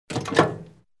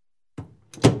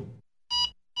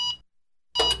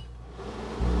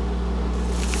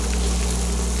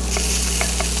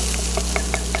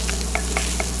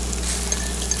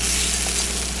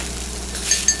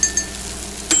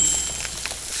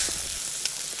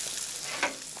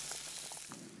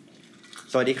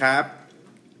สวัสดีครับ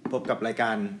พบกับรายก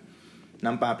าร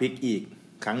น้ำปลาพริกอีก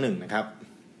ครั้งหนึ่งนะครับ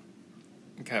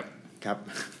ครับครับ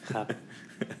ครับ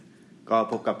ก็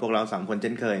พบกับพวกเรา3คนเ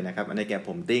ช่นเคยนะครับอันนี้แก่ผ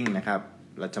มติ้งนะครับ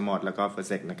รัชมอดแล้วก็เฟอร์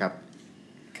เซกนะครับ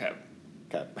ครับ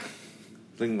ครับ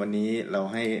ซึ่งวันนี้เรา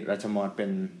ให้รัชมอดเป็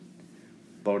น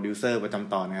โปรดิวเซอร์ประจ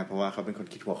ำตอนนะครับเพราะว่าเขาเป็นคน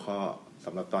คิดหัวข้อส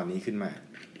ำหรับตอนนี้ขึ้นมา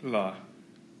หรอ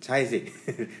ใช่สิ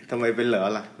ทำไมเป็นเหรอ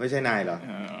ล่ะไม่ใช่นายเหรอ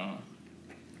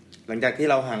หลังจากที่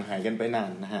เราห่างหายกันไปนา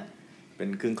นนะฮะเป็น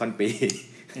ครึ่งค่อนปี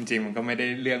จริงๆมันก็ไม่ได้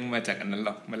เรื่องมาจากอันนั้นหร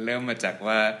อกมันเริ่มมาจาก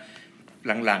ว่า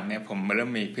หลังๆเนี่ยผมเริ่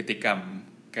มมีพฤติกรรม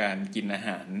การกินอาห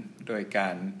ารโดยกา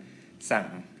รสั่ง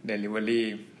Delivery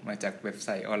มาจากเว็บไซ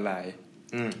ต์ออนไลน์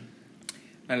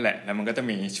นั่นแหละแล้วมันก็จะ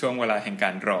มีช่วงเวลาแห่งกา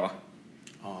รรอ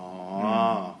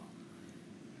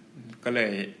ก็เล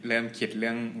ยเริ่มคิดเ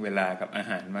รื่องเวลากับอา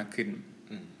หารมากขึ้น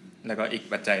แล้วก็อีก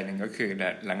ปัจจัยหนึ่งก็คือ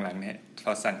หลังๆเนี่ยพ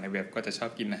อสั่งในเว็บก็จะชอบ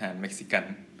กินอาหารเม็กซิกัน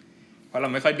เพราะเรา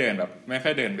ไม่ค่อยเดิ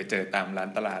นไปเจอตามร้าน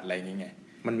ตลาดอะไรอย่างเงี้ย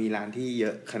มันมีร้านที่เย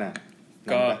อะขนาด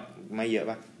ก็ไม่เยอะ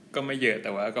ป่ะก็ไม่เยอะแต่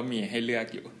ว่าก็มีให้เลือก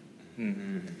อยู่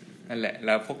นั่นแหละแ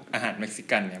ล้วพวกอาหารเม็กซิ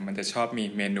กันเนี่ยมันจะชอบมี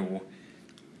เมนู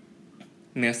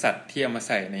เนื้อสัตว์ที่เอามาใ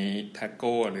ส่ในทาโ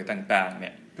ก้หรือต่างๆเ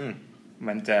นี่ย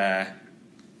มันจะ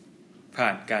ผ่า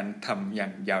นการทำอย่า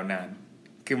งยาวนาน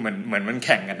คือเหมือนมันแ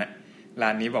ข่งกันนะร้า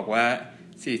นนี้บอกว่า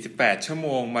48ชั่วโม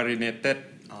ง marinated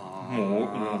หมู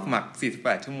หมัก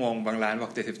48ชั่วโมงบางร้านบอ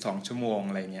ก72ชั่วโมง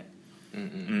อะไรเงี้ย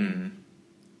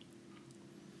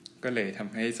ก็เลยท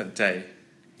ำให้สนใจ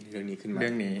เรื่องนี้ขึ้น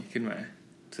มา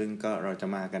ซึ่งก็เราจะ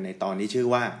มากันในตอนที่ชื่อ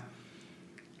ว่า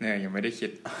เนี่ยยังไม่ได้คิ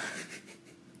ด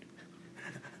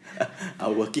เอา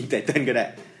working title ก็ได้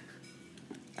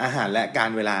อาหารและกา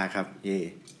รเวลาครับ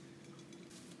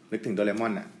นึกถึงโดเรม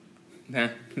อนน่ะนะ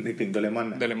นึกถึงโดเรมอน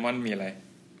น่ะโดเรมอนมีอะไร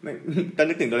ไม่ก็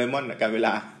นึกถึงโดเรมอนน่ะการเวล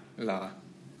าเหรอ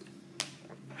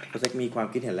เขาจะมีความ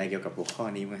คิดเห็นอะไรเกี่ยวกับหัวข้อ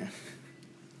นี้มั้ย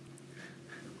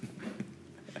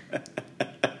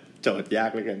โจทย์ยาก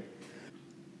เหลือเกิน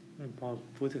พอ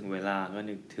พูดถึงเวลาก็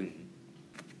นึก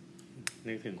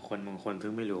ถึงคนบางคนเพิ่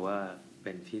งไม่รู้ว่าเ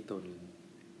ป็นพี่ตุล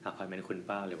อพาร์ตเมนต์คุณ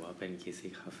ป้าหรือว่าเป็นคิส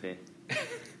ซี่คาเฟ่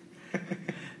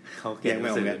เขาเขียน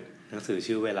หนังสือ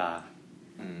ชื่อเวลา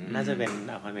น่าจะเป็น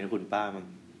อพาร์ตเมนต์คุณป้ามั้ง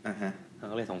เขา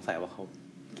ก็เลยสงสัยว่าเขา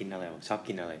กินอะไรชอบ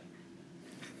กินอะไร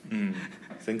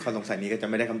ซึ่งข้อสงสัยนี้ก็จะ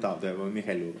ไม่ได้คำตอบเลยเพราะไม่มีใค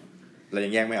รรู้เรายั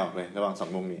งแยกไม่ออกเลยระหว่าง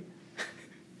2วงนี้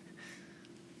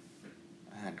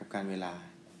อาหารกับการเวลา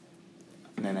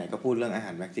ไหนๆก็พูดเรื่องอาหา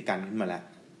รเม็กซิกันขึ้นมาแล้ว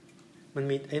มัน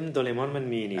มีโดเรมอนมัน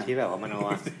มีนี่ที่แบบว่ามันเอา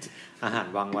อาหาร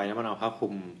วางไว้แล้วมันเอาผ้าค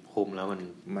ลุมแล้ว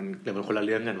มันหรือมันคนละเ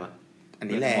รื่องกันวะอัน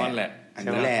นี้แหละอัน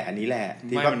นี้แหละ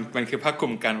ที่มันคือผ้าคลุ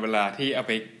มการเวลาที่เอาไ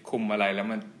ปคลุมอะไรแล้ว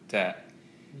มันจะ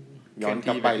ย้อนก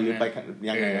ลับไปหรือไป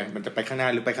ยังไงมันจะไปข้างหน้า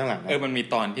หรือไปข้างหลังมันมี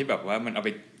ตอนที่แบบว่ามันเอาไป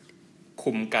ค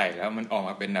ลุมไก่แล้วมันออก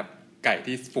มาเป็นแบบไก่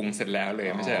ที่ปรุงเสร็จแล้วเลย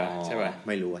ไม่ใช่เหรอใช่ป่ะไ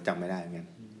ม่รู้จำไม่ได้เหมือนกัน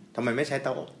ทำไมไม่ใช้เต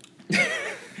าอบ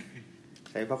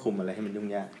ใช้ผ้าคลุมอะไรให้มันยุ่ง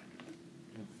ยาก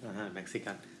อาหารเม็กซิ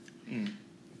กัน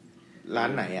ร้าน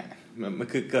ไหนอ่ะมัน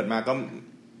คือเกิดมาก็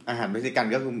อาหารเม็กซิกัน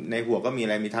ก็คือในหัวก็มีอะ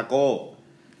ไรมีทาโก้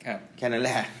ครับแค่นั้นแห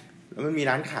ละแล้วมันมี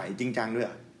ร้านขายจริงจังด้วย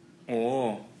โอ้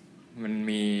มัน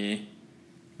มี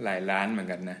หลายร้านเหมือน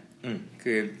กันนะ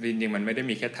คือจริงๆมันไม่ได้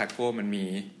มีแค่ทาโก้มันมี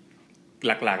ห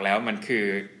ลักๆแล้วมันคือ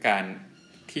การ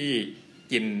ที่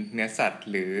กินเนื้อสัตว์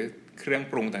หรือเครื่อง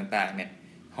ปรุงต่างๆเนี่ย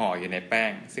ห่ออยู่ในแป้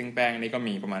งซึ่งแป้งนี่ก็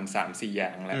มีประมาณ 3-4 อย่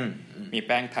างแล้วมีแ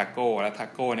ป้งทาโก้แล้วทา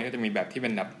โก้นี่ก็จะมีแบบที่เป็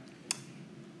นแ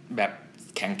บบ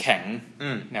แข็ง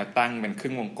ๆแนวตั้งเป็นค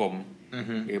รึ่งวงกลม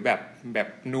หรือแบบ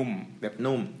นุ่มแบบ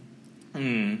นุ่ม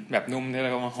ที่เร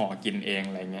าก็มาห่อกินเอง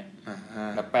อะไรเงี้ย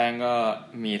แล้วแป้งก็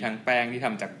มีทั้งแป้งที่ท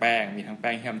ำจากแป้งมีทั้งแป้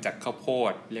งที่ทำจากข้าวโพ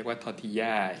ดเรียกว่าทอร์ติ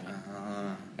ญ่า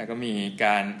แล้วก็มีก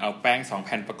ารเอาแป้ง2แ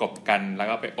ผ่นประกบกันแล้ว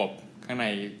ก็ไปอบข้างใน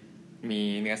มี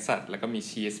เนื้อสัตว์แล้วก็มี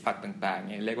ชีสผักต่างๆ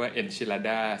เนี่ยเรียกว่า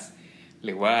enchiladas ห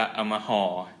รือว่าเอามาห่อ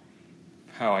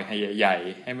ให้ใหญ่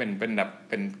ๆให้มันเป็นแบบ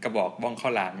เป็นกระบอกบ้องข้า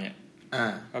วหลามเนี่ย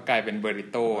ก็กลายเป็นเบอริ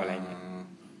โต้อะไรเงี้ย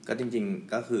ก็จริง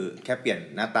ๆก็คือแค่เปลี่ยน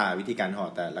หน้าตาวิธีการห่อ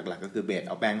แต่หลักๆก็คือเบสเ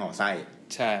อาแป้งห่อไส้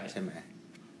ใช่ไหม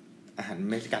อาหาร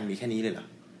เม็กซิกันมีแค่นี้เลยเหรอ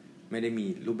ไม่ได้มี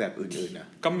รูปแบบอื่นๆนะ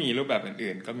ก็มีรูปแบบ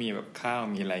อื่นๆก็มีแบบข้าว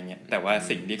มีอะไรเงี้ยแต่ว่า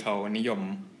สิ่งที่เขานิ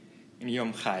ยม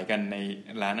ขายกันใน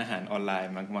ร้านอาหารออนไล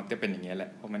น์มันมักจะเป็นอย่างเงี้ยแหล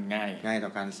ะเพราะมันง่ายต่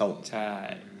อการส่งใช่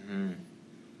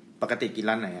ปกติกิน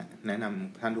ร้านไหนอ่ะแนะน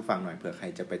ำท่านผู้ฟังหน่อยเผื่อใคร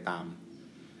จะไปตาม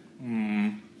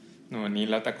วันนี้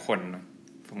แล้วแต่คน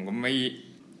ผมก็ไ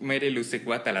ม่ได้รู้สึก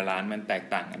ว่าแต่ละร้านมันแตก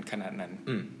ต่างกันขนาดนั้น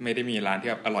ไม่ได้มีร้านที่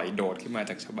แบบอร่อยโดดขึ้นมา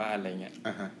จากชาวบ้านอะไรเงี้ย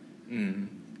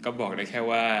ก็บอกได้แค่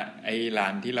ว่าไอ้ร้า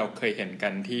นที่เราเคยเห็นกั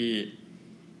น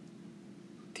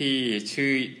ที่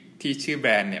ชื่อแบ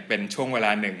รนด์เนี่ยเป็นช่วงเวล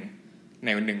าหนึ่งใน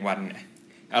1วันเนี่ย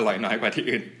อร่อยน้อยกว่าที่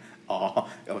อื่น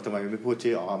ทำไมไม่พูด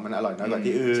ชื่อมันอร่อยน้อยกว่า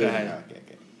ที่อื่นใช่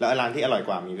แล้วร้านที่อร่อย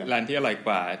กว่ามีร้านที่อร่อยก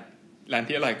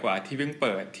ว่าที่เพิ่งเ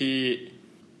ปิด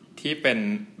ที่เป็น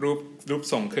รูป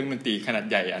ทรงเครื่องดนตรีขนาด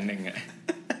ใหญ่อันนึงอ่ะ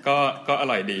ก็อ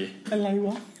ร่อยดีอะไรว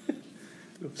ะ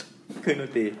รูปเครื่องด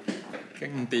นต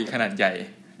รีขนาดใหญ่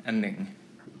อันหนึ่ง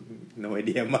โนไอเ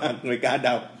ดียมากไม่กล้าเด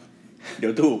าเดี๋ย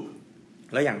วถูก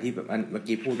แล้วอย่างที่แบบเมื่อ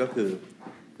กี้พูดก็คือ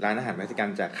ร้านอาหารเม็กซิกัน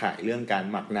จะขายเรื่องการ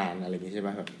หมักนานอะไรอย่างงี้ใช่ไหม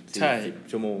แบบ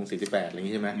40 ชั่วโมง48อะไรอย่าง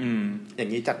งี้ใช่ไหมอย่า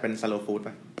งนี้จัดเป็นสโลว์ฟู้ด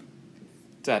ป่ะ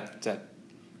จัด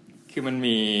คือมัน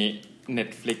มี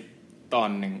Netflix ตอน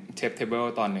หนึ่งเทเบิล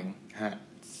ตอนหนึ่ง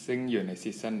ซึ่งอยู่ใน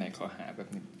ซีซั่นไหนขอหาแบบ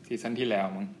นึงซีซั่นที่แล้ว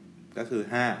มั้งก็คือ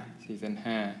5ซีซั่น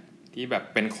5ที่แบบ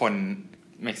เป็นคน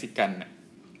เม็กซิกันน่ะ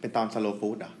เป็นตอนสโลว์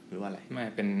ฟู้ดเหรอหรือว่าอะไรไม่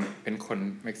เป็นคน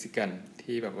เม็กซิกัน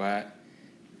ที่แบบว่า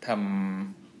ท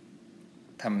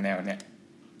ำแนวเนี่ย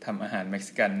ทำอาหารเม็ก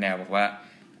ซิกันแนวแบบว่า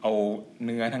เอาเ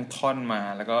นื้อทั้งท่อนมา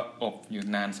แล้วก็อบอยู่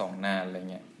นาน2 นานอะไร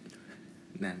เงี้ย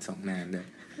นาน2 นานเลย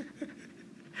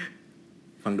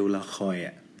ฟังดูละคอย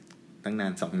อ่ะตั้งนา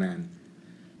น2 นาน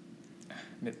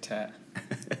เน็ตช้า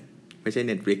ไม่ใช่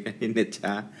Netflix นะนี่เน็ตช้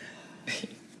า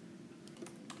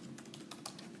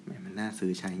มันน่าซื้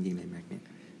อใช้จริงๆเลยแม็กเนี่ย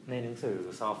ในหนังสือ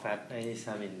ซอฟแฟตไอ้ซ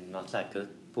ามินนอตแลกก็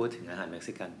พูดถึงอาหารเม็ก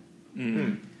ซิกัน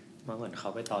มาเหมือนเขา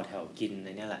ไปต่อแถวกินใน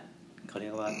นี่แหละเขาเรี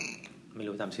ยกว่าไม่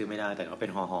รู้จำชื่อไม่ได้แต่เขาเป็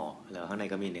นห่อๆแล้วข้างใน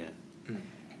ก็มีเนื้อ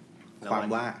ความ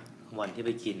ว่าวันที่ไป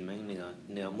กินไม่เ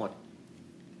นื้อหมด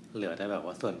เหลือแต่แบบ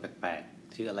ว่าส่วนแปลก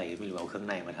ๆชื่ออะไรไม่รู้เอาเครื่อง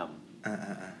ในมาท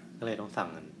ำก็เลยต้องสั่ง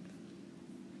กัน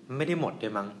ไม่ได้หมดด้ว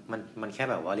ยมั้งมันแค่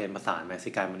แบบว่าเรียนภาษาเม็ก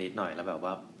ซิกันมานิดหน่อยแล้วแบบว่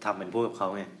าทำเป็นพูดกับเขา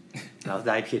ไงเราไ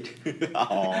ด้ผิด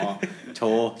โช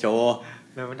ว์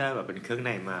แล้วไม่ได้แบบเป็นเครื่องใ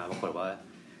นมาปรากฏว่า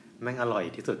แม่งอร่อย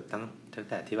ที่สุดตั้ง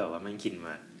แต่ที่แบบว่าแม่งกินม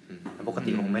าปกติ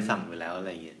คงไม่สั่งไปแล้วอะไร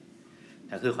อย่างเงี้ยแ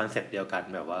ต่คือคอนเซ็ปต์เดียวกัน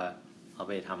แบบว่าเอาไ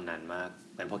ปทำนานมาก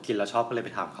แต่พอกินแล้วชอบก็เลยไป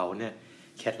ถามเขาเนี่ย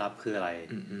เคล็ดลับคืออะไร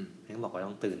เขาบอกว่า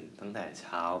ต้องตื่นตั้งแต่เ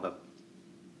ช้าแบบ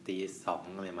ตี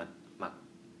 2อะไรมาหมัก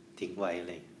ทิ้งไว้อะไ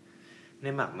รเ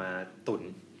นี่ยหมักมาตุ๋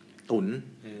น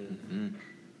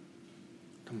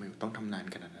ทำไมต้องทำนาน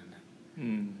ขนาดนั้นนะ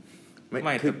ไ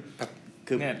ม่คือ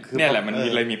เนี่ยแหละมัน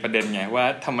เลยมีประเด็นไงว่า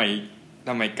ทำไ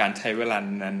มการใช้เวลา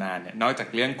นานๆเนี่ยนอกจาก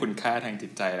เรื่องคุณค่าทางจิ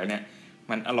ตใจแล้วเนี่ย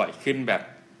มันอร่อยขึ้นแบบ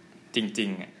จริง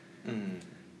ๆอ่ะ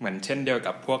เหมือนเช่นเดียว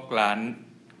กับพวกร้าน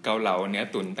เกาเหลาเนื้อ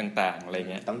ตุ๋นต่างๆอะไร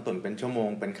เงี้ยต้องตุ๋นเป็นชั่วโมง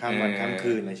เป็นข้ามวันข้าม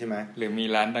คืนเลยใช่ไหมหรือมี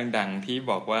ร้านดังๆที่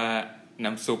บอกว่า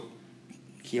น้ำซุป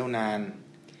เคี่ยวนาน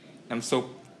น้ำซุป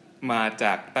มาจ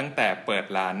ากตั้งแต่เปิด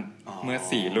ร้านเมื่อ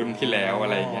4 รุ่นที่แล้วอะ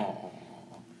ไรเงี้ย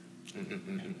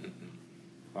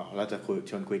เราจะ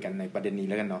ชวนคุยกันในประเด็นนี้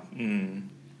แล้วกันเนาะ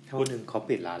พูดถึงเขา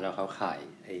ปิดร้านแล้วเขาขาย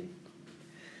ไอ้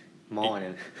หม้อเนี่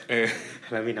ย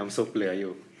แล้วมีน้ำซุปเหลืออ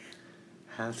ยู่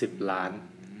50 ล้าน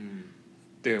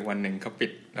วันหนึ่งเขาปิ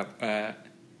ดแบบ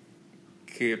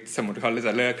คือสมมติเขาจ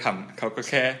ะเลิกทำเขาก็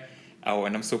แค่เอา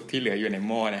น้ำซุปที่เหลืออยู่ในห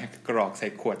ม้อเนี่ยกรอกใส่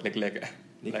ขวดเล็ก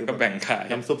ๆแล้วก็แบ่งขาย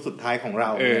น้ำซุปสุดท้ายของเรา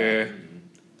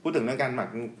พูดถึงเรื่องการหมัก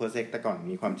เพอร์เซกแต่ก่อน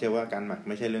มีความเชื่อว่าการหมัก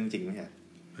ไม่ใช่เรื่องจริงไหมครับ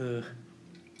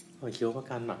ผมคิดว่า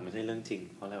การหมักไม่ใช่เรื่องจริง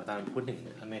เพราะอะไรตอนพูดถึง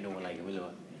เมนูอะไรก็ไม่รู้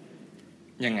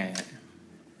ยังไง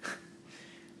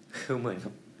คือเหมือนกั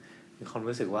บมีความ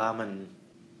รู้สึกว่ามั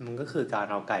นก็คือการ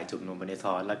เอาไก่จุ่มลงไปในซ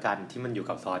อสแล้วกันที่มันอยู่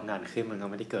กับซอสนานขึ้นมันก็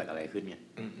ไม่ได้เกิดอะไรขึ้นเนี่ย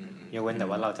ยกเว้นแต่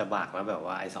ว่าเราจะบากแล้วแบบ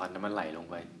ว่าไอซอสนั้นมันไหลลง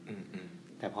ไป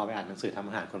แต่พอไปอ่านหนังสือทำ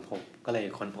อาหารคนพบก็เลย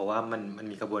ค้นพบว่ามัน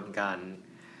มีกระบวนการ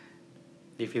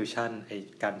diffusion ไอ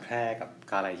การแพร่กับ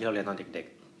การอะไรที่เราเรียนตอนเด็ก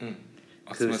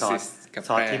ๆคือซอ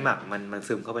สที่หมักมัน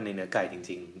ซึมเข้าไปในเนื้อไก่จ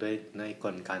ริงๆด้วยก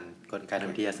ลไกทาง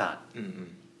วิทยาศาสตร์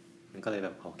มันก็เลยแบ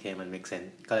บโอเคมัน make sense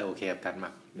ก็เลยโอเคกับการหมั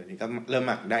กเดี๋ยวนี้ก็เริ่ม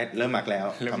หมักแล้ว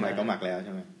ทำอะไรก็หมักแล้วใ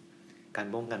ช่ไหมการ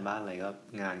บ้านอะไรก็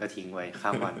งานก็ทิ้งไว้ข้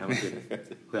ามวันข้ามคืน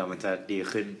เพื่อมันจะดี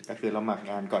ขึ้นก็คือเราหมัก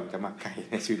งานก่อนจะหมักไก่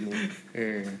ในชีวิตนี้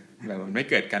แบบมันไม่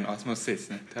เกิดการออสโมซิส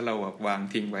นะถ้าเราวาง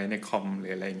ทิ้งไว้ในคอมหรื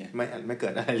ออะไรเงี้ยไม่เกิ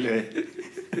ดอะไรเลย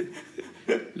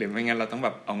หรือไม่งั้นเราต้องแบ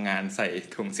บเอางานใส่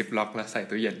ถุงซิปล็อกแล้วใส่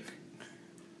ตู้เย็น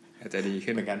อาจจะดี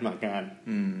ขึ้นเป็นการหมักงาน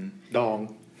ด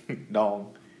อง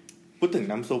พูดถึง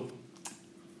น้ำซุป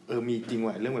มีจริง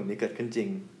ว่ะเรื่องแบบนี้เกิดขึ้นจริง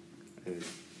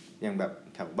อย่างแบบ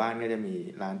แถวบ้านก็จะมี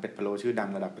ร้านเป็ดพะโล้ชื่อดัง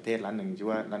ระดับประเทศร้านหนึ่งชื่อ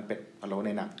ว่าร้านเป็ดพะโล้ใน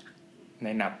หนั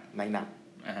บ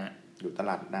อยู่ตล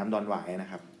าดน้ำดอนหวายน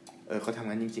ะครับเขาทำ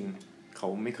งั้นจริงๆเขา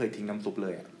ไม่เคยทิ้งน้ำซุปเล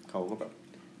ยอ่ะเขาก็แบบ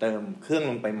เติมเครื่อง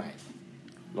ลงไปใหม่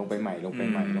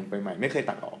ไม่เคย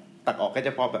ตักออกก็จ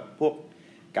ะพอแบบพวก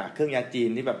กากเครื่องยาจีน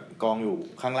ที่แบบกองอยู่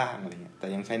ข้างล่างอะไรเงี้ยแต่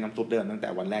ยังใช้น้ำซุปเดิมตั้งแต่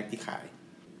วันแรกที่ขาย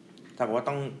ถ้าบอกว่า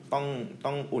ต้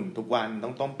องอุ่นทุกวันต้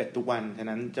องต้มเป็ดทุกวันฉะ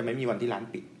นั้นจะไม่มีวันที่ร้าน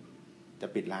ปิดจะ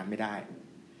ปิดร้านไม่ได้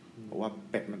เพราะว่า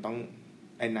เป็ดมันต้อง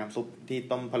ไอ้น้ำซุปที่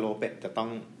ต้มพะโล้เป็ดจะต้อง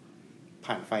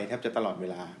ผ่านไฟแทบจะตลอดเว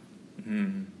ลา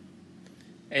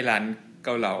ไอ้ร้านเก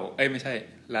าเหลาไม่ใช่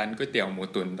ร้านก๋วยเตี๋ยวหมู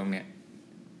ตุ๋นตรงเนี้ย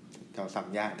แถวสาม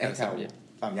ย่านแถวส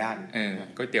ามย่าน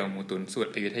ก๋วยเตี๋ยวหมูตุ๋นสูต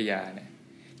รอยุธยาเนี่ย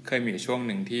เคยมีช่วงห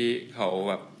นึ่งที่เขา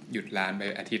แบบหยุดร้านไป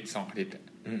อาทิตย์2อาทิตย์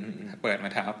เปิดมา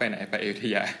ถามว่าไปไหนไปอยุธ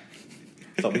ยา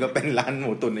สมก็เป็นร้านห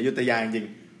มูตุ๋นอยุธยาจริง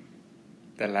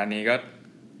แต่ร้านนี้ก็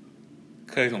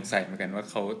เคยสงสัยเหมือนกันว่า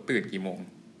เขาตื่นกี่โมง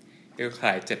ก็ข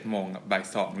าย 7:00 นกับบ่าย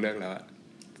 2:00 เลิกแล้ว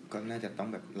ก็น่าจะต้อง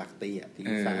แบบหลักตีอ่ะตี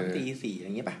 3 ตี 4อ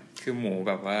ย่างเงี้ยป่ะคือหมู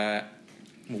แบบว่า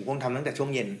หมูคงทำตั้งแต่ช่วง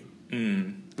เย็น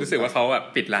รู้สึกว่าเขาแบบ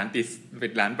ปิดร้า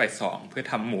นบ่าย 2เพื่อ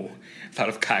ทำหมูสำห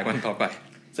รับขายวันต่อไป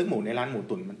ซึ่งหมูในร้านหมู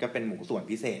ตุ๋นมันก็เป็นหมูส่วน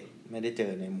พิเศษไม่ได้เจ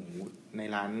อในหมูใน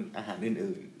ร้านอาหาร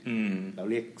อื่นๆเรา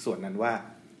เรียกส่วนนั้นว่า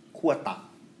คั่วตั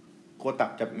บ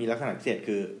จะมีลักษณะพิเศษ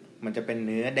คือมันจะเป็นเ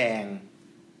นื้อแดง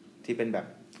ที่เป็นแบบ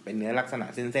เป็นเนื้อลักษณะ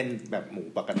เส้นๆแบบหมู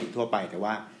ปกติทั่วไปแต่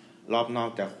ว่ารอบนอก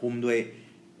จะหุ้มด้วย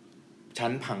ชั้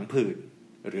นผังผืด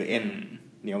หรือเอ็น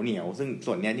เหนียวซึ่ง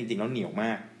ส่วนนี้จริงๆแล้วเหนียวม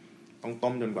ากต้อง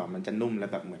ต้มจนกว่ามันจะนุ่มแล้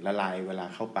วแบบเหมือนละลายเวลา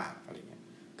เข้าปากอะไรเงี้ย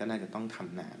ก็น่าจะต้องท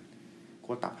ำนาน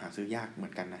คั่วตับหาซื้อยากเหมื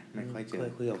อนกันนะไม่ค่อยเจอเค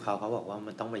ยคุยกับเขาบอกว่า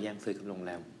มันต้องไปแย่งซื้อกับโรงแ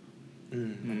รม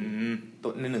ตั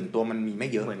วหนึ่งตัวมันมีไม่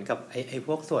เยอะเหมือนกับไอ้พ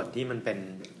วกส่วนที่มันเป็น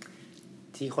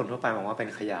ที่คนทั่วไปมองว่าเป็น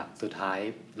ขยะสุดท้าย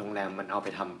โรงแรมมันเอาไป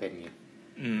ทำเป็นไง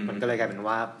มันก็เลยกลายเป็น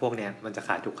ว่าพวกเนี้ยมันจะ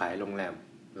ถูกขายโรงแรม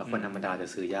แล้วคนธรรมดาจะ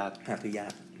ซื้อยากหาซื้อยา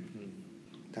ก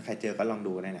ถ้าใครเจอก็ลอง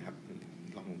ดูได้นะครับ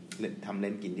ลองทำเ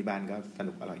ล่นกินที่บ้านก็ส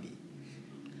นุกอร่อยดี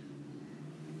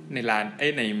ในร้าน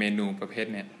ในเมนูประเภท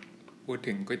เนี้ยพูด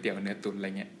ถึงก๋วยเตี๋ยวเนื้อตุ๋นอะไร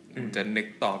เงี้ยจะนึก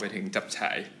ต่อไปถึงจับฉ่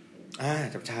าย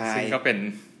จับฉ่ายซึ่งก็เป็น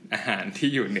อาหารที่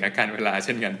อยู่เหนือการเวลาเ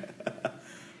ช่นกัน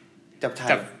จับ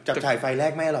ฉ่ายไฟแร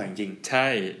กไม่อร่อยจริงใช่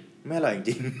ไม่อร่อยจ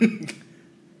ริง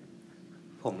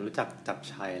ผมรู้จักจับ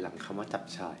ฉ่ายหลังคำว่าจับ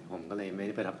ฉ่ายผมก็เลยไม่ไ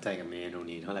ด้ประทับใจกับเมนู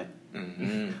นี้เท่าไหร่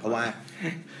เพราะว่า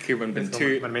คือมันเป็นชื่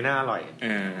อมันไม่น่าอร่อย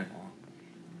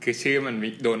คือชื่อมัน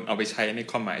โดนเอาไปใช้ใน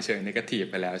ความหมายเชิงเนกาทีฟ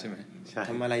ไปแล้วใช่ไหม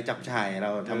ทำอะไรจับฉ่ายเร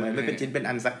าทำไมไม่เป็นชิ้นเป็น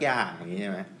อันสักอย่างอย่างนี้ใ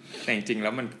ช่ไหมแต่จริงๆแล้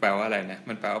วมันแปลว่าอะไรนะ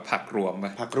มันแปลว่าผักรวมป่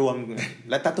ะผักรวม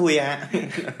และตะทุยฮะ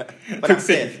ฝรั่งเ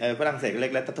ศสฝรั่งเศสเรี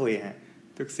ยกและตะทุยฮะ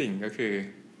ทุกสิ่งก็คือ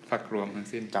ผักรวมทั้ง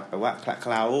สิ้นจับแปลว่าคละเค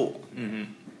ล้า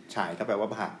ฉ่ายก็แปลว่า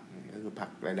ผักก็คือผัก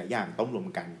หลายๆอย่างต้มรวม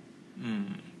กัน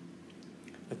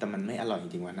แต่มันไม่อร่อยจ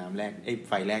ริงๆว่าน้ำแรกไ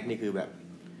ฟแรกนี่คือแบบ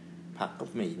ผักก็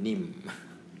ไม่นิ่ม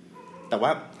แต่ว่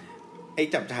าไอ้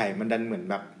จับฉ่ายมันดันเหมือน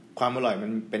แบบความอร่อยมั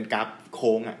นเป็นกราฟโ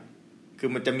ค้งอ่ะคือ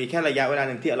มันจะมีแค่ระยะเวลา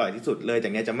นึงที่อร่อยที่สุดเลยจา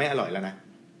กนี้จะไม่อร่อยแล้วนะ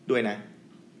ด้วยนะ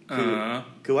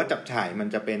คือว่าจับฉ่ายมัน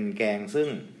จะเป็นแกงซึ่ง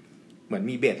เหมือน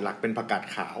มีเบสหลักเป็นผักกาด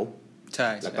ขาวใช่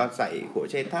แล้วก็ใส่หัว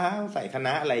ไชเท้าใส่คะ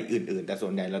น้าอะไรอื่นๆแต่ส่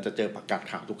วนใหญ่เราจะเจอผักกาด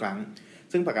ขาวทุกครั้ง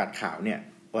ซึ่งผักกาดขาวเนี่ย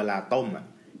เวลาต้มอ่ะ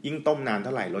ยิ่งต้มนานเท่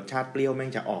าไหร่รสชาติเปรี้ยวแม่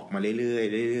งจะออกมาเรื่อ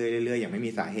ยๆเรื่อยๆเรื่อยๆอย่างไม่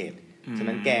มีสาเหตุฉะ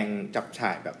นั้นแกงจับฉ่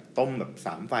ายแบบต้มแบบ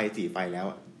3ไฟ4ไฟแล้ว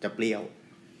จะเปรี้ยว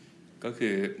ก็คื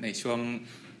อในช่ว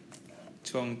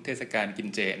งเทศกาลกิน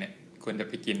เจเนี่ยควรจะ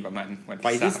ไปกินประมาณวันไฟ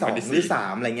ที่2หรือ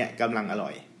3อะไรเงี้ยกำลังอร่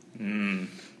อย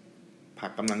ผั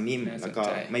กกำลังนิ่มแล้วก็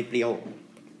ไม่เปรี้ยว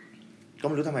ก็ไ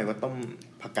ม่รู้ทำไมว่าต้ม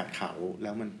ผักกาดขาวแล้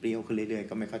วมันเปรี้ยวขึ้นเรื่อยๆ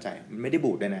ก็ไม่เข้าใจมันไม่ได้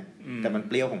บูดด้วยนะแต่มันเ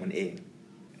ปรี้ยวของมันเอง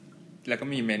แล้วก็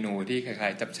มีเมนูที่คล้า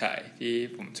ยๆจับฉ่ายที่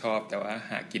ผมชอบแต่ว่า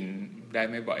หากินได้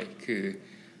ไม่บ่อยคือ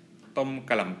ต้ม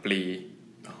กะหล่ำปลี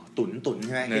ตุ๋นใ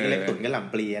ช่ไหมที่เรียกตุ๋นกะหล่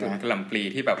ำปลีนะตุ๋นกะหล่ำปลี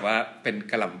ที่แบบว่าเป็น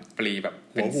กะหล่ำปลีแบบ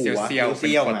เป็นเซี่ยวๆเป็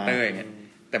นคอเตอร์อย่างเงี้ย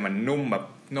แต่มันนุ่มแบบ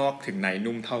นอกถึงใน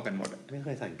นุ่มเท่ากันหมดไม่เค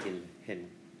ยสั่งกินเ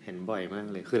ห็นบ่อยมาก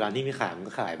เลยคือร้านที่มีขายมัน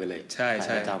ก็ขายไปเลยใช่ใ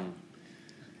ช่จ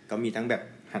ำก็มีทั้งแบบ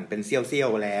หั่นเป็นเซี่ยว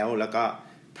ๆแล้วก็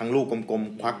ทั้งลูกกลม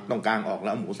ๆควักตรงกลางออกแ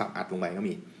ล้วหมูสับอัดลงไปก็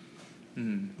มี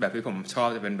แบบที่ผมชอบ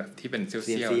จะเป็นแบบที่เป็นเ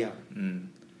ซี่ยว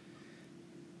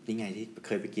ๆนี่ไงที่เค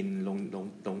ยไปกิน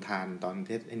ลงทานตอนเ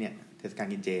ทศกาล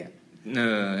กินเจ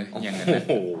อย่างนั้นโอ้โ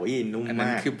หนุ่มม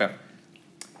ากคือแบบ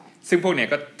ซึ่งพวกเนี้ย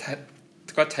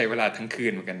ก็ใช้เวลาทั้งคื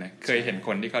นเหมือนกันนะเคยเห็นค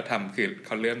นที่เขาทำคือเข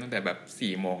าเริ่มตั้งแต่แบบ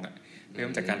 4:00 นเริ่ม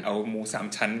จากการเอาหมู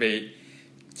3ชั้นไป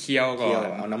เคี่ยวก่อน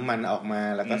เอาน้ำมันออกมา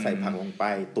แล้วก็ใส่ผักลงไป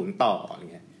ตุ๋นต่ออะไร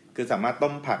เงี้ยคือสามารถต้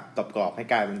มผักกรอบๆให้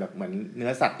กลายเป็นแบบเหมือนเนื้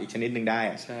อสัตว์อีกชนิดนึงได้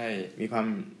ใช่มีความ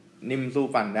นิ่มสู้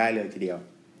ฟันได้เลยทีเดียว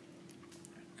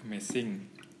Amazing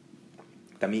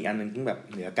แต่มีอีกอันนึงที่แบบ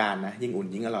เหนือการนะยิ่งอุ่น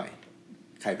ยิ่งอร่อย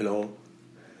ไข่พะโล้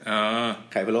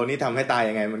ไข่พะโล้นี่ทำให้ตาย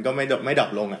ยังไงมันก็ไม่ดรอ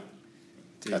ปลงอ่ะ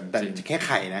แต่แค่ไ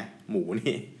ข่นะหมู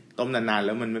นี่ต้มนานๆแ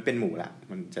ล้วมันไม่เป็นหมูละ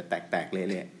มันจะแตกๆ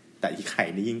เละๆแต่อีไข่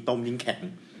นี่ยิ่งต้มยิ่งแข็ง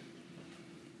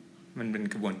มันเป็น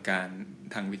กระบวนการ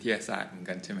ทางวิทยาศาสตร์เหมือน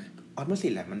กันใช่ไหมออสโมซิ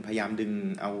สแหละมันพยายามดึง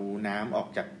เอาน้ำออก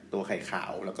จากตัวไข่ขา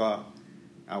วแล้วก็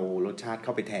เอารสชาติเข้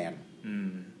าไปแทน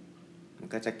มัน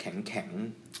ก็จะแข็ง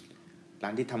ร้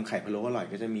านที่ทำไข่พะโล้อร่อย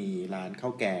ก็จะมีร้านข้า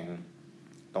วแกง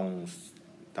ตร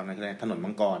งนั้นคือถนน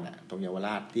มังกรอ่ะตรงเยาวร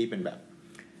าชที่เป็นแบบ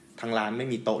ทางร้านไม่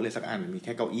มีโต๊ะเลยสักอันมีแ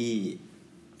ค่เก้าอี้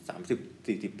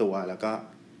30-40ตัวแล้วก็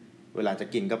เวลาจะ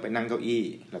กินก็ไปนั่งเก้าอี้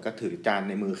แล้วก็ถือจาน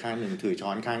ในมือข้างหนึ่งถือช้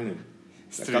อนข้างหนึ่ง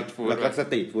แล้วก็ส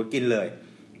ตรีทฟู้ดกินเลย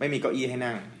ไม่มีเก้าอี้ให้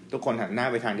นั่งทุกคนหันหน้า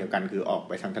ไปทางเดียวกันคือออก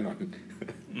ไปทางถนน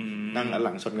นั่งห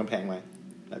ลังชนกำแพงไว้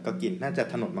แล้วก็กินน่าจะ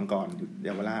ถนนมังกรอยู่เย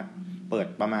าวราชเปิด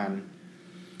ประมาณ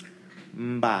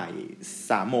บ่าย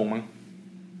 3 โมงมั้ง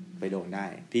ไปโดนได้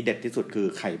ที่เด็ดที่สุดคือ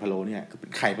ไข่พะโล้เนี่ยคือเป็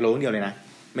นไข่พะโล้เดียวเลยนะ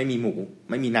ไม่มีหมู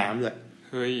ไม่มีน้ำด้วย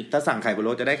เฮ้ยถ้าสั่งไข่พะโ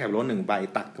ล้จะได้ไข่พะโล้1ใบ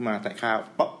ตักขึ้นมาใส่ข้าว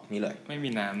ป๊อกนี่เลยไม่มี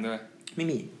น้ำด้วยไม่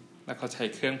มีแล้วเขาใช้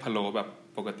เครื่องพะโล้แบบ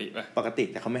ปกติป่ะปกติ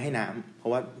แต่เขาไม่ให้น้ำเพรา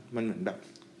ะว่ามันเหมือ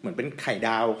นเป็นไข่ด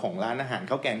าวของร้านอาหาร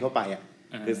ข้าวแกงทั่วไปอ่ะ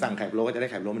คือสั่งไข่พะโล้ก็จะได้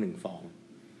ไข่พะโล้มา1 ฟอง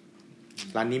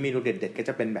ร้านนี้เมนูเด็ดๆก็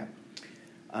จะเป็นแบบ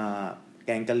แก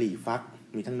งกะหรี่ฟัก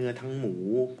มีทั้งเนื้อทั้งหมู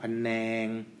พะแนง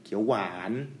เขียวหวา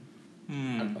น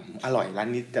อร่อยร้าน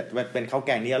นี้จัดเป็นข้าวแก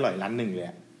งนี่อร่อยร้านหนึ่งเลย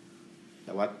แ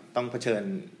ต่ว่าต้องเผชิญ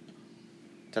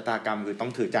ชะตากรรมคือต้อ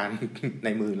งถือจาน ใน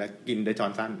มือแล้วกินด้วยช้อ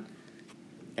นสั้น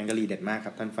แกงกะหรี่เด็ดมากค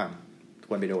รับท่านฟังค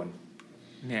วรไปโดน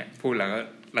เนี่ยพูดแล้วก็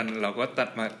เราก็ตัด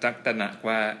มาจักตระหนัก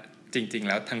ว่าจริงๆ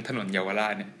แล้วทั้งถนนเยาวรา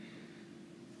ชเนี่ย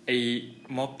ไอ้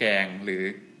หม้อแกงหรือ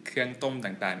เครื่องต้ม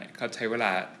ต่างๆเนี่ยเขาใช้เวล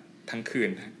าทั้งคืน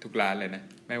ทุกร้านเลยนะ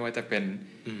ไม่ว่าจะเป็น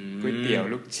ก๋วยเตี๋ยว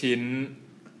ลูกชิ้น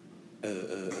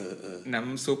น้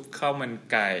ำซุปข้าวมัน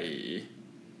ไก่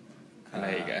อะไร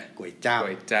อีกอะก๋วย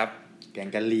จั๊บแกง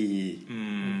กะหรี่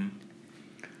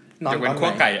ยกเว้นคั่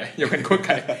วไก่อะยกเว้นคั่วไ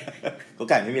ก่คั่ว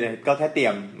ไก่ไม่มีอะไรก็แค่เตรี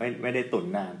ยมไม่ได้ตุ๋น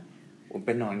นานผมไป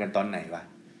นอนกันตอนไหนวะ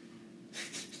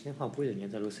เนี่ยพอพูดอย่างนี้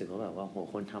จะรู้สึกว่าแบบว่าโห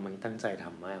คนทำมันตั้งใจท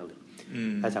ำมากเลย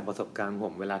แต่จากประสบการณ์ผ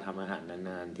มเวลาทำอาหาร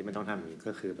นานๆที่ไม่ต้องทำอย่างนี้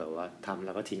ก็คือแบบว่าทำแ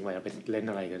ล้วก็ทิ้งไว้แล้วไปเล่น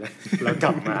อะไรก็ได้แล้วก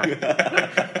ลับมา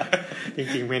จ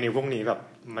ริงๆเมนูพวกนี้แบบ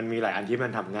มันมีหลายอันที่มั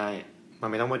นทำง่ายมัน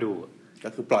ไม่ต้องมาดูก็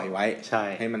คือปล่อยไว้ใช่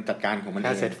ให้มันจัดการของมันแ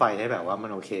ค่เซตไฟให้แบบว่ามั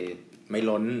นโอเคไม่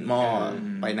ล้นหม้อ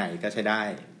ไปไหนก็ใช้ได้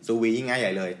ซูวีง่ายให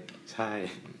ญ่เลยใช่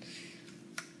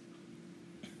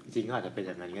จริงก็อาจจะเป็นอ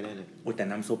ย่างนั้นก็ได้นะแต่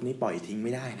น้ำซุปนี่ปล่อยทิ้งไ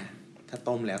ม่ได้นะถ้า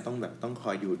ต้มแล้วต้องค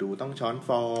อยอยู่ดูต้องช้อนฟ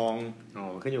อง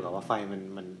ขึ้นอยู่กับว่าไฟ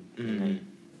มันยังไง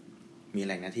มีอะ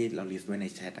ไรนะที่เราลิสต์ไว้ใน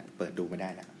แชทเปิดดูไม่ได้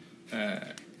นะ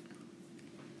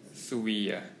ซูวี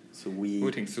พู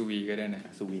ดถึงซูวีก็ได้นะ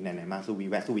ซูวีไหนๆมาซูวี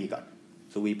แวะซูวีก่อน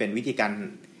ซูวีเป็นวิธีการ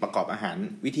ประกอบอาหาร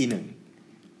วิธีหนึ่ง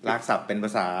ลากศัพท์เป็นภ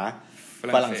าษา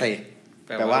ฝรั่งเศส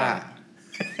แปลว่า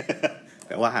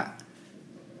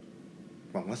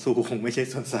หวังว่าซูคงไม่ใช่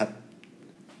สวนสัตว์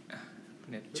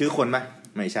ชื่อคนไหม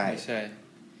ไม่ใช่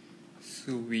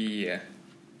ซูวีอะ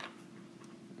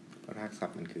รากศัพ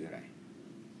ท์มันคืออะไร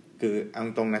คือเอา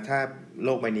ตรงนะถ้าโล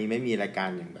กใบนี้ไม่มีรายการ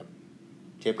อย่างแบบ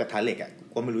เชฟกระทะเหล็กอ่ะ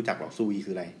ก็ไม่รู้จักหรอกซูวีคื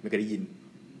ออะไรไม่เคยได้ยิน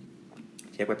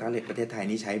เชฟกระทะเหล็กประเทศไทย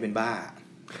นี่ใช้เป็นบ้า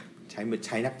ใ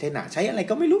ช้นักเทศนาใช้อะไร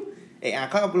ก็ไม่รู้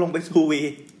เขาเอาลงไปซูวี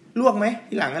ลวกไหม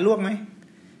ทีหลังลวกไหม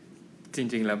จ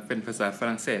ริงๆแล้วเป็นภาษาฝ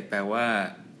รั่งเศสแปลว่า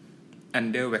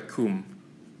under vacuum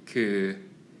คือ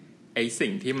ไอสิ่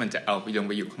งที่มันจะเอาไปอ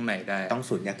ยู่ข้างในได้ต้อง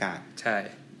สูญญากาศใช่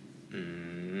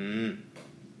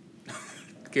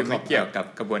คือไม่เกี่ยวกับ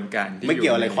กระบวนการที่ไม่เกี่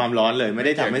ยวอะไรความร้อนเลยไม่ไ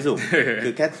ด้ทำให้สุก คื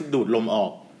อแค่ดูดลมออ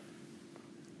ก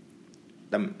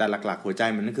แต่หลักๆหัวใจ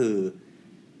มันก็คือ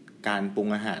การปรุง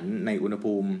อาหารในอุณห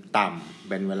ภูมิต่ำ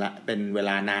เป็นเว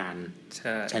ลานาน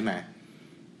ใช่ไหม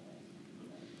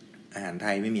อาหารไท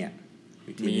ยไม่มี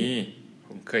มีผ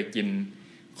มเคยกิน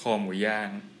คอหมูย่าง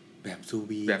แบบซู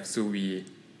วี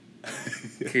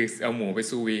คือเอาหมูไป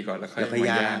ซูวีก่อนแล้วค่อยมา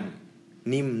ย่าง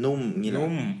นิ่มนุ่มงี้เหรอ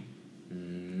นุ่ม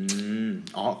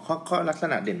ข้อลักษ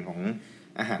ณะเด่นของ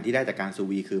อาหารที่ได้จากการซู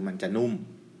วีคือมันจะนุ่ม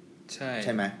ใ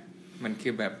ช่ไหมมันคื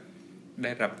อแบบไ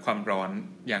ด้รับความร้อน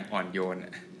อย่างอ่อนโยน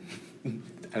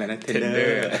อะไรนะเทนเดอ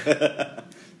ร์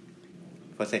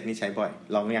โปรเซสนี่ใช้บ่อย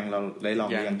ลองยังเราได้ลอง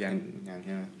ยังใ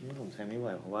ช่ไหมผมใช้ไม่บ่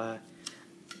อยเพราะว่า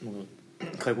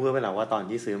เคยพูดไปแล้วว่าตอน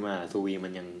ที่ซื้อมาซูวีมั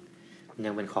นยั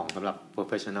งเป็นของสำหรับโปรเ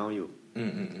ฟชชั่นอลอยู่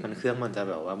มันเครื่องมันจะ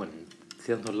แบบว่าเหมือนเค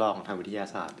รื่องทดลองทางวิทยา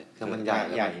ศาสตร์เนี่ยเครื่องมันใ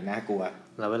หญ่น่ากลัว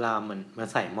แล้วเวลามัน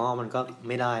ใส่หม้อมันก็ไ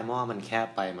ม่ได้หม้อมันแคบ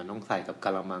ไปมันต้องใส่กับกะ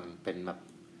ละมังเป็นแบบ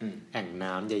แอ่ง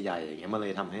น้ำใหญ่ๆอย่างเงี้ยมันเล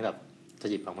ยทำให้แบบจะ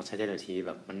หยิบออกมาใช้ได้ทันทีแ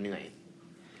บบมันเหนื่อย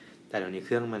แต่เดี๋ยวนี้เค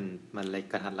รื่องมันเล็ก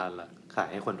กระทัดรัดละขาย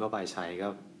ให้คนทั่วไปใช้ก็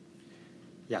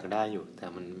อยากได้อยู่แต่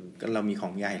มันก็เรามีขอ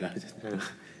งใหญ่แล้ว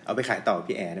เอาไปขายต่อ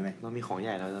พี่แอร์ได้ไหมเรามีของให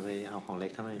ญ่เราจะไปเอาของเล็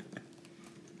กทำไม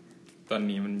ตอน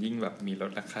นี้มันยิ่งแบบมีล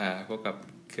ดราคาพวกกับ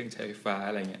เครื่องใช้ไฟฟ้า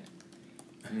อะไรเงี้ย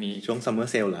มีช่วงซัมเมอ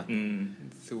ร์เซลล์เหรอ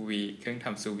ซูวีเครื่องท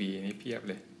ำซูวีนี่เพียบ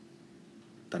เลย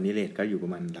ตอนนี้เรทก็อยู่ปร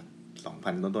ะมาณหลัก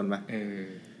 2,000 ต้นๆป่ะ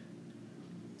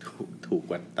ถูก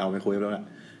กว่าเตาไมโครเวฟแล้วล่ะ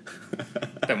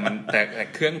แต่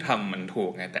เครื่องทำมันถู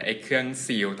กไงแต่ไอ้เครื่อง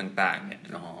ซีลต่างๆเนี่ย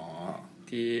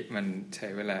ที่มันใช้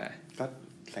เวลาก็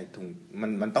ใส่ถุง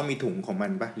มันต้องมีถุงของมั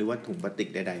นปะหรือว่าถุงพลาสติก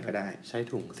ใดๆก็ได้ใช้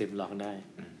ถุงซิปล็อกได้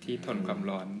ที่ทนความ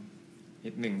ร้อน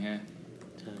นิดนึงฮะ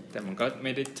แต่มันก็ไ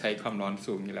ม่ได้ใช้ความร้อน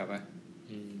สูงอยู่แล้วป่ะ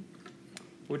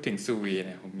พูดถึงซูวีเ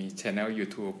นี่ยผมมี channel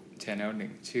YouTube channel หนึ่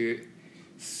งชื่อ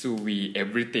ซูวี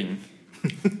everything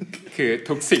คือ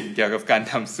ทุกสิ่งเกี่ยวกับการ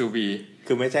ทำซูวี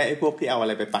คือไม่ใช่ไอ้พวกที่เอาอะไ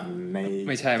รไปปั่นใน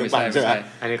ไม่ใช่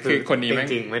คือคนนี้แม่ง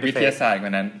วิทยาศาสตร์กว่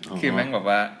านั้นคือแม่งบอก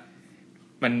ว่า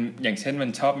มันอย่างเช่นมั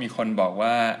นชอบมีคนบอกว่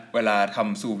าเวลาท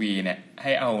ำซูวีเนี่ยใ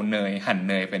ห้เอาเนยหั่น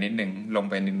เนยไปนิดนึงลง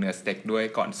ไปในเนื้อสเต็กด้วย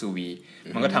ก่อนซูวี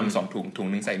มันก็ทำ2ถุง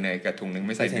นึงใส่เนยกับถุงนึงไ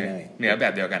ม่ใส่เนยเนื้อแบ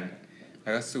บเดียวกันแล้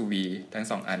วก็ซูวีทั้ง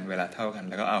2อันเวลาเท่ากัน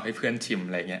แล้วก็เอาให้เพื่อนชิม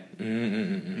อะไรเงี้ย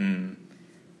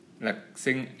แล้ว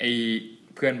ซึ่งไอ้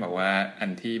เพื่อนบอกว่าอัน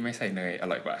ที่ไม่ใส่เนยอ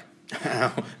ร่อยกว่า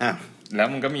แล้ว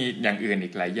มันก็มีอย่างอื่นอี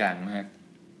กหลายอย่างมาก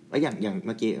แล้วอย่างเ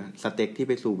มื่อกี้สเต็กที่ไ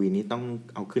ปซูวีนี้ต้อง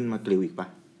เอาขึ้นมากริลอีกปะ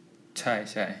ใ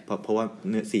ช่เพราะว่า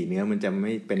เนื้อสีเนื้อมันจะไ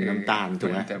ม่เป็นน้ำตาลถูก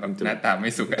ไหมหน้าตาไ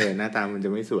ม่สุกหน้าตามันจะ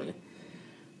ไม่สวย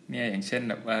เนี่ยอย่างเช่น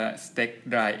แบบว่า steak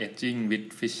dry aging with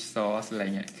fish sauce อะไร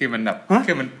เงี้ยคือมันแบบ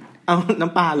คือมันเอาน้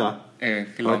ำปลาเหรอ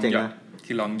คือ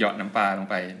ลองหยอดน้ำปลาลง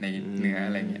ไปในเนื้อ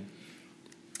อะไรเงี้ย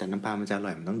แต่น้ำปลามันจะอร่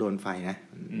อยมันต้องโดนไฟนะ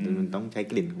มันต้องใช้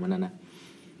กลิ่นของมันนะ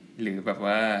หรือแบบ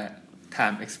ว่า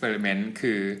time experiment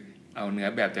คือเอาเนื้อ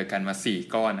แบบเดียวกันมา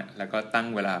4ก้อนอ่ะแล้วก็ตั้ง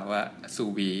เวลาว่าซู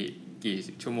วีกี่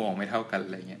ชั่วโมงไม่เท่ากันอ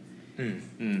ะไรเงี้ย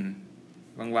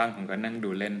ว่างๆผมก็นั่งดู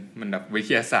เล่นมันแบบวิท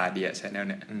ยาศาสตร์ดีอะใช่แนว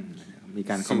เนี้ยมี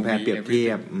การคอมแพร์เปรียบเที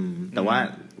ยบแต่ว่า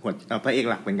พระเอก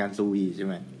หลักเป็นการซูวีใช่ไ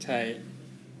หมใช่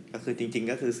ก็คือจริง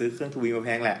ๆก็คือซื้อเครื่องซูวีมาแพ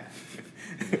งแหละ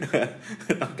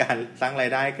ต้องการสร้างราย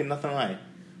ได้ขึ้นสักหน่อย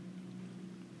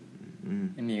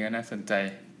อันนี้ก็น่าสนใจ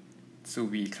ซู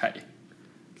วีไข่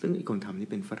ซึ่งอีกคนทำนี่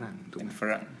เป็นฝรั่งถูกไหมเป็นฝ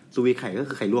รั่งซูวีไข่ก็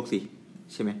คือไข่ลวกสิ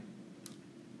ใช่ไหม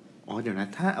อ๋อเดี๋ยวนะ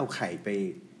ถ้าเอาไข่ไป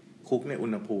คลุกในอุ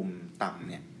ณหภูมิต่ำ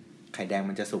เนี่ยไข่แดง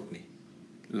มันจะสุกนี่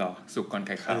หรอสุกก่อนไ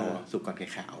ข่ขาวสุกก่อนไข่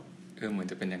ขาวเหมือน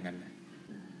จะเป็นอย่างนั้นนะ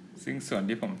ซึ่งส่วน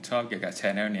ที่ผมชอบเกี่ยวกับ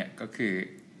channel เนี่ยก็คือ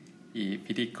อี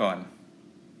พิธีกร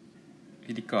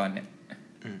เนี่ย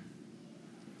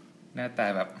หน้าตา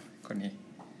แบบคนนี้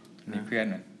เพื่อน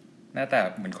มันหน้าตาแบ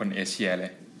บเหมือนคนเอเชียเล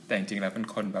ยแต่จริงๆแล้วเป็น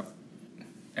คนแบบ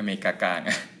อเมริกากลาง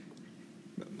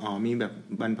มีแบบ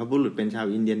บรรพบุรุษเป็นชาว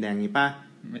อินเดียนแดงนี่ป่ะ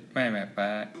ไม่ป้า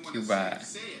คิวบา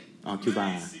คิวบา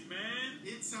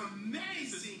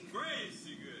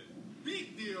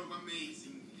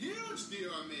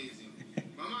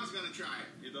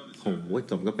โห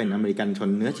สมก็เป็นอเมริกันชน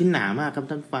เนื้อชิ้นหนามากครับ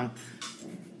ท่านฟัง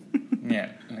เนี่ย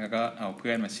แล้วก็เอาเพื่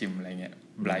อนมาชิมอะไรเงี้ย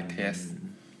blind test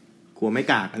ครัวไม่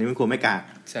กากอันนี้มันครัวไม่กาก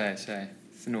ใช่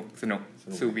สนุก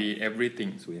ซูวี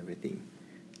everything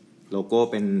โลโก้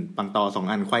เป็นปังตอ2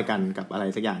อันควายกันกับอะไร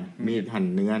สักอย่างมีดหั่น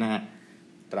เนื้อนะฮะ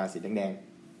ตราสีแดง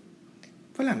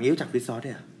ๆฝรั่งนี้รู้จักฟิชซอสด้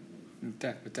วยอ่ะรู้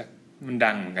จักมัน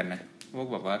ดังเหมือนกันนะพวก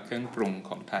แบบว่าเครื่องปรุง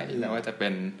ของไทยแล้วว่าจะเป็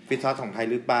นฟิชซอสของไทย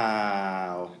หรือเปล่า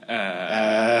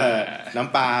น้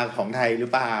ำปลาของไทยหรือ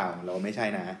เปล่าเราไม่ใช่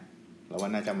นะเราว่า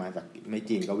น่าจะมาจากไม่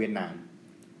จีนก็เวียดนาม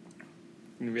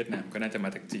ก็น่าจะมา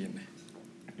จากจีน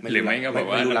หรือไม่ก็บอก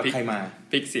ว่า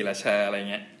พริกศรีราชาอะไร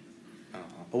เงี้ย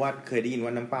เพราะว่าเคยได้ยินว่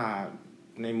าน้ำปลา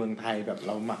ในเมืองไทยแบบเ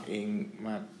ราหมักเองม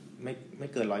าไม่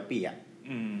เกิน100 ปีอ่ะ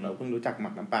เราเพิ่งรู้จักหมั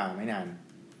กน้ำปลาไม่นาน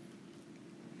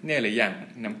เนี่ยหรืออย่าง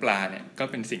น้ำปลาเนี่ยก็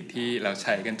เป็นสิ่งที่เราใ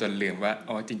ช้กันจนลืมว่า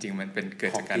จริงๆมันเป็นเกิ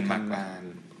ดจากการหมัก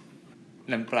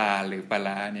น้ำปลาหรือปลา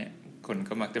ร้าเนี่ยคน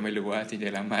ก็มักจะไม่รู้ว่าจริ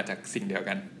งๆแล้วมาจากสิ่งเดียว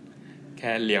กันแ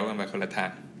ค่เลี้ยวกันไปคนละทา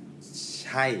งใ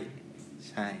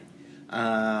ช่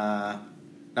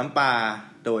น้ำปลา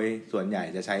โดยส่วนใหญ่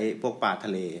จะใช้พวกปลาท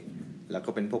ะเลแล้วก็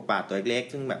เป็นพวกปลาตัวเล็ก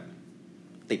ๆซึ่งแบบ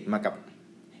ติดมากับ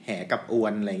แหกับอว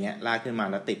นอะไรเงี้ยลากขึ้นมา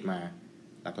แล้วติดมา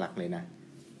หลักๆเลยนะ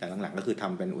แต่หลังๆก็คือท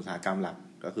ำเป็นอุตสาหกรรมหลัก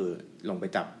ก็คือลงไป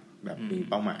จับแบบมี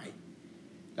เป้าหมาย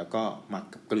แล้วก็หมัก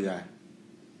กับเกลือ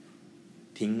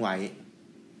ทิ้งไว้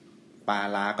ปลา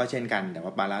ล้าก็เช่นกันแต่ว่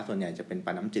าปลาล้าส่วนใหญ่จะเป็นปล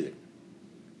าน้ำจืด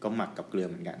ก็หมักกับเกลือ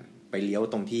เหมือนกันไปเลี้ยว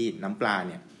ตรงที่น้ำปลา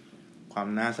เนี่ยความ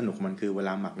น่าสนุกมันคือเวล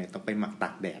าหมักเนี่ยต้องไปหมักตา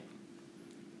กแดด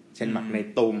เช่นหมักใน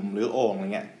ตุ่มหรือโอ่งอะไร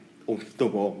เงี้ยตุ่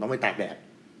มโอ่งต้องไปตากแดด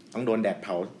ต้องโดนแดดเผ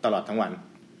าตลอดทั้งวัน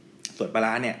ส่วนปลาร้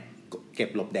าเนี่ยเก็บ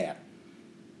หลบแดด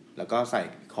แล้วก็ใส่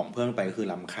ของเพิ่มไปก็คือ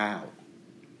ลำข้าว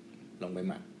ลงไป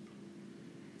หมัก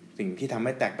สิ่งที่ทำใ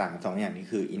ห้แตกต่าง2อย่างนี้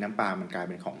คืออีน้ำปลามันกลาย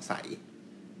เป็นของใส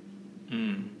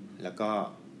แล้วก็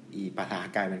อีปลาร้า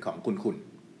กลายเป็นของขุ่น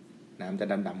ๆน้ำจะ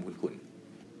ดำๆขุ่น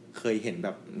ๆเคยเห็นแบ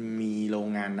บมีโรง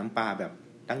งานน้ำปลาแบบ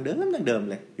ดั้งเดิม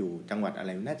เลยอยู่จังหวัดอะไร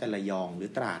น่าจะระยองหรือ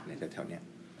ตราดเนี่ยแถวๆเนี้ย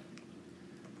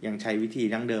ยังใช้วิธี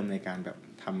ดั้งเดิมในการแบบ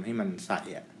ทำให้มันใส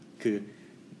อ่ะคือ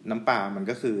น้ำปลามัน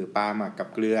ก็คือปลาหมักกับ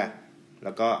เกลือแ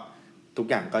ล้วก็ทุก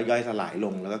อย่างก็ย่อยสลายล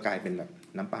งแล้วก็กลายเป็นแบบ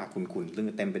น้ำปลาขุ่นๆซึ่ง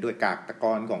เต็มไปด้วยกากตะก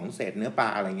อนของเศษเนื้อปลา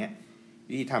อะไรเงี้ย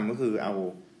วิธีทำก็คือเ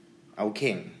อาเ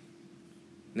ข่ง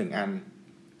1อัน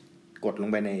กดลง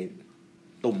ไปใน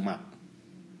ตุ่มหมัก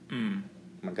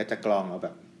มันก็จะกรองเอาแบ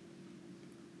บ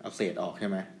เอาเศษออกใช่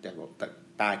ไหมแต่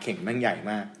ตาเข่งมันใหญ่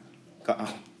มากก็เอา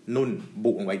นุ่น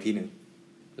บุกลงไปทีนึง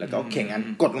แล้วก็เอาเข่งอัน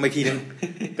กดลงไปทีนึง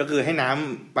ก็คือให้น้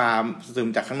ำปลาซึม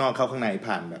จากข้างนอกเข้าข้างใน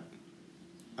ผ่านแบบ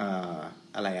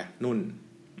อะไรอะนุ่น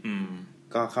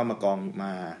ก็เข้ามากองม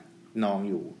านอง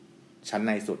อยู่ชั้นใ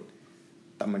นสุด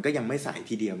แต่มันก็ยังไม่ใส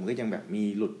ทีเดียวมันก็ยังแบบมี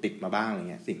หลุดติดมาบ้างอะไร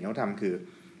เงี้ยสิ่งที่เขาทำคือ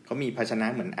เขามีภาชนะ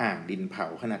เหมือนอ่างดินเผา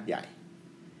ขนาดใหญ่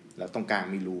แล้วตรงกลาง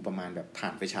มีรูประมาณแบบถ่า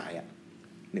นไฟฉาย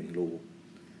1รู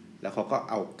แล้วเขาก็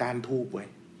เอาก้านทูบไว้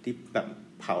ที่แบบ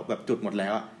เผาแบบจุดหมดแล้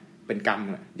วเป็นก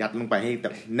ำยัดลงไปให้แบ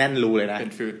บแน่นรูเลยนะเป็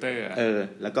นฟิลเตอร์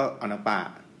แล้วก็เอาน้ำปลา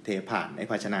เทผ่านไอ้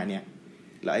ภาชนะเนี่ย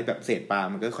แล้วไอ้แบบเศษปลา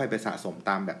มันก็ค่อยไปสะสม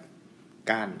ตามแบบ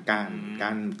ก้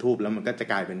านทูบแล้วมันก็จะ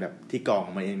กลายเป็นแบบที่กรอง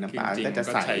มาเองน้ำปลาก็จะ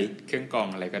ใส่เครื่องกรอง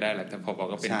อะไรก็ได้แหละแต่พอบอก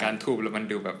ก็เป็นก้านทูบแล้วมัน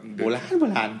ดูแบบโบร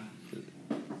าณ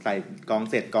ใส่กรอง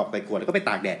เสร็จกรอกไปขวดแล้วก็ไป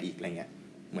ตากแดดอีกอะไรเงี้ย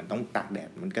เหมือนต้องตากแดด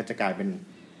มันก็จะกลายเป็น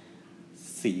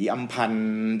สีอำพัน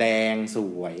แดงส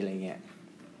วยอะไรเงี้ย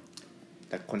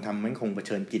แต่คนทำมันคงเผ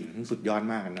ชิญกลิ่นสุดยอด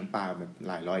มากน้ำปลาแบบ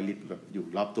หลายร้อยลิตรแบบอยู่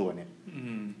รอบตัวเนี่ย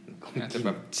อาจจะแบ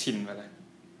บชินไปแล้ว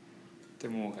จ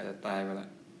มูกอาจจะตายไปแล้ว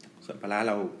ส่วนปลา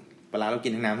เรากิ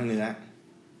นทั้งน้ำทั้งเนื้อ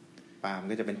ปลามัน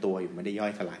ก็จะเป็นตัวอยู่ไม่ได้ย่อ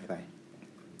ยสลายไป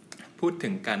พูดถึ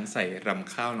งการใส่ร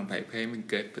ำข้าวลงไปเพื่อให้มัน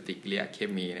เกิดปฏิกิริยาเค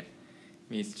มีเนี่ย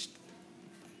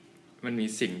มันมี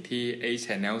สิ่งที่ไอ้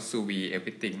channel Suvi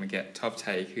everything เมื่อกี้ชอบใ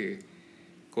ช้คือ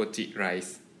โกจิไร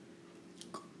ซ์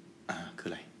คือ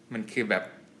อะไรมันคือแบบ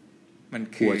มัน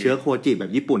คือหัวเชื้อโคจิแบ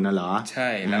บญี่ปุ่นน่ะเหรอใช่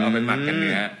แล้วเอาไปหมักกับเ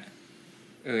นื้อ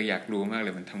อยากรู้มากเล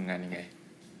ยมันทำงานยังไง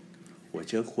หัวเ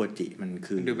ชื้อโคจิมัน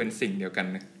คือดูเป็นสิ่งเดียวกัน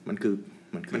นะมัน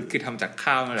คือทำจาก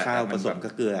ข้าวนั่นแหละข้าวผสมกั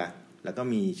บเกลือแล้วก็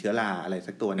มีเชื้อราอะไร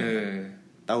สักตัวนึง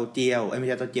เต้าเจี้ยวไม่ใ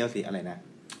ช่เต้าเจี้ยวสิอะไรนะ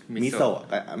มิโซะ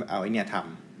เอาไอ้เนี่ยท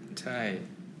ำใช่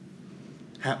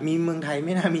หากมีเมืองไทยไ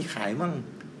ม่น่ามีขายมั่ง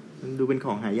มันดูเป็นข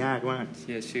องหายากมาก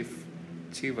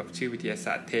ชื่อแบบชื่อวิทยาศ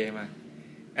าสตร์เท่มาก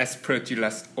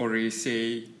Aspergillus oryzae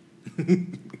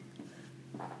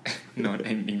known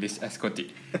in English as koji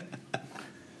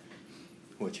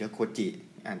หัวเชื้อโคจิ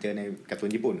อ่านเจอในการ์ตู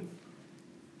นญี่ปุ่น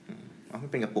มั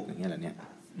นเป็นกระปุกอย่างเงี้ยเหรอเนี่ย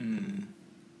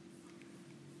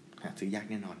หาซื้อยาก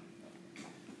แน่นอน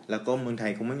แล้วก็เมืองไท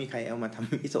ยคงไม่มีใครเอามาท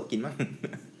ำมิโซะกินมั้ง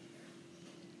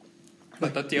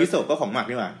มิโซะก็ของหมัก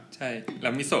นี่หว่าใช่แล้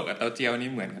วมิโซะกับเต้าเจี้ยวนี่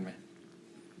เหมือนกันไหม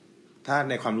ถ้า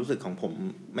ในความรู้สึกของผม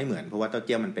ไม่เหมือนเพราะว่าเต้าเ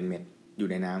จี้ยวมันเป็นเม็ดอยู่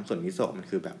ในน้ำส่วนมิโซะมัน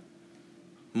คือแบบ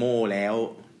โม่แล้ว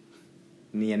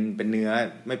เนียนเป็นเนื้อ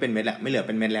ไม่เป็นเม็ดแหละไม่เหลือเ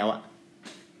ป็นเม็ดแล้วอะ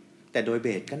แต่โดยเบ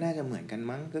สก็น่าจะเหมือนกัน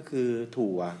มั้งก็คือ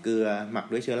ถั่วเกลือหมัก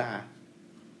ด้วยเชื้อรา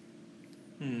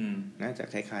น่าจะ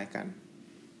คล้ายๆกัน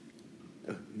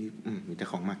นี่มีแต่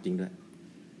ของหมักจริงด้วย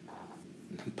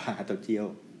น้ำปลาเต้าเจี้ยว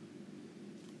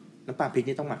น้ำปลาพริก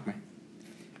นี่ต้องหมักไหม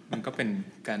มันก็เป็น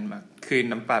การหมักคือ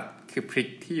น้ำปลาคือพริก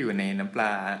ที่อยู่ในน้ำปล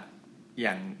าอ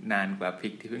ย่างนานกว่าพริ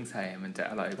กที่เพิ่งใส่มันจะ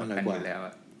อร่อยกว่ากันอยู่แล้วอ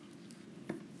ะ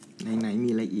ไหนมี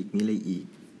อะไรอีกมีอะไรอีก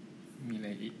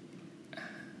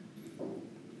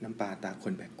น้ำปลาตาค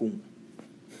นแบกกุ้ง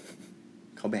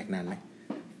เขาแบกนานไหม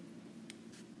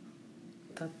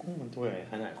ถ้ากุ้งมันตัวใหญ่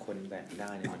ขนาดคนแบกได้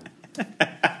เนี่ยมัน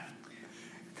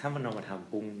ถ้ามันเอามาท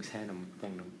ำกุ้งแช่น้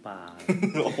ำปลา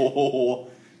โอ้โห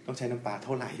ต้องใช้น้ำปลาเ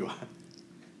ท่าไหร่วะ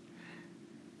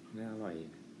ไม่อร่อย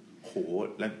โห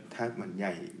แล้วถ้ามันใ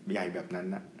หญ่แบบนั้น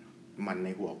น่ะมันใน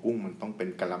หัวกุ้งมันต้องเป็น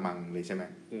กะละมังเลยใช่ไหม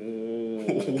โอ้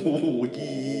โห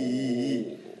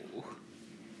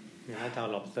ถ้าจะเอา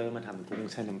lobster มาทำกุ้ง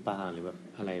แช่น้ำปลาหรือแบบ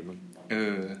อะไรบ้าง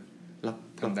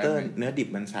lobster เนื้อดิบ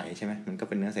มันใสใช่ไหมมันก็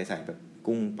เป็นเนื้อใสๆแบบ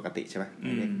กุ้งปกติใช่ไหมไ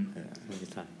ม่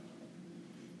ใส่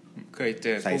เคยเจ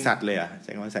อใสสัตว์เลยอ่ะใ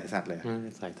ช่ไหมใสสัตว์เลย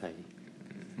ใส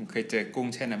ผมเคยเจอกุ้ง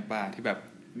แช่น้ำปลาที่แบบ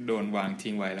โดนวาง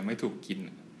ทิ้งไว้แล้วไม่ถูกกิน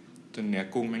จนเนื้อ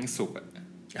กุ้งแม่งสุกอ่ะ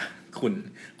ขุ่น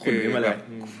ขึ้นมาเลย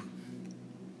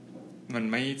มัน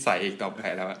ไม่ใสอีกต่อไป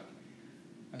แล้วอะ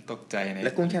ตกใจเนี่ยแ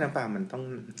ล้วกุ้งแช่น้ำปลามันต้อง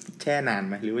แช่นาน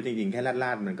ไหมหรือว่าจริงๆแค่ร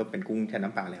าดๆมันก็เป็นกุ้งแช่น้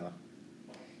ำปลาแล้วอะ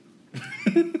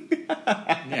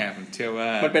เนี่ยผมเชื่อว่า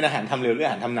มันเป็นอาหารทำเร็วหรืออ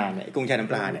าหารทำนานเนี่ยกุ้งแช่น้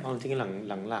ำปลาเนี่ยจริงๆห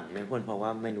ลังๆเนี่ยเพราะว่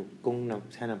าเมนูกุ้ง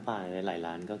แช่น้ำปลาหลาย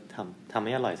ร้านก็ทำไ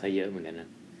ม่อร่อยซะเยอะเหมือนกันนะ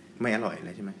ไม่อร่อยเ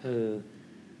ลยใช่ไหม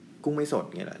กุ้งไม่สดเ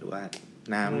งี้ยหรือว่า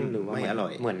น้ำไม่อร่อ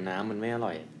ยเหมือนน้ำมันไม่อ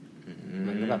ร่อย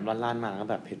มันก็แบบราดๆมาก็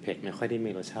แบบเผ็ดๆไม่ค่อยได้มี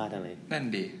รสชาติอะไรนั่น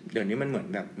ดิเดี๋ยวนี้มันเหมื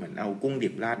อนเอากุ้งดิ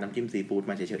บราดน้ำจิ้มซีฟู้ด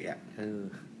มาเฉยๆอ่ะ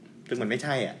ซึ่งมันไม่ใ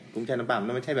ช่อ่ะกุ้งแช่น้ำปลามั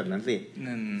นไม่ใช่แบบนั้นสิ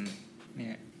นั่นเนี่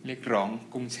ย เรียกร้อง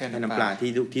กุ้งแช่น้ำปลาที่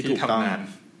ถูกต้อง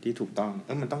ที่ถูกต้อง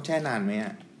มันต้องแช่นานไหมอ่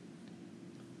ะ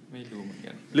ไม่รู้เหมือน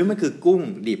กันหรือมันคือกุ้ง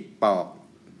ดิบปอก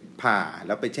ผ่าแ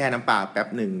ล้วไปแช่น้ำปลาแป๊บ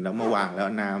หนึ่งแล้วมาวางแล้ว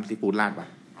น้ำซีฟู้ดราดป่ะ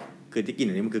คือที่กิน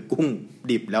อันนี้มันคือกุ้ง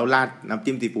ดิบแล้วราดน้ำ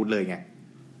จิ้มซีฟู้ดเลยไง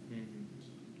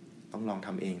ต้องลองท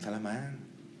ำเองซะละมั้ง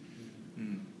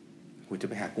กูจะ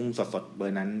ไปหากุ้งสดๆเบอ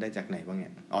ร์นั้นได้จากไหนบ้างเนี่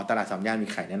ยตลาดสามย่านมี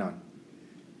ขายแน่นอน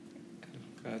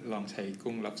ก็ลองใช้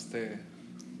กุ้ง lobster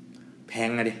แพง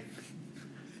อะดิ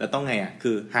แล้วต้องไงอ่ะ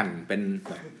คือหั่นเป็น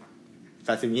ซ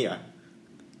าซิมิเหรอ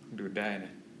ดูได้น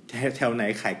ะแถวไหน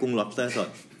ขายกุ้ง lobster สด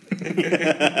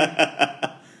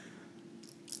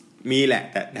มีแหละ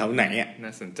แต่แถวไหนอ่ะน่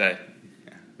าสนใจ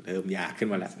เริ่มอยากขึ้น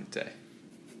มาแล้วสนใจ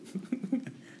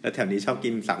แล้วแถวนี้ชอบกิ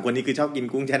น3คนนี้คือชอบกิน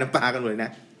กุ้งแช่น้ำปลากันเลยนะ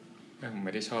ผมไ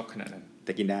ม่ได้ชอบขนาดนั้นแ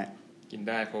ต่กินได้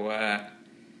เ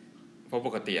พราะป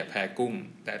กติแพ้กุ้ง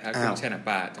แต่ถ้ากุ้งแช่น้ำป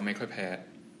ลาจะไม่ค่อยแพ้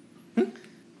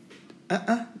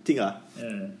จริงเหรอ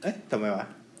ทำไมวะ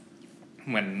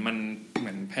เหมื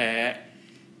อนแพ้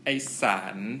ไอสา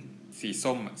รสี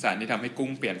ส้มสารที่ทำให้กุ้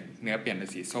งเปลี่ยนเนื้อเปลี่ยนเป็น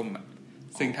สีส้ม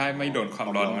ซึ่งถ้าไม่โดนความ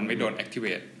ร้อนมันไม่โดน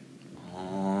activate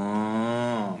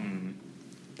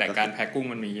แต่การแพ้กุ้ง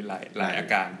มันมีหลายอา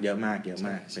การเยอะมาก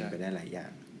เป็นไปได้หลายอย่า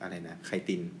งอะไรนะไค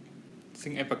ตินซึ่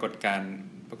งไอปรากฏการ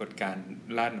ณ์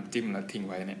ราดน้ำจิ้มแล้วทิ้ง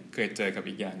ไว้เนี่ยเคยเจอกับ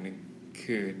อีกอย่างหนึ่ง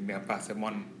คือเนื้อปลาแซลม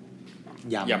อน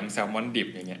ยำแซลมอนดิบ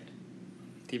อย่างเงี้ย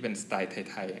ที่เป็นสไตล์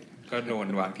ไทยๆก็โดน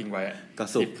วางทิ้งไว้ก็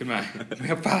สุกขึ้นมาเ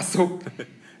นื้อปลาสุก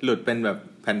หลุดเป็นแบบ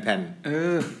แผ่น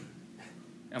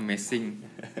ๆAmazing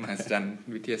มหัศจรรย์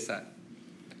วิทยาศาสตร์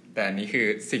แต่อันนี้คือ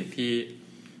สิ่งที่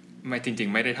ไม่จริง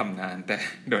ๆไม่ได้ทำนานแต่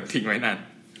โดนทิ้งไว้นาน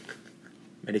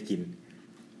ไม่ได้กิน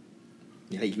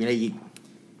มีอะไรอีก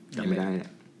จำไม่ได้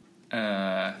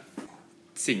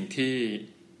สิ่งที่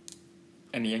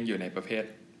อันนี้ยังอยู่ในประเภท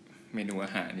เมนูอ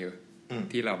าหารอยู่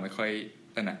ที่เราไม่ค่อย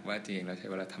ตระหนักว่าจริงๆเราใช้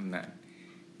เวลาทำนาน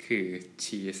คือ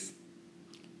ชีส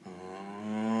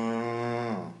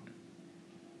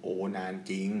โอ้นาน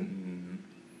จริง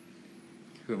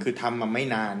คือทำมาไม่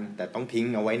นานแต่ต้องทิ้ง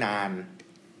เอาไว้นาน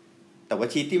แต่ว่า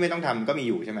ชีสที่ไม่ต้องทำก็มี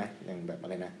อยู่ใช่ไหมอย่างแบบอะ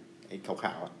ไรนะไอ้ข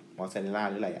าวๆมอสซาเรลล่า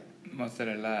หรืออะไรมอสซาเ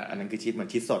รลล่าอันนั้นคือชีสเหมือน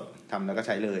ชีสสดทำแล้วก็ใ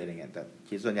ช้เลยอะไรเงี้ยแต่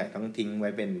ชีสส่วนใหญ่ต้องทิ้งไว้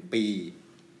เป็นปี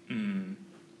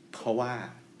เพราะว่า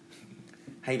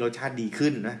ให้รสชาติดีขึ้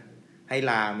นนะให้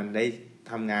ลามันได้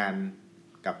ทำงาน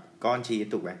กับก้อนชีส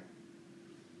ถูกไหม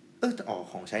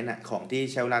ของใช้นะของที่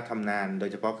ใช้เวลาทำนานโด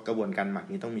ยเฉพาะกระบวนการหมัก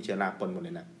นี้ต้องมีเชื้อราปนหมดเล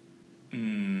ยนะ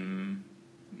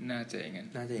น่าจะอย่างนั้น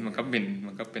มันก็เ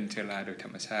ป็นเชื้อราโดยธร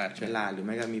รมชาติเชื้อราหรือไ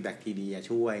ม่ก็มีแบคทีเรีย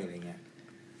ช่วยอะไรเงี้ย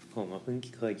ผมเพิ่ง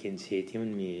เคยกินชีสที่มั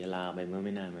นมีราไปเมื่อไ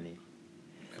ม่นานมานี้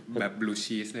แบบบลู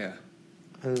ชีสเลยเหรอ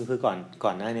คือก่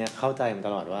อนหน้านี้เข้าใจมันต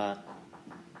ลอดว่า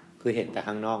คือเห็นแต่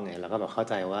ข้างนอกไงแล้วก็แบบเข้า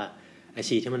ใจว่าไอ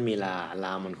ชีสที่มันมีร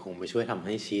ามันคงไปช่วยทำใ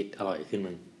ห้ชีสอร่อยขึ้น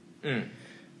มึง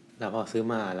แล้วพอซื้อ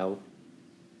มาแล้ว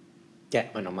แกะ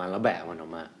มันออกมาแล้วแบะมันออ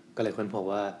กมาก็เลยค้นพบ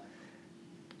ว่า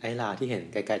ไอ้ราที่เห็น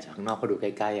ไกลๆจากข้างนอกพอดูใก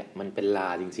ล้ๆมันเป็นรา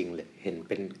จริงๆเลยเห็นเ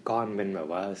ป็นก้อนเป็นแบบ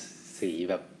ว่าสี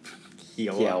แบบเขี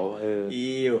ยว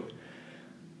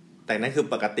แต่นั่นคือ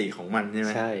ปกติของมันใช่ไห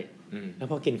มใช่แล้ว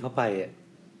พอกินเข้าไป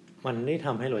มันได้ท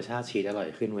ำให้รสชาติชีสอร่อย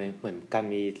ขึ้นเว้ยเหมือนการ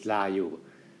มีราอยู่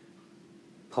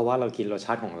เพราะว่าเรากินรสช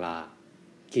าติของรา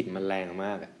กลิ่นมันแรงม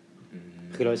าก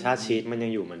คือรสชาติชีสมันยั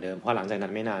งอยู่เหมือนเดิมพอหลังจากนั้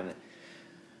นไม่นาน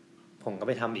ผมก็ไ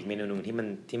ปทำอีกเมนูนึงที่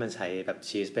มันใช้แบบ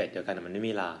ชีสเบรดเดียวกันมันไม่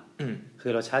มีราคื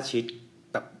อรสชาติชีส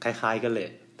แบบคล้ายๆกันเลย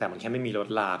แต่มันแค่ไม่มีรส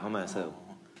ราเข้ามาเสริม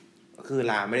คือ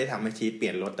ราไม่ได้ทำให้ชีสเปลี่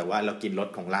ยนรสแต่ว่าเรากินรส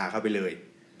ของราเข้าไปเลย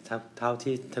เท่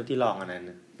าที่ลองอันนั้น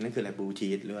นั่นคืออะไรบลูชี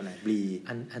สหรืออะไรบลี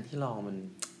อันที่ลองมัน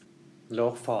โร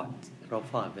กฟอร์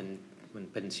ด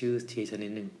เป็นชื่อชีสชนิ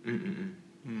ดนึง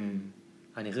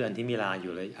อันนี้คืออันที่มีราอ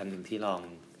ยู่เลยอันนึงที่ลอง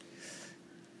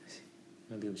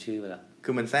ลืมชื่อไปละคื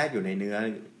อมันแทรกอยู่ในเนื้อ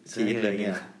ชีสเลยเ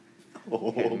นี่ย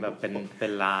เห็นแบบเป็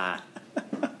นรา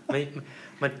ไม่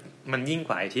มันยิ่งก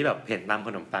ว่าไอ้ที่แบบเห็นตามข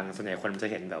นมปังส่วนใหญ่คนมันจะ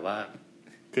เห็นแบบว่า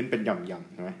ขึ้นเป็นหย่อม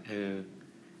ๆใช่ไหม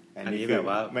อันนี้แบบ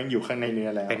ว่ามันอยู่ข้างในเนื้อ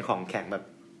แล้วเป็นของแข็งแบบ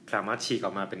สามารถฉีกอ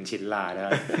อกมาเป็นชิ้นราได้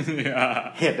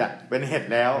เห็ดเป็นเห็ด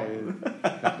แล้ว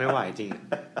ไม่ไหวจริง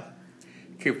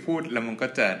คือพูดแล้วมันก็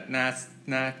จะ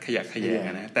น่าขยะแขยง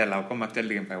นะแต่เราก็มักจะ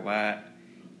ลืมไปว่า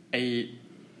ไอ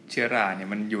เชื้อราเนี่ย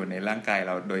มันอยู่ในร่างกายเ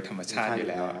ราโดยธรรมชาติอยู่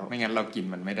แล้วไม่งั้นเรากิน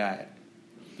มันไม่ได้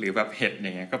หรือแบบเห็ดอ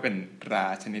ย่างเงี้ยก็เป็นรา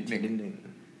ชนิดนึง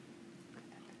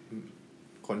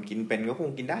คนกินเป็นก็คง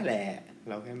กินได้แหละ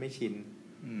เราแค่ไม่ชิน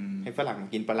ให้ฝรั่ง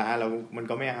กินปลาร้าเรามัน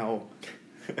ก็ไม่เอา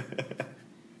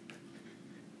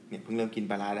เนี่ยเพิ่งเริ่มกิน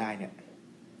ปลาร้าได้เนี่ย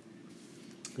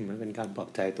มันเป็นการปลอบ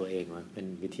ใจตัวเองมันเป็น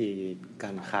วิธีก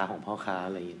ารค้าของพ่อค้าอ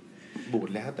ะไรอย่างเงี้ย บูด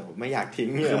แล้วแต่ไม่อยากทิ้ง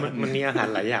เนี่ยคือมันมีอาหาร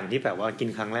หลายอย่างที่แบบว่ากิน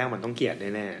ครั้งแรกมันต้องเกลียด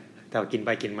แน่ แต่กินไป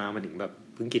กินมามันถึงแบบ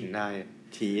เพิ่งกินได้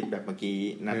ชีสแบบเมื่อกี้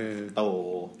นัตโต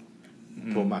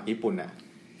โทมักญี่ปุ่นอ่ะ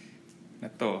นั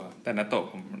ตโตแต่นัตโต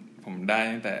ผมได้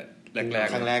ตั้งแต่แรก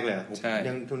ๆครั้งแรกเลย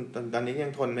ยังทนตอนนี้ยั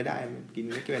งทนไม่ได้กิน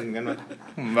ไม่เป็นเหมือนกันว่า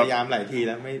พยายามหลายทีแ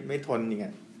ล้วไม่ทนจริงอ่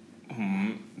ะ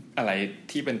อะไร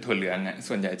ที่เป็นถั่วเหลืองอ่ะ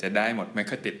ส่วนใหญ่จะได้หมดไม่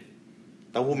ค่อยติด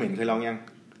เต้าหู้เหม็นเคยลองยัง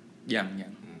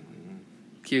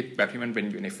ที่แบบที่มันเป็น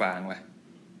อยู่ในฟางวะ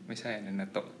ไม่ใช่อันนั้นนัต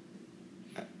โต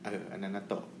อันนั้นนัต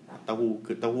โตเต้าหู้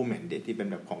คือเต้าหู้เหม็นที่เป็น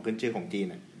แบบของขึ้นชื่อของจีน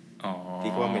อ่ะ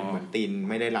ที่ว่าเหม็นเหมือนตีน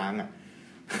ไม่ได้ล้างอ่ะ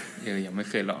ยังไม่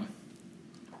เคยลอง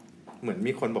เหมือน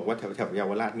มีคนบอกว่าแถวเยา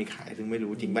วราชมีขายซึ่งไม่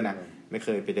รู้จริงป่ะนะไม่เค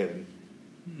ยไปเดิน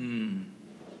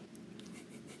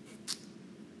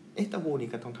เต้าหู้นี่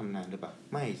ก็ต้องทำนานหรือเปล่า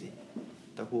ไม่สิ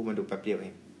เต้าหู้มันดูแป๊บเดียวเอ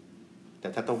งแต่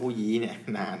ถ้าเต้าหู้ยี้เนี่ย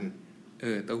นาน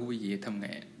เต้าหู้ยี้ทำไง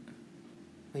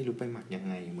ไม่รู้ไปหมักยัง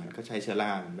ไงเหมือนก็ใช้เชื้อร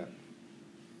าแบบ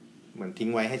เหมือนทิ้ง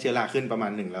ไว้ให้เชื้อราขึ้นประมา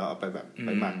ณ1แล้วเอาไปแบบไป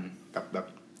หมักกับแบบ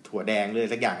ถั่วแดงเลย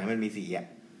สักอย่างให้มันมีสีอ่ะ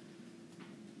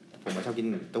ผมชอบกิน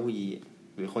เต้าหู้ยี้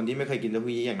หรือคนที่ไม่เคยกินเต้า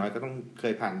หู้ยี้อย่างน้อยก็ต้องเค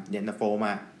ยผ่านเย็นตาโฟม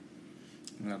า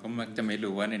เราก็มักจะไม่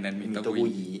รู้ว่าในนั้นมีเต้าหู้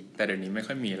ยี้แต่เดี๋ยวนี้ไม่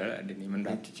ค่อยมีแล้วเดี๋ยวนี้มันแบ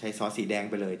บใช้ซอสสีแดง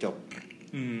ไปเลยจบ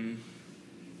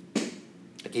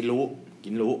แต่กิน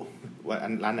รู้ว่า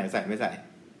ร้านไหนใส่ไม่ใส่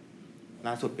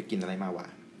ล่าสุดไปกินอะไรมาวะ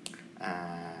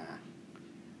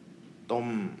ต้ม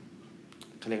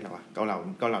เขาเรียกอะไรวะเกาเหลา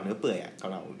เนื้อเปื่อยอ่ะเกา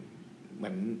เหลาเห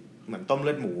มือนต้มเ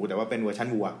ลือดหมูแต่ว่าเป็นเวอร์ชัน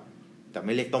วัวแต่ไ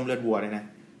ม่เรียกต้มเลือดวัวเลยนะ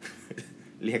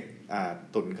เรียก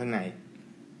ตุ๋นข้างใน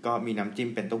ก็มีน้ำจิ้ม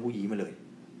เป็นเต้าหู้ยี้มาเลย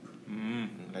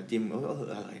แล้วจิ้มอ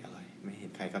ร่อยไม่เห็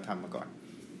นใครเขาทำมาก่อน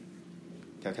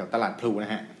แถวตลาดพลูน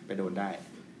ะฮะไปโดนได้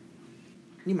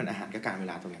นี่มันอาหารกับการเว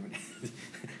ลาตรงไหนมัน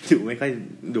ดูไม่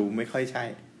ค่อยใช่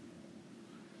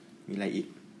มีอะไรอีก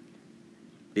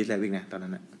ดิสไลวิ่งนะตอนนั้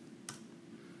นนะ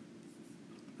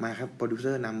มาครับโปรดิวเซ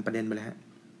อร์นำประเด็นไปเลยฮะ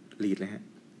ลีดเลยฮะ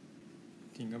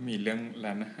จริงก็มีเรื่องร้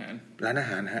านอาหา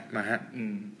รฮะมาฮะ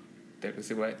แต่รู้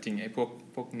สึกว่าจริงไอ้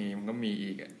พวกนี้มันก็มี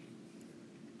อีกอ่ะ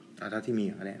เอาเท่าที่มี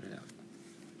ก็ได้แล้ว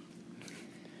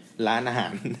ร้านอาหา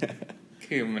ร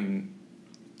คือมัน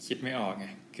คิดไม่ออกไง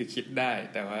คือคิดได้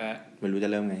แต่ว่าไม่รู้จะ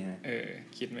เริ่มไงฮะ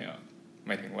คิดไม่ออกห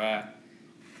มายถึงว่า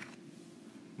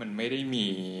มันไม่ได้มี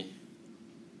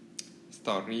สต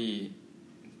อรี่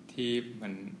ที่มั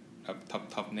นแบบ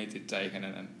ท็อปในจิตใจขนา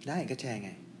ดนั้นได้ก็แชร์ไง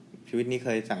ชีวิตนี้เค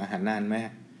ยสั่งอาหารนานไหม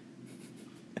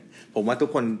ผมว่าทุก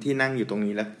คนที่นั่งอยู่ตรง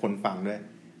นี้แล้วคนฟังด้วย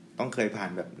ต้องเคยผ่าน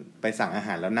แบบไปสั่งอาห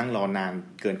ารแล้วนั่งรอนาน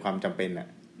เกินความจำเป็นอ่ะ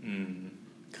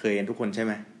เคยกันทุกคนใช่ไ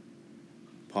หม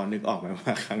พอนึกออกไหมว่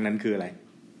าครั้งนั้นคืออะไร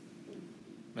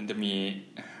มันจะมี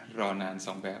รอนาน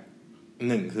2แบบ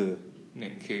หนึ่งคือ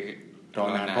รอ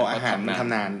นานเพราะอาหารมันท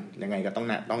ำนานยังไงก็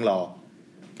ต้องรอ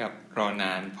กับรอน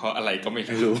านเพราะอะไรก็ไม่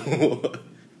รู้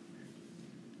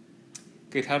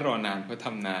คือถ้ารอนานเพราะท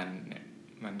ำนานเนี่ย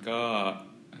มันก็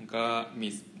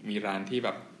มีร้านที่แบ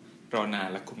บรอนาน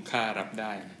และคุ้มค่ารับไ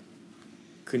ด้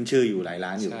ขึ้นชื่ออยู่หลายร้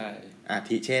านอยู่อา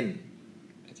ทิเ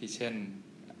ช่น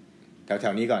แถ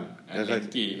วๆนี้ก่อน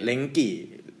เล้ง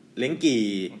กี่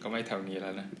มันก็ไม่แถวนี้แล้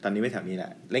วนะตอนนี้ไม่แถวนี้แหล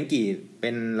ะเล้งกี่เป็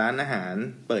นร้านอาหาร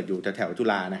เปิดอยู่แถวจุ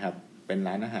ฬานะครับเป็น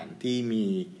ร้านอาหารที่มี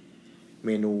เม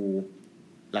นู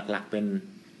หลักๆเป็น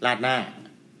ราดหน้า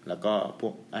แล้วก็พว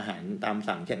กอาหารตาม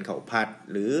สั่งเช่นข้าวผัด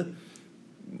หรือ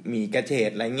มีกระเฉด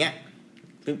อะไรเงี้ย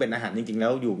ซึ่งเป็นอาหารจริงๆแล้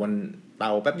วอยู่บนเต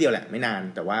าแป๊บเดียวแหละไม่นาน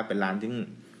แต่ว่าเป็นร้านที่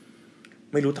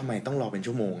ไม่รู้ทำไมต้องรอเป็น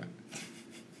ชั่วโมงอ่ะ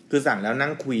คือสั่งแล้วนั่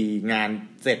งคุยงาน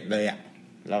เสร็จเลยอ่ะ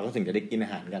เราก็ถึงจะได้กินอา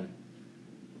หารกัน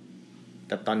แ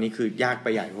ต่ตอนนี้คือยากไป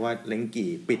ใหญ่เพราะว่าเล้งกี่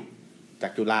ปิดจา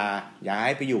กจุฬาย้าย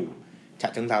ไปอยู่ฉะ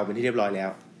เชิงเทราเป็นที่เรียบร้อยแล้ว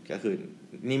ก็คือ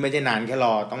นี่ไม่ใช่นานแค่ร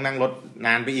อต้องนั่งรถน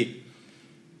านไปอีก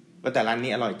แต่ร้าน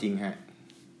นี้อร่อยจริงฮะ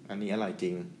อันนี้อร่อยจริ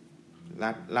ง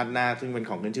ราดหน้าซึ่งเป็น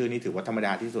ของขึ้นชื่อนี่ถือว่าธรรมด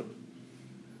าที่สุด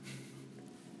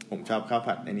ผมชอบข้าว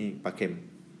ผัดไอ้นี่ปลาเค็ม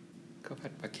ข้าวผั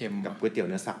ดปลาเค็มกับก๋วยเตี๋ยว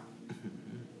เนื้อสับ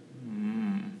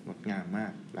งดงามมา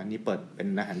กร้านนี้เปิดเป็น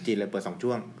อาหารจีนเลยเปิด2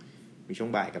ช่วงมีช่วง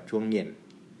บ่ายกับช่วงเย็น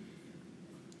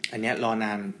อันนี้รอน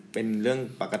านเป็นเรื่อง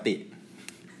ปกติ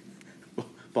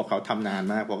บอกเขาทำนาน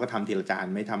มากเพราะก็ทำทีละจาน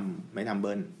ไม่ทำเ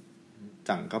บิ้ล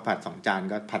สั่งข้าวผัด2จาน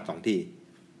ก็ผัด2ที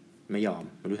ไม่ยอม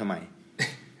ไม่รู้ทำไม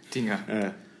จริงอ่ะ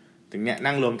ถึงเนี้ย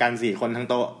นั่งรวมกัน4คนทั้ง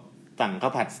โต๊ะสั่งข้า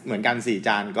วผัดเหมือนกัน4จ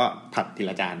านก็ผัดที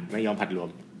ละจานไม่ยอมผัดรวม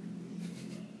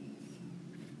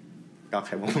ก็ใค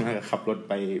รว่างๆขับรถ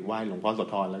ไปไหว้หลวงพ่อโส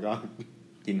ธรแล้วก็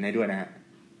กินให้ด้วยนะฮะ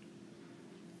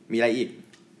มีอะไรอีก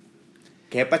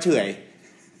เคฟป้าเฉย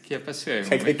ใ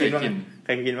ครเคยกินบ้างใค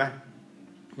รเคยกินป่ะ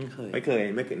ไม่เคย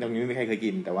ตรงนี้ไม่ใครเคย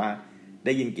กินแต่ว่าไ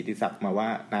ด้ยินกิตติศัพท์มาว่า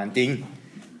นานจริง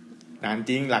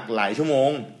หลักหลายชั่วโม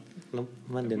งแล้ว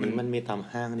มันเดี๋ยวนี้มันมีตาม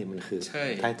ห้างนี่มันคือใ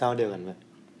ช่เจ้าเดียวกันไหม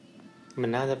มั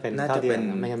นน่าจะเป็น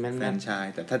ไม่งั้นแฟรนไช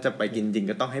ส์แต่ถ้าจะไปกินจริง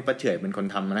ก็ต้องให้ป้าเฉยเป็นคน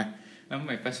ทำนะแล้วทำไ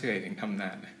มป้าเฉยถึงทำน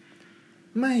าน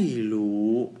ไม่รู้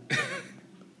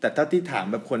แต่เท่าที่ถาม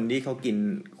แบบคนที่เขากิน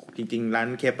จริงๆร้าน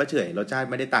เคฟป้าเฉยรสชาติ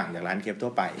ไม่ได้ต่างจากร้านเคฟทั่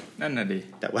วไปนั่นน่ะดิ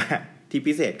แต่ว่าที่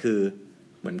พิเศษคือ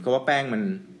เหมือนกับว่าแป้งมัน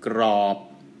กรอบ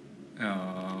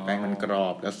แป้งมันกรอ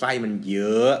บแล้วไส้มันเย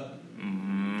อะ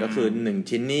ก็คือ1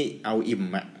ชิ้นนี่เอาอิ่ม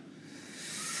อ่ะ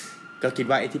ก็คิด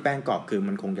ว่าไอ้ที่แป้งกรอบคือ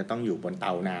มันคงจะต้องอยู่บนเต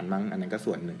านานมั้งอันนั้นก็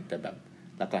ส่วนหนึ่งแต่แบบ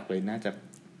หลักๆเลยน่าจะ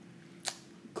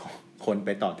คนไป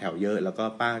ต่อแถวเยอะแล้วก็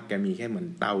ป้าแกมีแค่เหมือน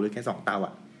เตาหรือแค่2เตาอ่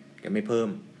ะแกไม่เพิ่ม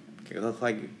แกก็ค่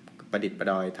อยประดิษฐ์ประ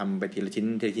ดอยทำไปทีละชิ้น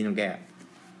ของแก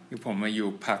คือผมมาอยู่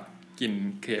ผักกิน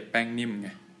เครปแป้งนิ่มไง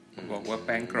บอกว่าแ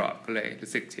ป้งกรอบก็เลยรู้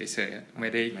สึกเฉยๆไม่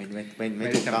ได้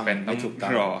จำเป็นต้อ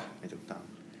งรอไม่ถูกต้อง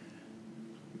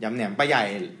ยำแหนมป้าใหญ่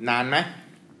นานไหม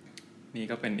นี่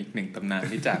ก็เป็นอีกหนึ่งตำนาน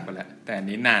ที่จากไปแล้วแต่อัน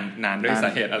นี้นานด้วยสา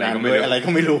เหตุอะไรก็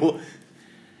ไม่รู้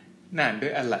นานด้ว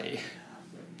ยอะไร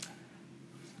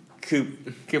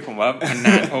คือผมว่ามันน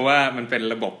านเพราะว่ามันเป็น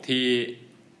ระบบที่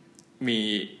มี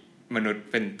มนุษย์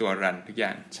เป็นตัวรันทุกอย่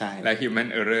างและ human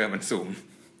error มันสูง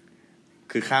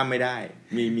คือข้ามไม่ได้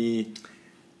มี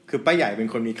คือป้าใหญ่เป็น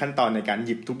คนมีขั้นตอนในการห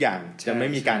ยิบทุกอย่างจะไม่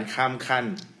มีการข้ามขั้น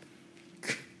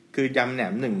คือยำแหน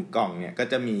ม1กล่องเนี่ยก็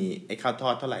จะมีไอ้ข้าวทอ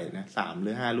ดเท่าไหร่นะ3ห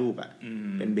รือ5ลูกอ่ะ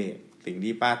เป็นเบสสิ่ง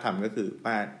ที่ป้าทำก็คือ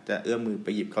ป้าจะเอื้อมมือไป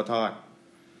หยิบข้าวทอด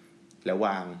แล้วว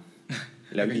าง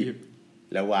แล้วหยิบ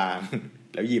แล้ววาง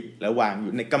แล้วหยิบแล้ววางอ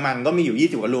ยู่ในกระมังก็มีอยู่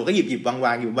20กว่าลูกก็หยิบว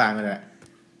างอยู่วางนั่นแหละ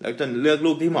แล้วจนเลือก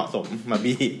ลูกที่เหมาะสมมา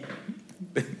บี้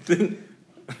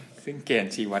ซึ่งเกณ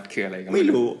ฑ์ชี้วัดคืออะไรก็ไม่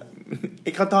รู้ไ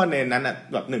อ้ข้าวทอดในนั้นอ่ะ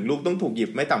แบบ1ลูกต้องถูกหยิ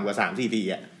บไม่ต่ำกว่า 3-4 ที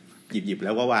อ่ะหยิบแ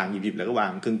ล้วก็วางหยิบแล้วก็วา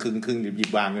งครึ่งหยิ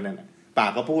บวางกันนั่นน่ะปา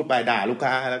กก็พูดไปด่าลูกค้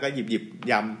าแล้วก็หยิบ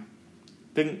ย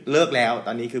ำซึ่งเลิกแล้วต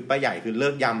อนนี้คือป้าใหญ่คือเลิ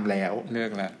กยำแล้วเลิ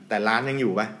กแล้วแต่ร้านยังอ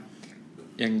ยู่ป่ะ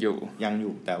ยังอ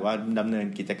ยู่แต่ว่าดำเนิน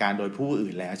กิจการโดยผู้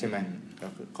อื่นแล้วใช่ไหมก็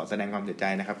ขอแสดงความเสียใจ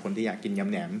นะครับคนที่อยากกินยำ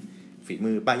แหนมฝี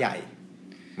มือป้าใหญ่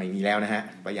ไม่มีแล้วนะฮะ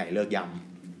ป้าใหญ่เลิกย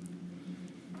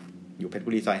ำอยู่เพชรบุ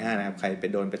รีซอย5นะครับใครไป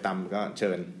โดนไปตำก็เ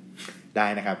ชิญได้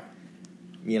นะครับ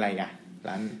มีอะไรกัน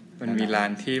ร้านมันมีร้า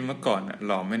นที่เมื่อก่อน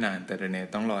รอไม่นานแต่เดี๋ยวนี้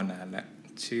ต้องรอนานแล้ว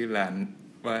ชื่อร้าน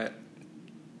ว่า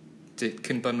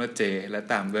ขึ้นต้นว่าเจและ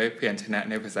ตามด้วยพยัญชนะ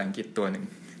ในภาษาอังกฤษตัวหนึ่ง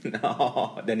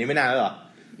เดี๋ยวนี้ไม่นานแล้วหรอ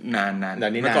นาน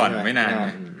เมื่อก่อนไม่นานน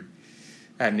ะ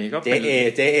อันนี้ก็เป็น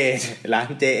JA ร้าน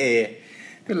JA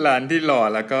เป็นร้านที่รอ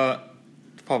แล้วก็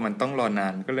พอมันต้องรอนา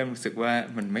นก็เริ่มรู้สึกว่า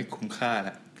มันไม่คุ้มค่าล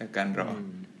ะกับการรอ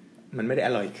มันไม่ได้อ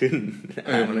ร่อยขึ้น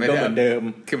มันก็เหมือนเดิม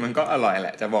คือมันก็อร่อยแหล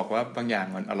ะจะบอกว่าบางอย่าง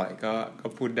มันอร่อยก็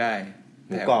พูดได้ห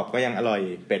มูกรอบก็ยังอร่อย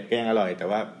เป็ดก็ยังอร่อยแ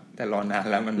ต่รอนาน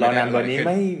แล้วมันรอนานวันนี้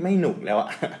ไม่หนุกแล้วอ่ะ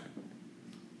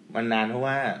มันนานเพราะ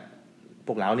ว่าพ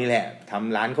วกเรานี่แหละท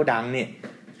ำร้านเขาดังนี่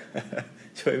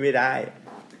ช่วยไม่ได้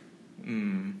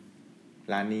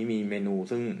ร้านนี้มีเมนู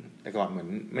ซึ่งแต่ก่อนเหมือน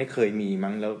ไม่เคยมี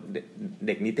มั้งแล้วเ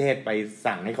ด็กนิเทศไป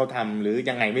สั่งให้เขาทำหรือ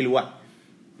ยังไงไม่รู้อ่ะ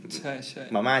ใช่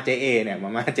มาม่า JA เนี่ยมา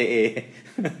ม่า JA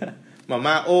มา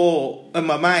ม่า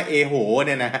มาม่าเอโหเ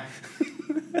นี่ยนะ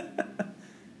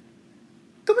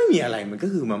ก็ไม่มีอะไรมันก็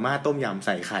คือมาม่าต้มยำใ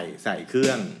ส่ไข่ใส่เครื่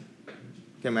อง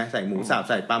ใช่ไหมใส่หมูสับ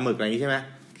ใส่ปลาหมึกอะไรอย่างนี้ใช่ไหม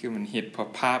คือมันฮิตเพราะ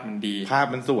ภาพมันดีภาพ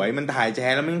มันสวยมันถ่ายแช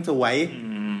ร์แล้วมันสวย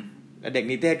แล้วเด็ก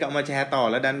นิเทศก็เอามาแชร์ต่อ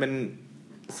แล้วดันเป็น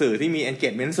สื่อที่มี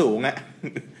engagement สูงอ่ะ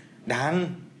ดัง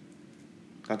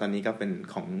ก็ตอนนี้ก็เป็น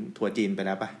ของทัวร์จีนไปแ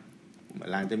ล้วป่ะ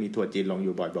ร้านจะมีทัวร์จีนลงอ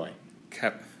ยู่บ่อยๆครั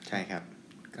บใช่ครับ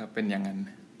ก็เป็นอย่างนั้น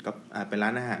ก็เป็นร้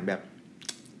านอาหารแบบ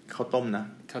ข้าวต้มนะ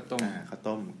ข้าว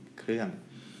ต้มเครื่อง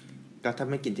ก็ถ้า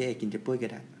ไม่กินเจ๊กินเจ๊ปุ้ยก็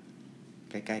ได้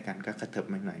ใกล้ๆกันก็กระเถิบ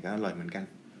มาหน่อยก็อร่อยเหมือนกัน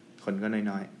คนก็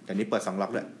น้อยๆแต่นี้เปิด2ล็อ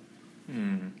กด้วย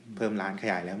เพิ่มร้านข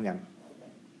ยายแล้วเหมือนกัน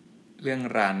เรื่อง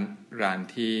ร้าน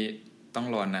ที่ต้อง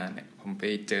รอนานเนี่ยผมไป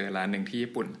เจอร้านหนึ่งที่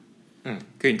ญี่ปุ่น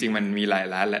คือจริงๆมันมีหลาย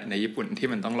ร้านแหละในญี่ปุ่นที่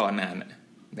มันต้องรอนาน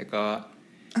แต่ก็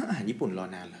อาหารญี่ปุ่นรอ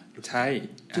นานเหรอใช่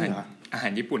อาหา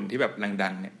รญี่ปุ่นที่แบบดั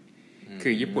งๆเนี่ยคื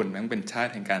อญี่ปุ่นมันเป็นชา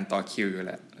ติแห่งการต่อคิวอยู่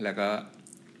แล้วก็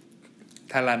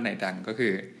ถ้าร้านไหนดังก็คื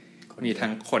อมีทั้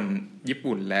งคนญี่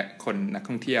ปุ่นและคนนัก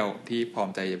ท่องเที่ยวที่พร้อม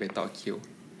ใจจะไปต่อคิว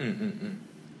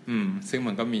ซึ่ง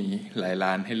มันก็มีหลาย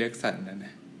ร้านให้เลือกสรรน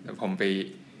ะแต่ผมไป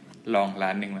ลองร้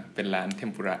านหนึ่งมาเป็นร้านเท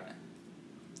มปุระ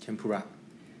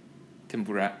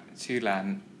ชื่อร้า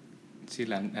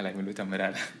นอะไรไม่รู้จำไม่ได้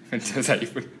แล้วเป็นภาษา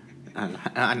ญี่ปุ่นอ่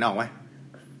านออกไหม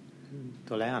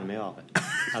ตัวแรกอ่านไม่ออก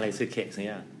อะไรซึเกะสักอ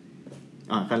ย่าง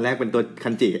คันแรกเป็นตัวคั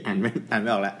นจิอ่านไ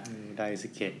ม่ออกแล้วไดซึ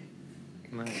เกะ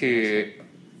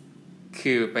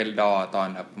คือไปรอตอน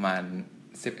ประมาณ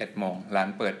 11 โมงร้าน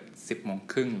เปิด 10 โมง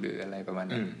ครึ่งหรืออะไรประมาณ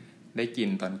นั้นได้กิน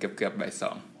ตอนเกือบบ่าย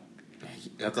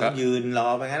 2แล้วก็ยืนรอ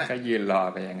ไปงั้นก็ยืนรอ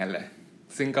ไปอย่างนั้นแหละ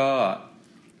ซึ่งก็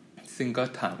ซึ่งก็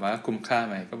ถามว่าคุ้มค่า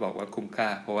ไหมก็บอกว่าคุ้มค่า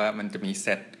เพราะว่ามันจะมีเ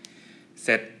ซ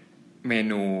ตเม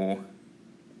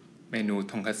นู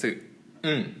ทงคัตสึ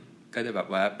ก็จะแบบ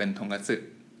ว่าเป็นทงคัตสึ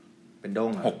เป็นด้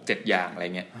ง 6-7 อย่างอะไร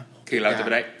เงี้ยคือเราจะ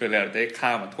ได้ข้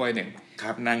าวมาถ้วยหนึ่ง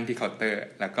นั่งที่เคาน์เตอร์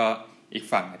แล้วก็อีก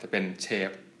ฝั่งจะเป็นเช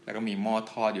ฟแล้วก็มีหม้อ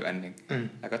ทอดอยู่อันนึง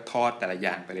แล้วก็ทอดแต่ละอ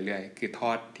ย่างไปเรื่อยๆคือท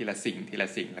อดทีละสิ่ง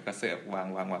แล้วก็เสิร์ฟวาง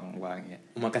อย่างเงี้ย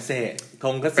โอมากาเสะท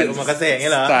งคัตสึโอมากาเสะอย่างเ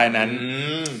งี้ยเหรอสไตล์นั้น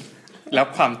แล้ว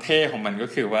ความเท่ของมันก็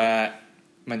คือว่า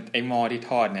มันไอหม้อที่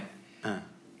ทอดเนี่ย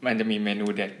มันจะมีเมนู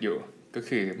เด็ดอยู่ก็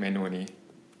คือเมนูนี้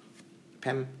แพ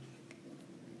ม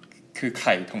คือไ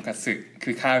ข่ทงคัตสึคื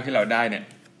อข้าวที่เราได้เนี่ย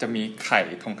จะมีไข่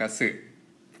ทงคัตสึ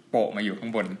โปะมาอยู่ข้า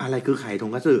งบนอะไรคือไข่ท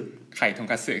งคัตสึไข่ทง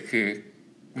คัตสึคือ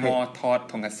หม้อทอด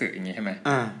ทงคัตสึอย่างงี้ใช่ไหม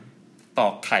ตอ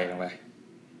กไข่ลงไป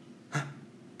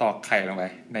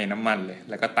ในน้ำมันเลย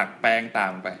แล้วก็ตักแป้งตา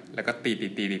มไปแล้วก็ตี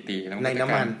แล้วในน้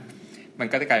ำมัน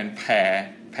ก็จะกลายเป็นแ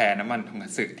ผ่น้ำมันทงคั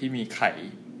ตสึที่มีไข่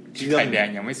แดง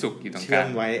ยังไม่สุกอยู่ตรงกลางเชื่อม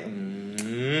ไว้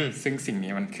ซึ่งสิ่ง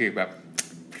นี้มันคือแบบ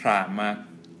พรามมาก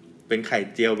เป็นไข่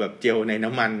เจียวแบบเจียวในน้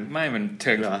ำมันไม่มันเ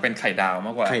ชิงเป็นไข่ดาวม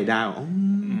ากกว่าไข่ดาว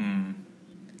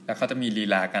แล้วเขาจะมีลี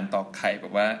ลาการตอกไข่แบ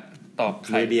บว่าตอกไ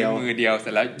ข่มือเดียวเสร็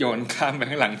จแล้วโยนข้ามไป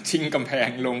ข้างหลังชิ่งกำแพง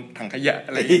ลงถังขยะอ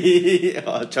ะไร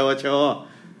โชว์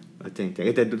เจ๋งแ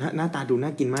ต่หน้าตาดูน่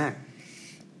ากินมาก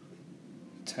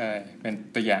ใช่เป็น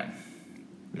ตัวอย่าง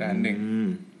ร้านหนึ่ง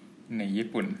ในญี่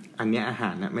ปุ่นอันนี้อาหา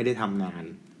รนะไม่ได้ทำนาน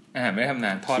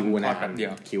ทอดแป๊บเดีย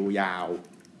วคิวยาว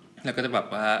แล้วก็จะแบบ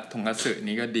ว่าทงคัตสึ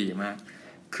นี้ก็ดีมาก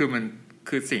คือมัน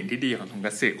คือสิ่งที่ดีของทง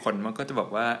คัตสึคนมันก็จะบอก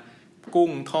ว่ากุ้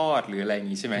งทอดหรืออะไรอย่าง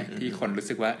งี้ใช่ไหมที่คนรู้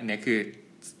สึกว่าอันนี้คือ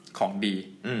ของดี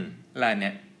ร้านเนี้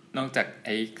ยนอกจากไ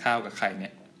อ้ข้าวกับไข่เนี่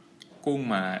ยกุ้ง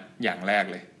มาอย่างแรก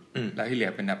เลยแล้วที่เหลื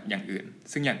อเป็นแบบอย่างอื่น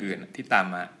ซึ่งอย่างอื่นที่ตาม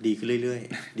มาดีขึ้นเรื่อย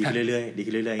ๆดีขึ้นเรื่อ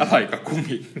ยๆอร่อยกว่ากุ้ง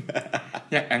อีก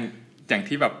อย่าง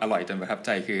ที่แบบอร่อยจนประทับใจ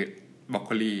คือบรอกโค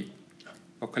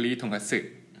ลีทงคัตสึ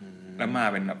แล้วมา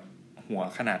เป็นแบบหัว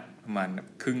ขนาดประมาณ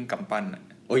ครึ่งกำปั้นอ่ะ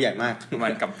โอ้ใหญ่มากประมา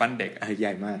ณกำปั้นเด็กให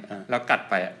ญ่มากแล้วกัด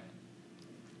ไปอ่ะ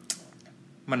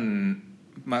มัน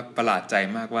มาประหลาดใจ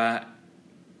มากว่า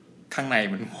ข้างใน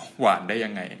มันหวานได้ยั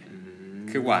งไง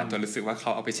คือหวานจนรู้สึกว่าเข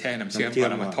าเอาไปแช่น้ำเชื่อมก่อ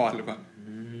นเอามาทอดหรือเปล่า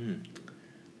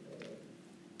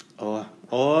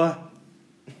โอ้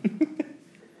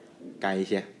ไกลเ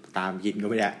ชียตามกินก็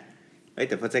ไม่ได้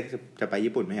แต่พ่อแจ็คจะไป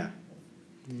ญี่ปุ่นไหมอ่ะ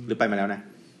หรือไปมาแล้วนะ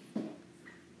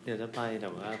เดี๋ยวจะไปแต่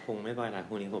ว่าคงไม่ไปนะพ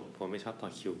วกนี้ผมไม่ชอบต่อ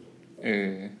คิว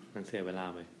มันเสียเวลา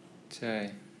ไปใช่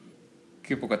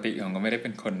คือปกติผมก็ไม่ได้เป็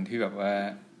นคนที่แบบว่า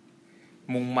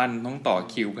มุ่งมั่นต้องต่อ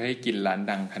คิวเพื่อให้กินร้าน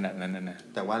ดังขนาดนั้นนะ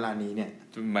แต่ว่าร้านนี้เนี่ย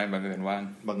ไม่บังเอิญว่าง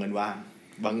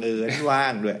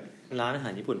ด้วยร้านอาหา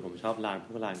รญี่ปุ่นผมชอบร้านพ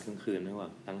วกร้านกลางคืนมากกว่า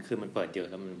ร้านกลางคืนมันเปิดเยอะ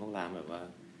แล้วมันพวกร้านแบบว่า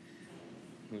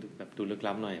แบบดูลึก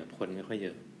ล้ำหน่อยแบบคนไม่ค่อยเย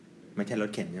อะไม่ใช่รถ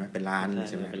เข็นใช่ไหมเป็นร้าน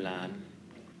ใช่ไหมเป็นร้าน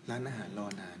อาหารรอ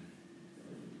นาน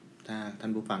ถ้าท่า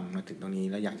นผู้ฟังมาถึงตรงนี้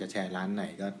แล้วอยากจะแชร์ร้านไหน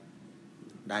ก็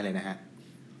ได้เลยนะฮะ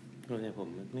ผม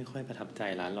ไม่ค่อยประทับใจ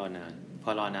ร้านรอนานพอ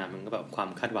รอนานมันก็แบบความ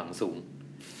คาดหวังสูง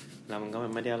แล้วมันก็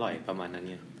ไม่ได้อร่อยประมาณนั้นเ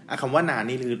นี่ยคำว่านาน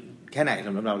นี่คือแค่ไหนส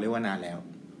ำหรับเราเรียกว่านานแล้ว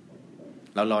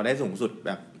เรารอได้สูงสุดแ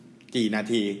บบกี่นา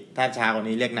ทีถ้าช้ากว่า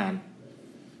นี้เรียกนาน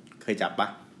เคยจับปะ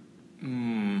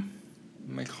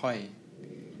ไม่ค่อย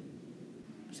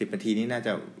10 นาทีนี่น่าจ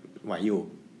ะไหวอยู่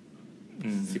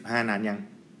15นานยัง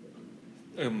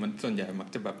มันส่วนใหญ่มัก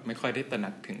จะแบบไม่ค่อยได้ตระหนั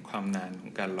กถึงความนานขอ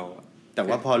งการรอแต่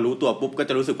ว่าพอรู้ตัวปุ๊บก็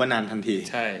จะรู้สึกว่านานทันที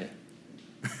ใช่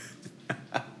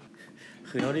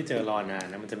คือเท่าที่เจอรอนาน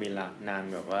นะมันจะมีนาน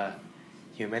แบบว่า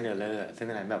human error ซึ่ง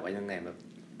อันนั้นแบบว่ายังไงแบบ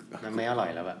มันไม่อร่อย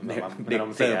แล้วแบบเด็ก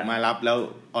เสิร์ฟมารับแล้ว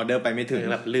ออเดอร์ไปไม่ถึง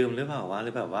แบบลืมหรือเปล่าวะหรื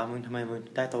อแบบว่ามึงทำไมมึง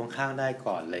ได้โต๊ะข้างได้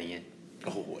ก่อนอะไรเงี้ยโ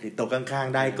อ้โหโต๊ะข้าง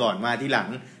ๆได้ก่อนมาที่หลัง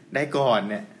ได้ก่อน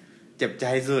เนี่ยเจ็บใจ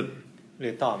สุดหรื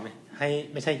อต่อไหมให้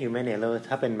ไม่ใช่ human error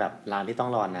ถ้าเป็นแบบร้านที่ต้อ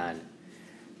งรอนาน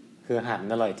คืออาหารมั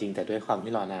นอร่อยจริงแต่ด้วยความ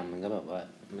ที่รอนานมันก็แบบว่า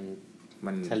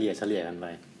มันเฉลี่ยกันไป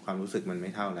ความรู้สึกมันไ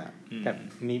ม่เท่าแล้วแต่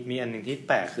มีอันนึงที่แ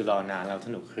ปลกคือรอนานแล้วส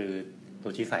นุกคือซู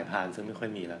ชิสายพานซึ่งไม่ค่อย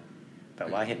มีแล้วแบบ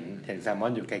ว่าเห็นแซลมอ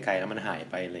นอยู่ไกลๆแล้วมันหาย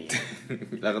ไปอะไรอย่างเงี้ย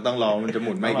เราก็ต้องรอมันจะห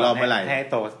มุนมาอีกรอบเมื่อไหร่ให้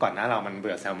โตก่อนหน้าเรามันเ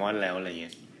บื่อแซลมอนแล้วอะไรเงี้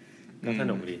ยก็ส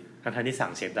นุกดีทั้งที่สั่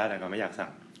งเชฟได้แต่ก็ไม่อยากสั่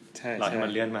งรอให้มั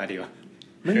นเลื่อนมาดีกว่า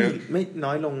ไม่น้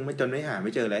อยลงไม่จนไม่หาไ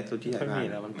ม่เจอแล้วซูชิสายพาน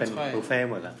แล้วมันเป็นบุฟเฟ่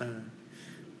หมดแล้ว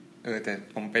แต่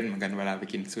ผมเป็นเหมือนกันเวลาไป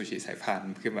กินซูชิสายพาน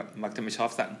คือแบบมักจะไม่ชอบ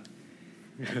สั่ง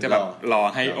จะแบบรอ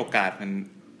ให้โอกาสมัน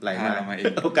ไหลมาเอง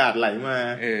โอกาสไหลมา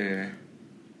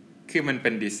คือมันเป็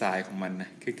นดีไซน์ของมันนะ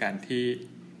คือการที่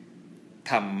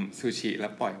ทำซูชิแล้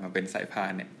วปล่อยมาเป็นสายพา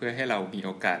นเนี่ยเพื่อให้เรามีโ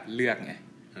อกาสเลือกไง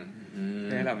เ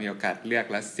พื่อให้เรามีโอกาสเลือก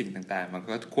และสิ่งต่างๆมัน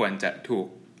ก็ควรจะถูก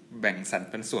แบ่งสรร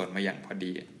ปันส่วนมาอย่างพอ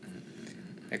ดี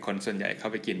แต่คนส่วนใหญ่เข้า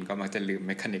ไปกินก็มักจะลืมเ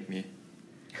มคานิกนี้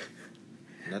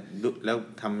แล้ว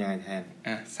ทำยังไงแทน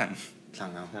สั่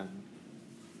งเอา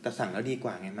แต่สั่งแล้วดีก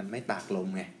ว่าไงมันไม่ตากลม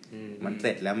ไงมันเส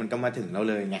ร็จแล้วมันก็มาถึงเรา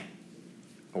เลยไง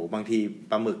โหบางที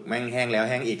ปลาหมึกแม่งแห้งแล้ว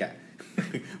แห้งอีกอ่ะ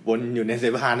วนอยู่ในสา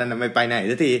ยพานนั่นน่ะไม่ไปไหน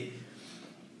สักที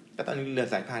ก็ตอนนี้เรือ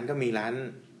สายพานก็มีร้าน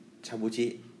ชาบูชิ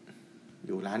อ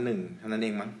ยู่ร้านหนึ่งเท่านั้นเอ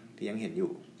งมั้งที่ยังเห็นอ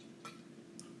ยู่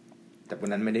แต่วัน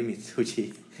นั้นไม่ได้มีซูชิ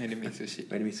ไม่ได้มีซู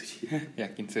ชิ อยา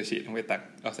กกินซูชิต้องไปตัก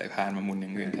เอาสายพานมามุนอย่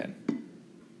างอื่นแทน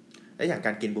แล้วอย่างก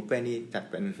ารกินบุฟเฟ่นี่จัด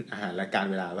เป็นอาหารรายการ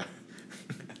เวลาป่ะ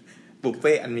บุฟเ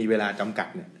ฟ่อันมีเวลาจำกัด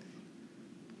เนี่ย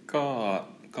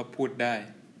ก็พูดไ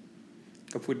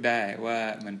ด้ว่า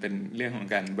มันเป็นเรื่องของ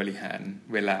การบริหาร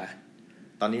เวลา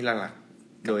ตอนนี้หลัก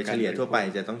ๆโดยเฉลี่ยทั่วไป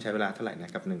จะต้องใช้เวลาเท่าไหร่นะ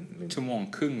กับ1 ชั่วโมง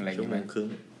ครึ่งอะไรอย่างเงี้ยชั่วโมงครึ่ง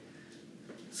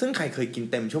ซึ่งใครเคยกิน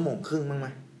เต็มชั่วโมงครึ่งบ้างไหม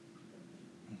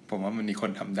ผมว่ามันมีค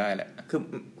นทำได้แหละ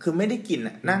คือไม่ได้กิน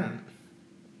อ่ะ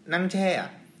นั่งแช่อ่ะ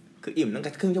คืออิ่มตั้งแ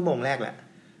ต่ครึ่งชั่วโมงแรกแหละ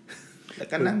แล้ว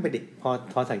ก็นั่งไปดิ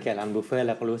พอสังเกตร้านบุฟเฟ่ต์แ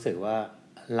ล้วก็รู้สึกว่า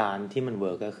ร้านที่มันเ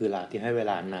วิร์กก็คือร้านที่ให้เว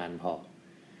ลานานพ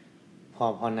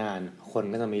อนานคน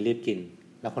ก็จะไม่รีบกิน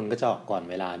แล้วคนก็จะออกก่อน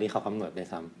เวลาที่เขากำหนดด้วย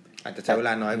ซ้ำอาจจะใช้เวล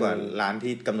าน้อยกว่าร้าน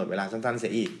ที่กำหนดเวลาสั้นๆเสี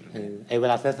ยอีกไอ้เว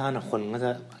ลาสั้นๆคนก็จ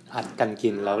ะอัดกันกิ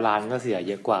นแล้วร้านก็เสียเ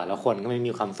ยอะกว่าแล้วคนก็ไม่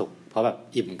มีความสุขเพราะแบบ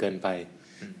อิ่มเกินไป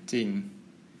จริง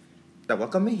แต่ว่า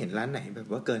ก็ไม่เห็นร้านไหนแบบ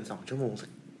ว่าเกิน2ชั่วโมง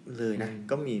เลยนะ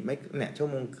ก็มีไม่เนี่ยชั่ว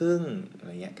โมงครึ่งอะไร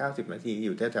เงี้ย90นาทีอ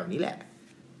ยู่แถวๆนี้แหละ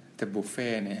แต่บุฟเฟ่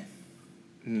เนี่ย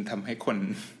ทำให้คน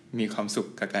มีความสุข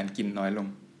กับการกินน้อยลง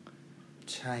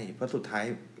ใช่เพราะสุดท้าย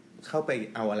เข้าไป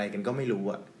เอาอะไรกันก็ไม่รู้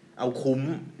อะเอาคุ้ม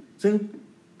ซึ่ง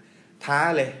ท้า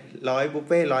เลย100บุฟเ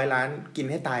ฟ่100ร้านกิน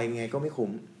ให้ตายยังไงก็ไม่คุ้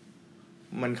ม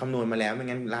มันคำนวณมาแล้วไม่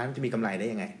งั้นร้านจะมีกำไรได้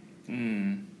ยังไง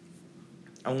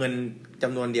เอาเงินจ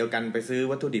ำนวนเดียวกันไปซื้อ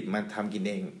วัตถุดิบมาทำกินเ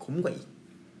องคุ้มกว่าอีก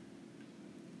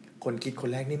คนคิดคน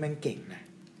แรกนี่แม่งเก่งนะ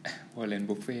วอลเลน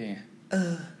บุฟเฟ่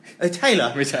ใช่เหรอ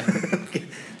ไม่ใช่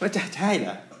ว่าจะใช่เหร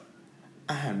อ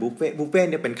อาหารบุฟเฟ่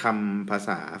เนี่ยเป็นคำภาษ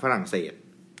าฝรั่งเศส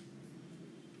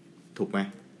ถูกไหม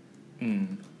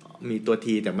มีตัว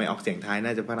ทีแต่ไม่ออกเสียงท้าย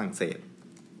น่าจะฝรั่งเศ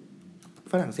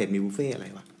สมีบุฟเฟ่อะไร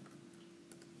วะ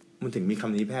มันถึงมีค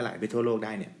ำนี้แพร่หลายไปทั่วโลกไ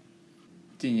ด้เนี่ย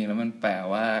จริงๆแล้วมันแปล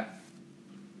ว่า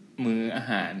มื้ออา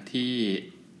หารที่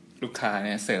ลูกค้าเ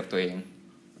นี่ยเสิร์ฟตัวเอง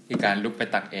คือการลุกไป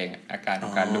ตักเองอาการขอ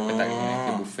งการลุกไปตักเอง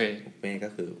คือบุฟเฟ่ก็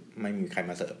คือไม่มีใคร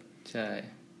มาเสิร์ฟใช่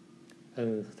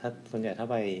ถ้าส่วนใหญ่ถ้า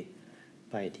ไ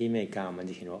ปที่อเมริกามัน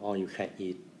จะเขียนว่า all you can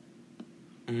eat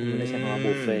ไม่ได้ใช้คำว่า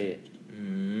บุฟเฟ่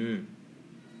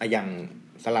อย่าง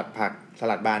สลัดผักส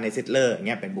ลัดบาร์ในซิตเลอร์อย่างเ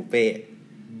งี้ยเป็นบุฟเฟ่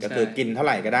ก็คือกินเท่าไ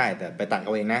หร่ก็ได้แต่ไปตักเอ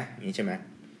าเองนะอย่างนี้ใช่ไหม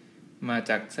มา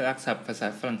จากลักษณะภาษา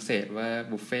ฝรั่งเศสว่า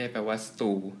บุฟเฟ่แปลว่าส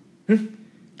ตู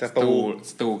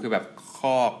คือแบบค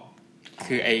อก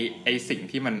คือไอสิ่ง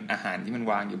ที่มันอาหารที่มัน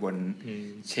วางอยู่บน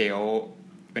เชลฟ์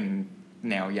เป็น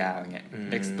แนวยาวอย่างเงี้ย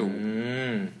เรียกสตู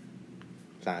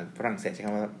ภาษาฝรั่งเศสใช้ค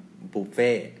ำว่าบุฟเ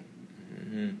ฟ่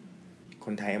ค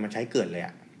นไทยมันใช้เกินเลย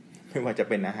อ่ะไม่ว่าจะ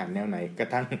เป็นอาหารแนวไหนกระ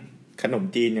ทั่งขนม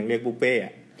จีนยังเรียกบุฟเฟ่อ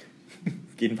ะ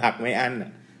กินผักไม่อั้นอ่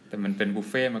ะแต่มันเป็นบุฟ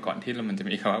เฟ่มาก่อนที่มันจะ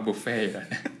มีคำว่าบุฟเฟ่อยู่แล้ว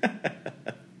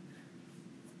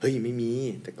เฮ้ยไม่มี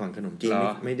แต่ก่อนขนมจีน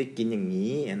ไม่ได้กินอย่าง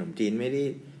นี้ขนมจีนไม่ได้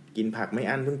กินผักไม่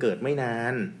อั้นเพิ่งเกิดไม่นา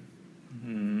น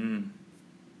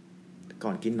แต่ก่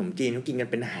อนกินขนมจีนเขากินกัน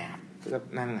เป็นหาบก็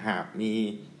นั่งหาบมี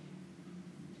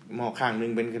หม้อข้างนึ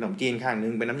งเป็นขนมจีนข้างนึ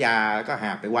งเป็นน้ำยาแล้วก็ห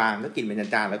าบไปวางก็กินเป็น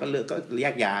จานๆแล้วก็เลือกก็แย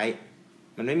กย้าย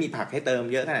มันไม่มีผักให้เติม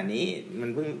เยอะขนาดนี้มัน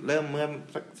เพิ่งเริ่มเมื่อ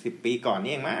สัก10 ปีก่อน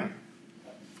นี่เองมั้ง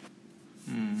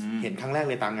เห็นครั้งแรก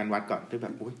เลยตามงานวัดก่อนที่แบ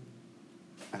บอุ๊ย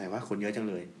อะไรวะคนเยอะจัง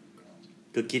เลย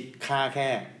คือคิดค่าแค่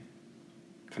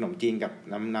ขนมจีนกับ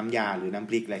น้ำยาหรือน้ำ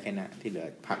พริกอะไรแค่นั้นที่เหลือ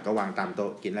ผักก็วางตามโต๊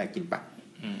ะกินอะไรกินไป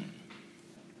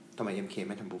ทำไม MK ไ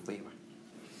ม่ทำบุฟเฟ่ต์วะ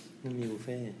มันมีบุฟเ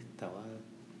ฟ่ต์แต่ว่า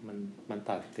มัน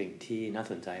ตัดสิ่งที่น่า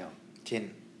สนใจออกเช่น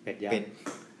เป็ดย่าง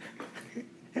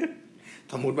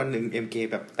สมมุติวันหนึ่ง MK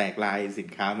แบบแตกลายสิน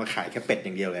ค้ามาขายแค่เป็ดอ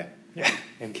ย่างเดียวเลย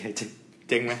MK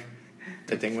เจ๊งไหม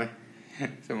จะเจ๊งไหม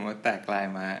สมมติแตกลาย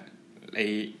มา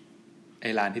ไอ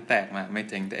ร้านที่แตกมาไม่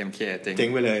เจ๊งแต่ MK เจ๊ง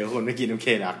ไปเลยคนไม่กิน MK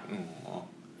หรอก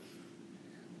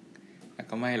แต่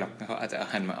ก็ไม่หรอกเขาอาจจะ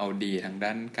หันมาเอาดีทางด้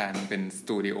านการเป็นส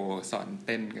ตูดิโอสอนเ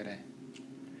ต้นก็ได้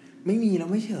ไม่มีแล้ว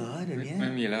ไม่เฉยเดี๋ยวนี้ไ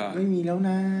ม่มีแล้ว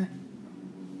นะ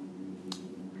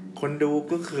คนดู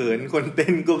ก็เขินคนเต้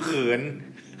นก็เขิน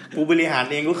ผู้บริหาร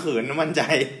เองก็เขินน้ำมันใจ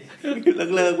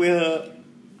เลิกไปเถอะ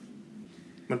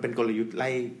มันเป็นกลยุทธ์ไล่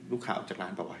ลูกค้าออกจากร้า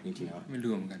นเปล่าวะจริงๆแล้วไม่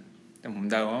รู้เหมือนกันแต่ผม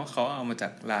เดาว่าเขาเอามาจา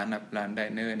กร้านได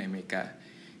เนอร์ในอเมริกา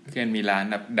คือมีร้าน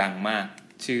แบบดังมาก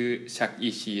ชื่อชักอี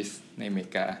ชีสในอเมริ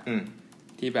กา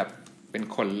ที่แบบเป็น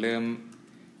คนเริ่ม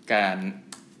การ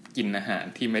กินอาหาร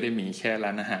ที่ไม่ได้มีแค่ร้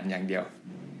านอาหารอย่างเดียว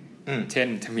เช่น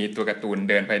จะมีตัวการ์ตูน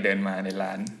เดินไปเดินมาในร้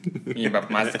าน มีแบบ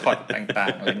มาสคอตต่า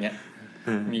งๆอะไรเงี้ย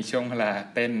มีช่วงเวลา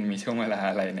เต้นมีช่วงเวลา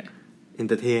อะไรเนี่ยเอน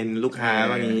เตอร์เทนลูกค้า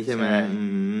ว่างี้ใช่ไหม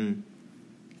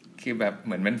คือแบบเห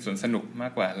มือนเป็นสวนสนุกมา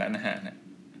กกว่าร้านอาหารนะ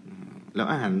แล้ว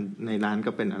อาหารในร้าน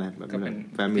ก็เป็นอะไรแบบ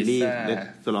แฟมิลี่เรส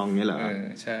ตอรองเงี้ยเหรอ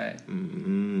ใช่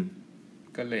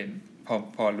ก็เลย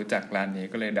พอรู้จักร้านนี้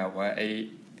ก็เลยเดาว่าไอ้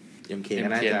MK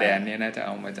แดนเนี่ยน่าจะเอ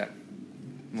ามาจาก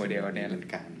โมเดลเนี่ยเหมือน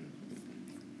กัน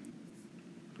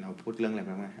เราพูดเรื่องอะไร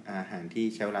บ้างไหมอาหารที่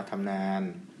ใช้เวลาทำนาน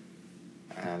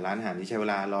ร้านอาหารที่ใช้เว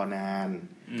ลารอนาน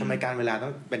ทำไมการเวลาต้อ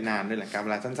งเป็นนานด้วยล่ะการเว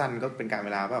ลาสั้นๆก็เป็นการเว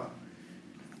ลาเปล่า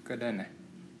ก็ได้นะ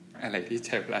อะไรที่ใ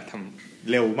ช้เวลาทำ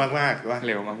เร็วมากๆว่า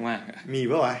เร็วมากๆมี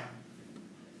ป่ะวะ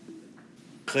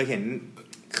เคยเห็น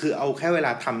คือเอาแค่เวล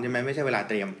าทำใช่ไหมไม่ใช่เวลา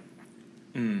เตรียม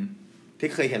ที่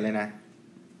เคยเห็นเลยนะ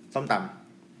ส้มต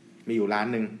ำมีอยู่ร้าน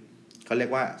นึงเขาเรีย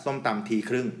กว่าส้มตำที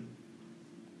ครึ่ง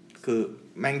คือ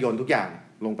แม่งโยนทุกอย่าง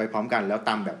ลงไปพร้อมกันแล้ว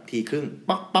ตำแบบทีครึ่ง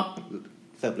ป๊อกป๊อก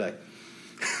เสิร์ฟเลย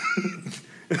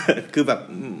คือแบบ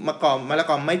มะละ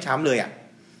กอไม่ช้ำเลยอ่ะ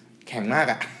แข็งมาก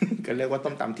อ่ะ ก็เรียกว่า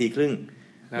ต้มตำทีครึ่ง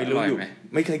ไม่รู้อยู่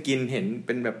ไม่เคยกินเห็นเ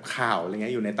ป็นแบบข่าวอะไรเ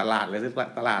งี้ยอยู่ในตลาดเลยซึ่ง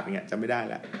ตลาดอย่างเงี้ยจะไม่ได้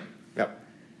แหละแบบ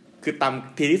คือต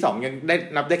ำทีที่2ยังได้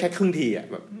นับได้แค่ครึ่งทีอ่ะ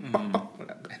แบบป๊อกป๊อก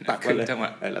ตักไปเลย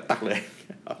แล้วตักเลย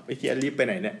ไม่คิดรีบไปไ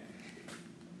หนเนี่ย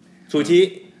ซู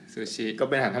ชิก็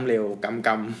เป็นอาหารทำเร็วก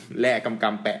ำแล่ก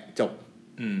ำแปะจบ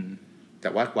แต่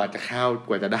ว่ากว่าจะเข้า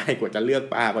กว่าจะได้กว่าจะเลือก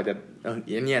ปลากว่าจะ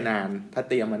เนี่ยนานถ้า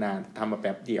เตรียมมานานทำมาแ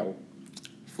ป๊บเดียว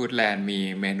ฟู้ดแลนด์มี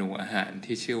เมนูอาหาร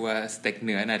ที่ชื่อว่าสเต็กเ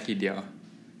นื้อนาทีเดียว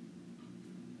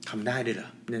ทำได้ด้วยเหรอ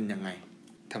เนี่ยยังไง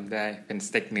ทำได้เป็นส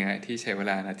เต็กเนื้อที่ใช้เว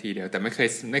ลานาทีเดียวแต่ไม่เ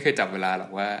คยจับเวลาหรอ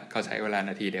กว่าเขาใช้เวลา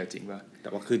นาทีเดียวจริงป่ะแต่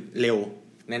ว่าคือเร็ว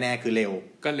แน่ๆคือเร็ว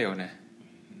ก็เร็วนะ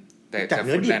แต่จากเ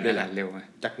นื้อดิบเลยเร็ว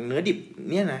จากเนื้อดิบ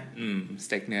เนี่ยนะส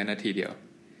เต็กเนื้อนาทีเดียว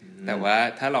แต่ว่า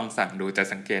ถ้าลองสั่งดูจะ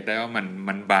สังเกตได้ว่า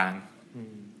มันบาง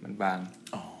มันบาง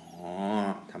อ๋อ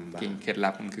ทำบางจริงเคล็ดลั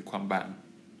บมันคือความบา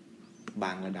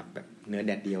งระดับแบบเนื้อแ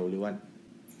ดดเดียวหรือว่า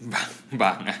บ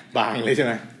างอะบางเลยใช่ไ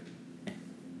หม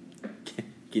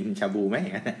กินชาบูไหม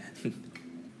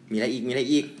มีอะไรอี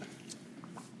ก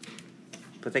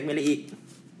สเต็กมีอะไรอีก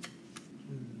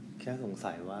แค่สง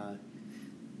สัยว่า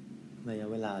ระยะ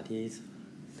เวลาที่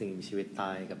สิ่งมีชีวิตต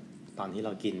ายกับตอนที่เร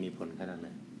ากินมีผลขนาดไหน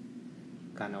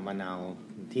การเอามะนาว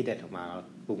ที่เด็ดออกมา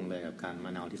ปรุงเลยกับการม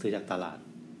ะนาวที่ซื้อจากตลาด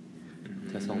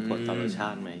จะส่งผลต่อรสชา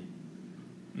ติไหม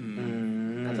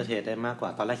น่าจะเทได้มากกว่า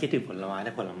ตอนแรกคิดถึงผลไม้แ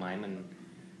ต่ผลไม้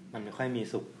มันไม่ค่อยมี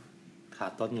สุกขา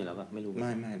ดต้นอยู่แล้วแบบไม่รู้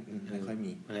ไม่ค่อย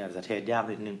มีมันเลยอาจจะเทยาก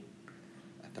นิดนึง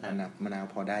แต่มะนาว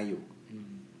พอได้อยู่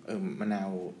มะนาว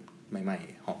ใหม่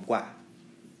ๆหอมกว่า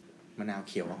มะนาวเ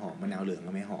ขียวหอมมะนาวเหลือง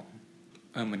ก็ไม่หอม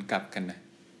มันกลับกันนะ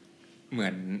เหมื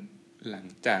อนหลัง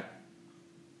จาก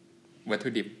วัตถุ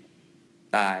ดิบ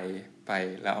ตายไป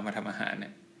แล้วเอามาทำอาหารเนี่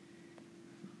ย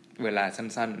เวลา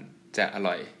สั้นๆจะอ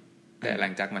ร่อยแต่หลั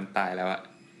งจากมันตายแล้วอะ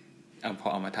พอ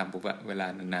เอามาทำปุ๊บเวลา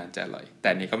นานๆจะอร่อยแต่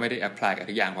นี้ก็ไม่ได้แอพพลายกับ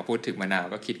ทุกอย่างพอพูดถึงมะนาว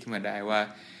ก็คิดขึ้นมาได้ว่า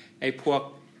ไอ้พวก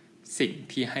สิ่ง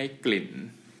ที่ให้กลิ่น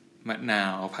มะนา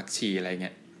วผักชีอะไรเ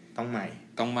งี้ยต้องใหม่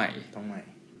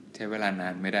ใช้เวลานา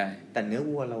นไม่ได้แต่เนื้อ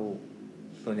วัวเรา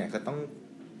ส่วนใหญ่ก็ต้อง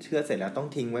เชื่อเสร็จแล้วต้อง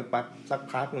ทิ้งไว้สัก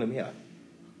พักเลยไม่เหรอ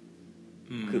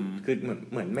คือเ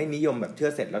หมือนไม่นิยมแบบเชื่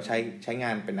อเสร็จแล้วใช้งา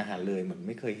นเป็นอาหารเลยเหมือนไ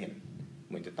ม่เคยเห็นเ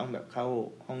หมือนจะต้องแบบเข้า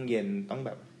ห้องเย็นต้อง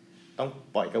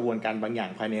ปล่อยกระบวนการบางอย่าง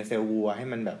ภายในเซลล์วัวให้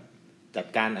มันแบบจัด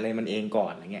การอะไรมันเองก่อ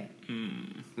นอะไรเงี้ย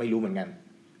ไม่รู้เหมือนกัน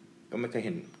ก็ไม่เคยเ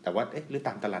ห็นแต่ว่าหรือต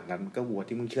ามตลาดนั้นก็วัว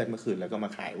ที่มึงเชือดเมื่อคืนแล้วก็มา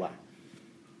ขายว่ะ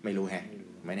ไม่รู้แฮะ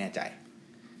ไม่แน่ใจ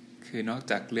คือนอก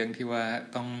จากเรื่องที่ว่า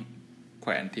ต้องแข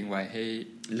วนทิ้งไว้ให้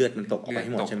เลือดมันตกออกไปใ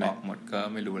ห้หมดใช่ไหมหมดก็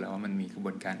ไม่รู้แล้วว่ามันมีกระบ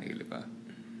วนการอื่นหรือเปล่า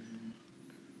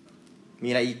มี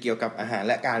อะไรอีกเกี่ยวกับอาหาร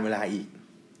และการเวลาอีก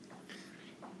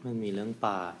มันมีเรื่องป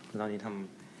ลาตอนนี้ท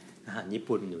ำอาหารญี่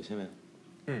ปุ่นอยู่ใช่ไหม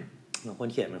บางคน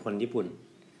เขียนเป็นคนญี่ปุ่น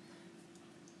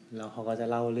แล้วเขาก็จะ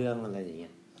เล่าเรื่องอะไรอย่างเงี้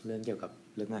ยเรื่องเกี่ยวกับ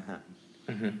เรื่องอาหาร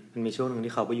มันมีช่วงนึง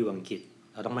ที่เขาไปอยู่อังกฤษ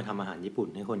เราต้องไปทำอาหารญี่ปุ่น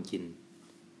ให้คนกิน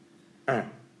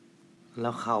แล้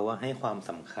วเขาให้ความ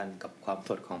สำคัญกับความส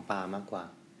ดของปลามากกว่า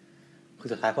คือ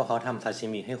สุดท้ายพอเขาทำซาชิ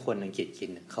มิให้คนอังกฤษกิน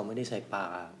เขาไม่ได้ใช้ปลา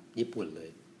ญี่ปุ่นเลย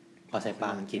พอใช้ปลา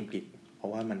อังกฤษเพรา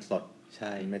ะว่ามันสดใ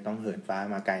ช่ไม่ต้องเหินฟ้า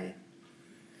มาไกล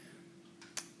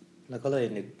แล้วก็เลย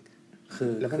นึกคื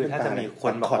อถ้าจะมีค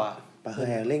นบอกว่าปลาแ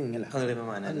ฮเร่งนี่แหละเลยประ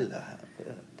มาณนั้น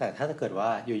แต่ถ้าเกิดว่า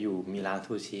อยู่ๆมีร้าน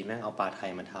ซูชิแม่งเอาปลาไทย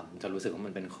มาทำจะรู้สึกว่ามั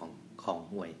นเป็นของ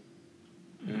ห่วย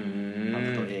ท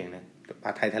ำตัวเองนะปล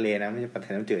าไทยทะเลนะไม่ใช่ปลาไท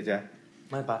ยน้ำจืดใช่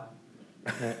ไม่ปะ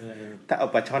ถ้าเอา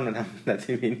ปลาช่อนมาทำแต่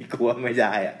ที่นี่กลัวไม่ไ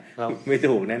ด้อ่ะไม่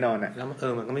ถูกแน่นอนอ่ะแล้วมัน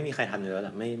ก็ไม่มีใครทำอยู่แล้วแหล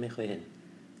ะไม่เคยเห็น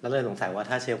แล้วเลยสงสัยว่า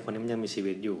ถ้าเชฟคนนี้มันยังมีชี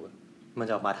วิตอยู่มันจ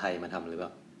ะเอาปลาไทยมาทำหรือเปล่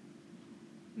า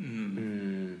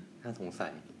น่าสงสั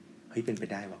ยเฮ้ยเป็นไป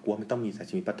ได้ว่ะกลัวมันต้องมีซา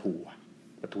ชิมิปลาทูอ่ะ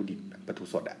ปลาทูดิบปลาทู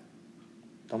สดอ่ะ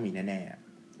ต้องมีแน่ๆอ่ะ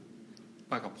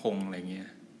ปลากระพงอะไรเงี้ย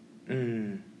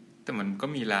แต่มันก็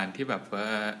มีร้านที่แบบว่า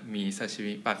มีซาชิ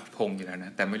มิปลากระพงอยู่แล้วน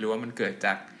ะแต่ไม่รู้ว่ามันเกิดจ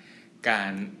ากกา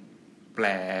รแปล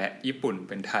ญี่ปุ่นเ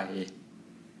ป็นไทย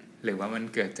หรือว่ามัน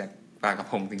เกิดจากปลากระ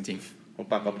พงจริง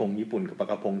ๆปลากระพงญี่ปุ่นกับปลา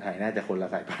กระพงไทยน่าจะคนละ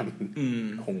สายพันธุ์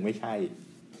คงไม่ใช่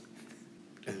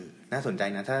น่าสนใจ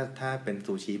นะถ้าเป็น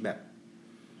ซูชิแบบ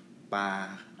ปลา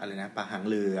อะไรนะปลาหาง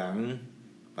เหลือง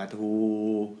ปลาทู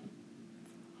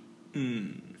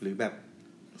หรือแบบ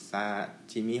ซา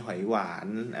ชิมิหอยหวาน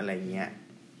อะไรเงี้ย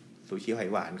ซูชิหอย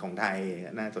หวานของไทย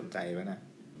น่าสนใจป่ะนะ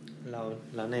แ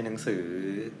ล้วในหนังสือ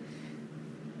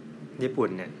ญี่ปุ่น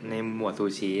เนี่ยในหมวดซู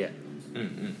ชิอ่ะ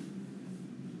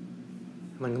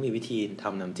มันก็มีวิธีท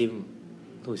ำน้ำจิ้ม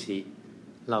ซูชิ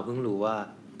เราเพิ่งรู้ว่า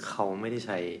เขาไม่ได้ใ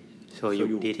ช้โชยุ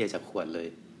ที่เทจากขวดเลย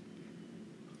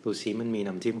ซูชิมันมี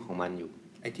น้ำจิ้มของมันอยู่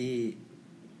ไอ้ที่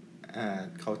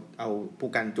เขาเอาผู้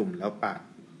กันจุ่มแล้วปะ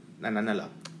นั้นน่ะเหรอ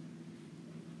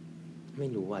ไม่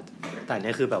รู้ว่าแต่เ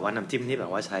นี่ยคือแบบว่าน้ำจิ้มที่แบ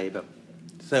บว่าใช้แบบ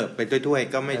เสิร์ฟเป็นถ้วย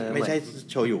ๆก็ไม่ใช่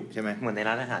โชยุใช่ไหมเหมือนใน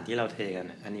ร้านอาหารที่เราเทกัน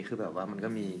อันนี้คือแบบว่ามันก็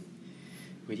มี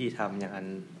วิธีทำอย่างอัน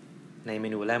ในเม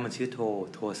นูแรกมันชื่อ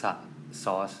โทซะซ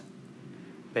อส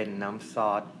เป็นน้ำซ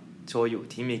อสโชยุ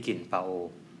ที่มีกลิ่นปาโอ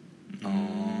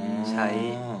ใ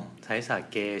ช้สา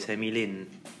เกใช้มิริน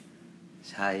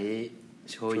ใช้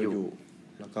โชยุ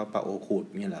แล้วก็ปาโอขูด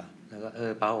นี่เหรอแล้วก็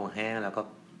ปาโอแห้งแล้ว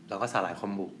ก็สาหร่ายคอ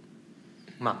มบุ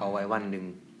หมักเอาไว้วันนึง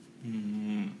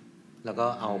แล้วก็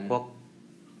เอาพว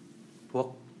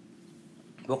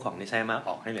กของที่ใช้มาอ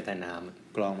อกให้เหลือแต่น้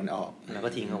ำกรองมันออกแล้วก็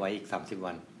ทิ้งเอาไว้อีก30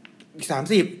 วันอีก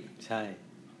30ใช่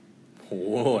โห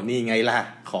นี่ไงล่ะ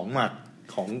ของหมัก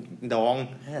ของดอง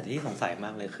แต่ที่สงสัยม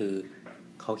ากเลยคือ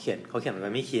เขาเขียนไว้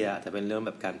ไม่เคลียร์แต่เป็นเรื่องแ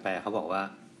บบการแปลเขาบอกว่า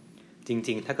จ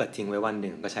ริงๆถ้าเกิดทิ้งไว้วันห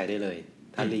นึ่งก็ใช้ได้เลย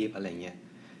ถ้ารีบอะไรเงี้ย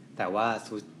แต่ว่า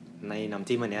ในน้ำ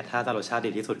จิ้มอันเนี้ยถ้าจะรสชาติ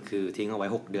ดีที่สุดคือทิ้งเอาไว้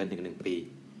6 เดือนถึง1 ปี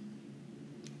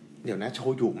เดี๋ยวนะโช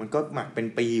ยุมันก็หมักเป็น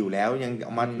ปีอยู่แล้วยังเอ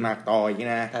ามาหมักต่ออีก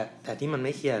นะแต่ที่มันไ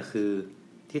ม่เคลียร์คือ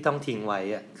ที่ต้องทิ้งไว้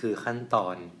อะคือขั้นตอ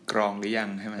นกรองหรือยัง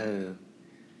ใช่ไหม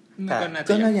แต่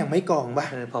ก็น่ายังไม่กรองป่ะ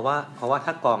เพราะว่าถ้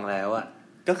ากรองแล้วอะ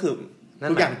ก็คือ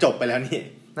ทุกอย่างจบไปแล้วนี่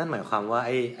นั่นหมายความว่า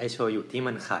ไอโชยุที่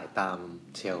มันขายตาม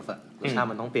เชลฟ์รสชาติ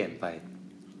มันต้องเปลี่ยนไป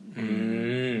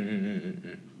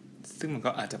ซึ่งมัน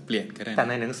ก็อาจจะเปลี่ยนก็ได้แต่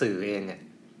ในหนังสือเองเนี่ย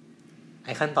ไอ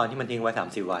ขั้นตอนที่มันทิ้งไว้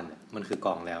30 วันมันคือก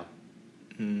รองแล้ว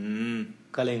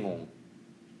ก็เลยงง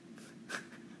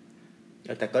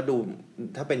แต่ก็ดู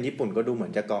ถ้าเป็นญี่ปุ่นก็ดูเหมือ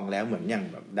นจะกรองแล้วเหมือนอย่าง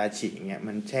แบบดาชิเงี้ย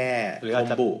มันแช่คอม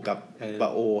บุกับปา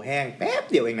โอแห้งแป๊บ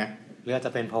เดียวเองนะหรืออาจจ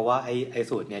ะเป็นเพราะว่าไอ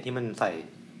สูตรเนี้ยที่มันใส่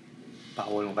ปาโ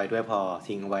อลงไปด้วยพอ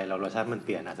ทิ้งไว้แล้วรสชาติมันเป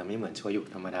ลี่ยนอาจจะไม่เหมือนโชยุ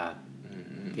ธรรมดา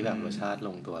ที่แบบรสชาติล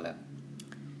งตัวแล้ว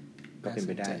ก็เป็นไ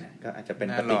ปได้นะก็อาจจะเป็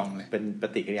นป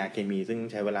ฏิกิริยาเคมีซึ่ง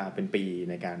ใช้เวลาเป็นปี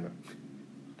ในการแบบ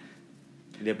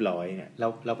เรียบร้อยเนี่ยแ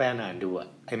ล้วไปอ่านดู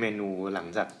ไอเมนูหลัง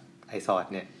จากไอซอส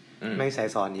เนี่ยไม่ใช้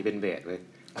ซอสนี้เป็นเบสเลย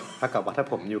ถ้ากับว่าถ้า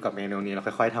ผมอยู่กับเมนูนี้เรา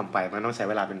ค่อยๆทำไปมันต้องใช้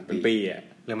เวลาเป็นปีอ่ะ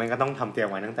หรือมันก็ต้องทำเตรียม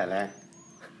ไว้ตั้งแต่แรก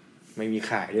ไม่มี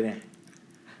ขายด้วยเนี่ย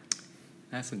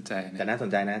น่าสนใจนะแต่น่าสน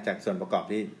ใจนะจากส่วนประกอบ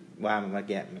ที่ว่ามันเมื่อ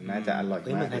กี้มันน่าจะอร่อยมา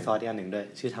กมันใช้ซอสอีกอันหนึ่งด้วย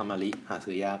ชื่อทามาริหา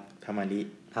ซื้อยากทาม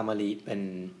าริเ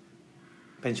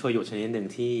ป็นโชยุชนิดหนึ่ง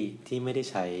ที่ไม่ได้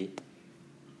ใช้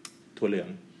ถั่วเหลือง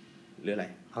หรืออะ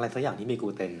ไรสักอย่างที่มีกลู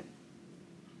เตน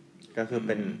ก็คือเ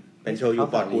ป็นโชยุ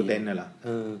ปลอดกลูเตนน่ะเหรอ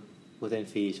กลูเตน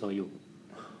ฟรีโชยุ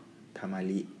ทามา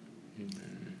ริ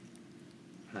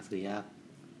หาซื้อยาก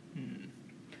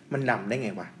มันดำได้ไง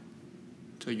วะ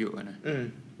โชยุนะ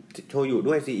โชยุ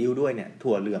ด้วยซีอิ๊วด้วยเนี่ย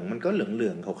ถั่วเหลืองมันก็เหลื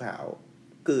องๆขาว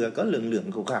ๆเกลือก็เหลือง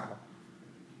ๆขาว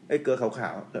ๆเกลือขา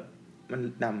วๆแล้วมัน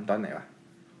ดำตอนไหนวะ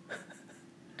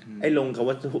ลงคำ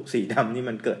ว่าสีดำนี่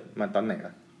มันเกิดมาตอนไหนว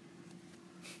ะ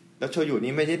แล้วโชยุ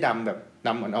นี่ไม่ใช่ดำแบบด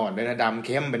ำอ่อนๆด้วยนะดำเ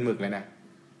ข้มเป็นหมึกเลยนะ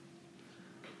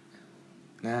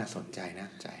น่าสนใจ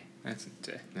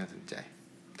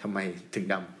ทำไมถึง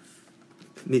ด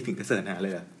ำนี่ถึงกระเสิร์ชหาเล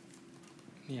ยอ่ะ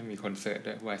นี่มีคนเสิร์ช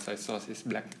ด้วย why soy sauce is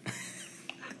black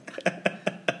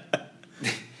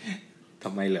ท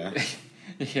ำไมเหรอ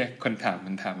คน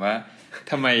มันถามว่า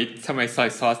ทำไมซอย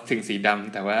ซอสถึงสีด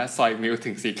ำแต่ว่าซอยมิล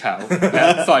ถึงสีขาวและ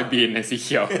ซอยบีนในสีเ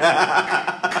ขียว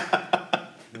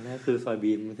นั่นคือซอย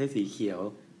บีนมันใช่สีเขียว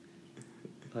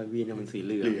ซอยบีนมันสีเ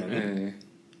หลือง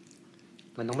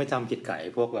มันต้องไม่จำผิดไก่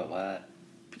พวกแบบว่า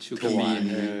ชูการ์บีน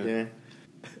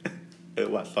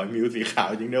ว่ะซอยมิลสีขาว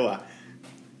จริงด้วยว่ะ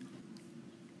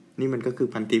นี่มันก็คือ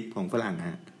พันทิปของฝรั่งฮ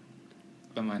ะ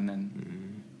ประมาณนั้น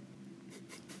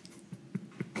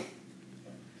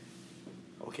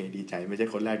เคดีใจไม่ใช่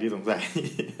คนแรกที่สงสัย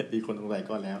มีคนสงสัย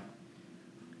ก่อนแล้ว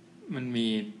มันมี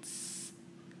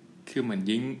คือเหมือน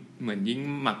ยิ่ง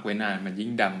หมักไว้นานมันยิ่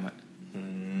งดำอ่ะ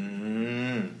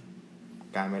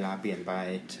การเวลาเปลี่ยนไป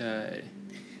ใช่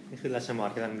นี่คือราชมอ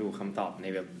สกำลังดูคำตอบใน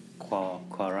เว็บค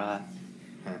วอร่า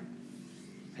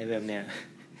ไอ้เว็บเนี่ย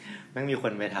แม่งมีค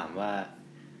นไปถามว่า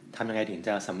ทำยังไงถึงจ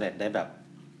ะสำเร็จได้แบบ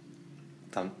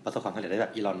ประสบความสำเร็จได้แบ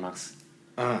บอีลอนมัสก์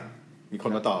มีค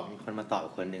นมาตอบ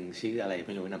คนหนึ่งชื่ออะไรไ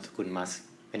ม่รู้นามสกุลมัส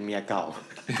เป็นเมียเก่า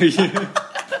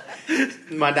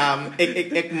มาดาม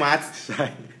XXX มัสใช่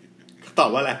ตอบ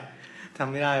ว่าอะไรท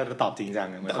ำไม่ได้ตอบจริงจัง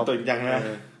เหมือนเขาตอบจริงจังนะ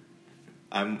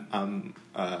I'm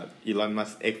Elon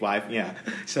Musk ex-wife เนี่ย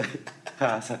ใช่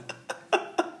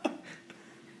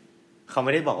เขาไ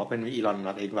ม่ได้บอกว่าเป็นอีลอน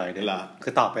มัสก์ ex-wife ด้วยคื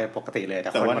อตอบไปปกติเลยแต่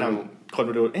คน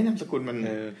มาดูนามสกุลมัน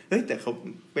เฮ้ยแต่เขา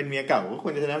เป็นเมียเก่าก็คว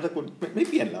รจะใช้นามสกุลไม่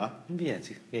เปลี่ยนเหรอไม่เปลี่ยน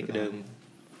สิเมียเดิม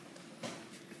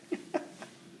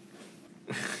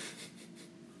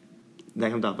ได้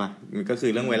คำตอบป่ะมันก็คื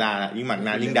อเรื่องเวลายิ่งหมักน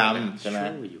านยิ่งดำใช่ไหม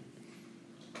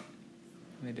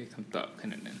ไม่ได้คำตอบข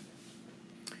นาดนั้น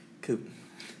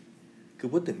คือ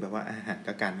พูดถึงแบบว่าอาหาร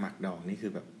กับการหมักดองนี่คื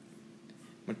อแบบ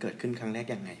มันเกิดขึ้นครั้งแรก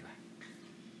ยังไงวะ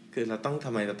คือท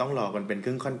ำไมเราต้องรอกันเป็นค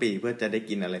รึ่งค่อนปีเพื่อจะได้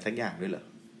กินอะไรสักอย่างด้วยเหรอ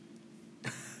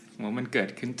มันเกิด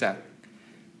ขึ้นจาก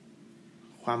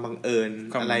ความบังเอิญ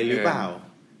อะไรหรือเปล่า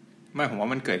ไม่ผมว่า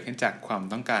มันเกิดขึ้นจากความ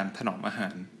ต้องการถนอมอาหา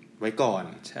รไว้ก่อน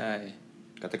ใช่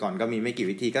แต่ก่อนก็มีไม่กี่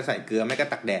วิธีก็ใส่เกลือไม่ก็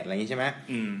ตักแดดอะไรอย่างนี้ใช่ไหม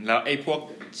แล้วไอ้พวก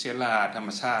เชื้อราธรรม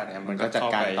ชาติเนี่ยมันก็จัด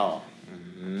การต่อ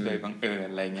โดยบังเอิญ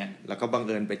อะไรเงี้ยแล้วก็บังเ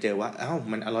อิญไปเจอว่า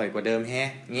มันอร่อยกว่าเดิมแฮะ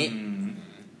งี้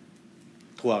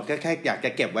ถั่วแค่อยากจะ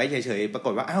เก็บไว้เฉยๆปราก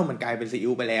ฏว่ามันกลายเป็นซี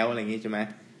อิ๊วไปแล้วอะไรอย่างงี้ใช่ไหม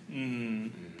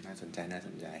น่าสนใ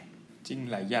จจริง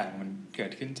หลายอย่างมันเกิ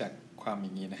ดขึ้นจากความอย่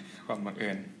างนี้นะความบังเอิ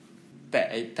ญแ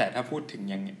ต่ถ้าพูดถึง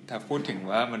ถ้าพูดถึง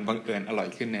ว่ามันบังเอิญอร่อย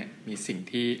ขึ้นเนี่ยมีสิ่ง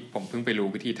ที่ผมเพิ่งไปรู้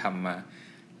วิธีทำมา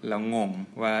แล้วงง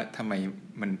ว่าทำไม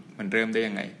มันเริ่มได้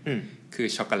ยังไงคือ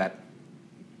ช็อกโกแล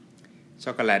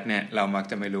ตเนี่ยเรามัก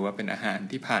จะไม่รู้ว่าเป็นอาหาร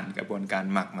ที่ผ่านกระบวนการ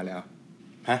หมักมาแล้ว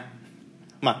ฮะ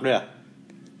หมักด้วย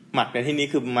หมักในที่นี้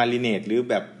คือมาริเนตหรือ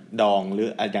แบบดองหรือ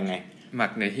อะไรยังไงหมั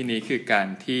กในที่นี้คือการ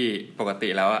ที่ปกติ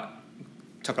แล้วอะ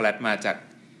ช็อกโกแลตมาจาก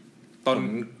ต้น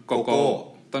โกโ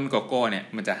ก้เนี่ย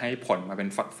มันจะให้ผลมาเป็น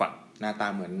ฝักๆหน้าตา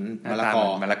เหมือนมะล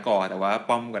ะกอแต่ว่า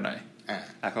ป้อมกว่าหน่อย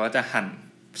แล้วเขาก็จะหั่น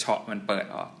เฉาะมันเปิด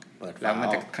ออกแล้วมัน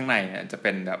จะข้างในเนี่ยจะเ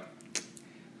ป็นแบบ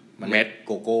เม็ดโ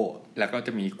กโก้แล้วก็จ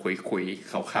ะมีขุย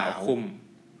ๆขาวๆคุ้ม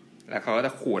แล้วเขาก็จ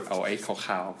ะขูดเอาไอ้ข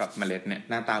าวๆกับเมล็ดเนี่ย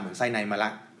หน้าตาเหมือนไส้ในมะละ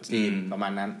จีนประมา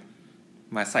ณนั้น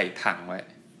มาใส่ถังไว้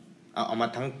เอามา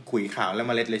ทั้งขุยขาวและเ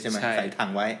มล็ดเลยใช่ไหมใส่ถัง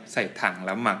ไว้ใส่ถังแ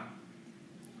ล้วหมัก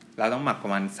เราต้องหมักปร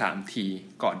ะมาณ3 ที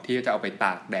ก่อนที่จะเอาไปต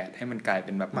ากแดดให้มันกลายเ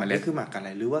ป็นแบบเมล็ดคือหมักอะไร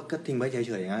หรือว่าก็ทิ้งไว้เฉย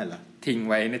ๆอย่างนั้นเหรอทิ้ง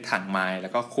ไว้ในถังไม้แล้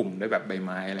วก็คลุมด้วยแบบใบไ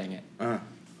ม้อะไรเงี้ย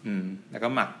แล้วก็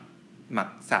หมัก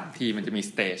3 ทีมันจะมี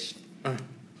สเตจ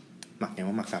หมักอย่าง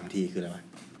ว่าหมัก3 ทีคืออะไรวะ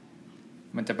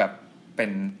มันจะแบบเป็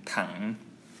นถัง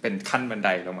เป็นขั้นบันได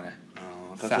ลงมา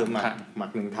ก็คือหมั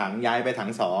ก1 ถังย้ายไปถั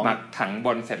ง2หมักถังบ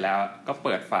นเสร็จแล้วก็เ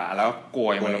ปิดฝาแล้วโก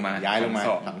ยมันลงมาย้ายลงมา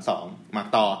ถัง2หมัก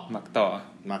ต่อห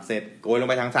มักเสร็จโกยลง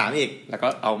ไปถัง3อีกแล้วก็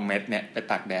เอาเม็ดเนี่ยไป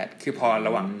ตากแดดคือพอร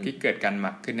ะหว่างที่เกิดการห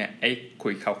มักขึ้นเนี่ยไอ้ขุ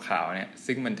ยขาวๆเนี่ย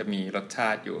ซึ่งมันจะมีรสชา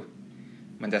ติอยู่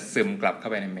มันจะซึมกลับเข้า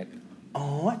ไปในเม็ด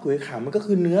ขุยขาวมันก็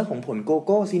คือเนื้อของผลโกโ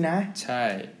ก้สินะใช่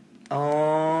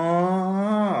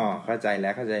เข้าใจแล้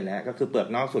วก็คือเปลือก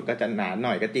นอกสุดก็จะหนาห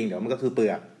น่อยก็จริงเดี๋ยวมันก็คือเปลื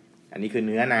อกอันนี้คือเ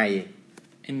นื้อใน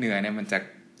ไอ้เนื้อเนี่ยมันจะ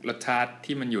รสชาติ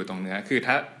ที่มันอยู่ตรงเนื้อคือ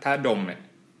ถ้าดมเนี่ย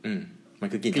มัน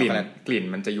คือกลิ่น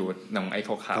มันจะอยู่ตรงไอ้ข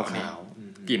าวๆนี่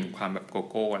กลิ่นความแบบโก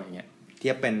โก้อะไรเงี้ยเที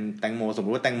ยบเป็นแตงโมสมม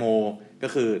ติว่าแตงโมก็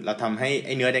คือเราทำให้ไ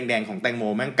อ้เนื้อแดงๆของแตงโม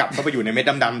แม่งกลับเข้าไปอยู่ในเม็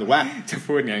ดดำๆถูกว่าจะ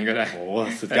พูดอย่างนั้นก็ได้โอ้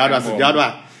สุดยอดว่ะ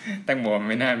แตงโม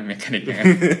ไม่น่ามีเมคานิกอย่างนั้น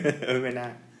ไม่น่า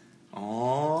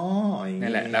นั่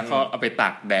นแหละแล้วก็เอาไปตา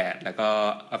กแดดแล้วก็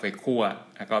เอาไปคั่ว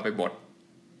แล้วก็ไปบด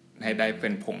ให้ได้เป็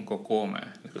นผงโกโก้มา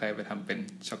แล้วค่อยไปทำเป็น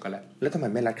ช็อกโกแลตแล้วทำไม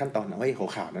ไม่รัดขั้นตอนเอาไอ้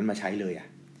ขาวๆนั้นมาใช้เลย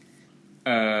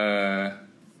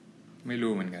ไม่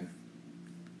รู้เหมือนกัน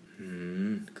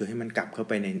คือให้มันกลับเข้า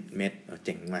ไปในเม็ดเ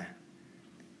จ๋งมา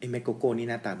ไอ้เม็ดโกโก้นี่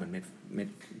หน้าตาเหมือนเ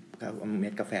ม็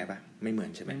ดกาแฟป่ะไม่เหมือ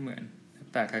นใช่ไหมไม่เหมือน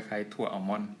แต่คล้ายๆถั่วอัลม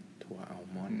อนด์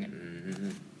เนี่ย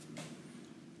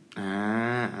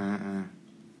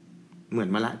เหมือน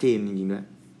มะละจีนจริงๆด้วย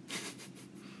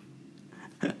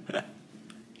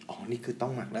นี่คือต้อ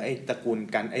งหมักแล้วไอ้ตระกูล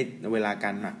การไอ้เวลากา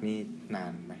รหมักนี่นา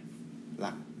นไหมห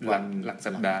ลัก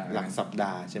สัปด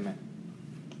าห์ใช่ไหม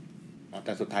แ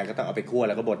ต่สุดท้ายก็ต้องเอาไปคั่วแ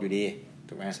ล้วก็บดอยู่ดี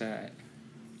ถูกไหมใช่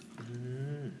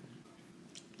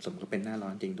สมก็เป็นหน้าร้อ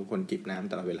นจริงทุกคนจิบน้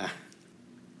ำตลอดเวลา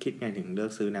คิดไงถึงเลือ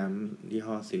กซื้อน้ำยี่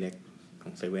ห้อ Select ขอ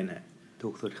งเซเว่นฮะ ถู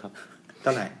กสุดครับเท่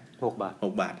าไหร่6 บาท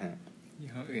6 บาทฮะยี่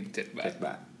ห้ออื่น7 บาท7 บ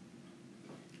าท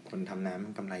คนทำน้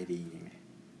ำกำไรดียังไง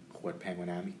ขวดแพงกว่า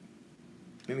น้ำอีก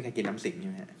ไม่มีใครกินน้ำสิงใช่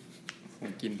ไหมฮะผ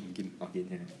มกินออกกิน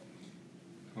ใช่ไหม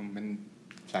ผมเป็น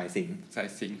สาย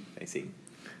สิง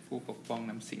ผู้ปกป้อง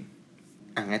น้ำสิง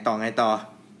ไงต่อ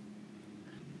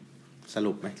ส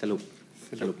รุปไหม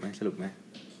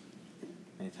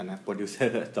ในฐานะโปรดิวเซอ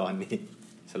ร์ตอนนี้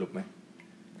สรุปไหม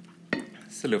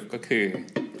สรุปก็คือ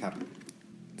ครับ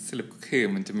สรุปก็คือ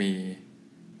มันจะมี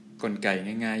กลไก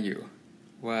ง่ายๆอยู่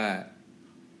ว่า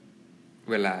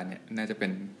เวลาเนี่ยน่าจะเป็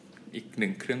นอีกหนึ่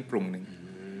งเครื่องปรุงหนึ่ง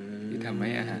ที่ทำให้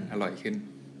อาหารอร่อยขึ้น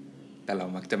แต่เรา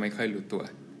มักจะไม่ค่อยรู้ตัว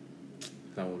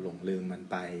เราหลงลืมมัน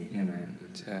ไปใช่ไหม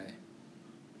ใช่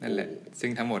นั่นแหละซึ่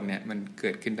งทั้งหมดเนี่ยมันเกิ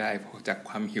ดขึ้นได้เพราะจาก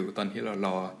ความหิวตอนที่เรา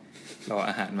รอ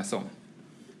อาหารมาส่ง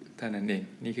เท่านั้นเอง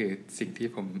นี่คือสิ่งที่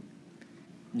ผม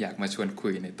อยากมาชวนคุ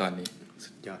ยในตอนนี้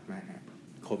สุดยอดมากครับ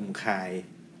คมคาย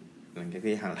หลังจาก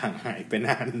ที่ห่างหายไปน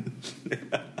าน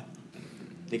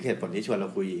นี่คือเหตุผลที่ชวนเรา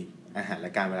คุยอาหารแล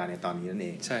ะการเวลาในตอนนี้นั่นเอ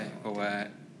งใช่เพราะว่า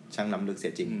ช่างล้ำลึกเสี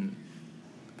ยจริง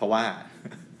เพราะว่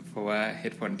าเห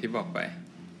ตุผลที่บอกไป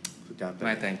สุดยอดไ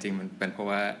ม่แต่จริงๆมันเป็นเพราะ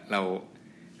ว่าเรา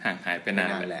ห่างหายไปนา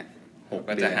นแหละ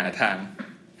ก็จะหา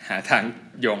ทาง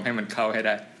โยงให้มันเข้าให้ไ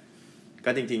ด้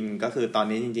ก็จริงๆก็คือตอน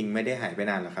นี้จริงๆไม่ได้หายไป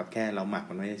นานหรอกครับแค่เราหมัก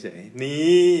มันไว้เฉยๆ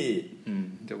นี่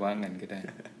จะว่างั้นก็ได้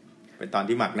เป็นตอน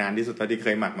ที่หมักนานที่สุดเท่าที่เค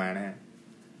ยหมักมานะฮะ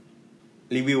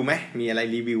รีวิวไหมมีอะไร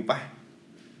รีวิวป่ะ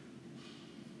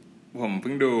ผมเ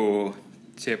พิ่งดู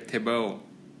เชฟเทเบิล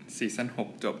ซีซั่น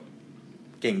6จบ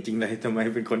เก่งจริงเลยทำไม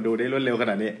เป็นคนดูได้รวดเร็วข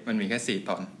นาดนี้มันมีแค่4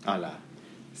 ตอนเหรอ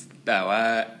แต่ว่า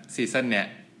ซีซั่นเนี้ย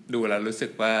ดูแล้วรู้สึ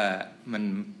กว่ามัน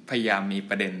พยายามมี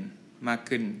ประเด็นมาก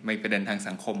ขึ้นมีประเด็นทาง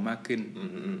สังคมมากขึ้น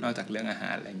นอกจากเรื่องอาหา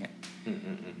รอะไรเงี้ย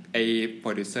ไอ้โปร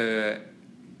ดิวเซอร์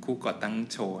คู่ก่อตั้ง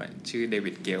โชว์ชื่อเด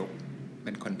วิดเกลเ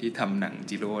ป็นคนที่ทำหนัง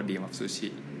จิโร่ดีมับซูชิ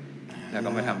แล้วก็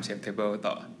มาทำเชฟเทเบิล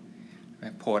ต่อ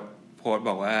โพสต์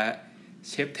บอกว่า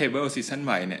เชฟเทเบิลซีซั่นใ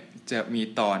หม่เนี่ยจะมี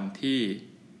ตอนที่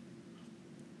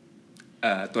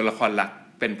ตัวละครหลัก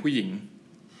เป็นผู้หญิง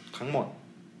ทั้งหมด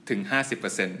ถึง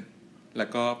 50% แล้ว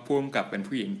ก็ผู้กำกับเป็น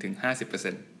ผู้หญิงถึง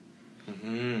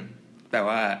 50%แต่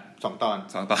ว่า2 ตอน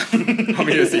เขา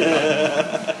มีอยู่4 ตอน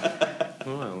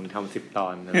มึงทำ10 ตอ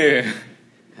นนะ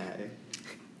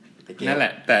นั่นแหล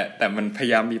ะแต่มันพย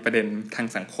ายามมีประเด็นทาง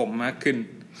สังคมมากขึ้น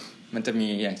มันจะมี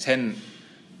อย่างเช่น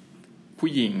ผู้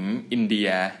หญิงอินเดีย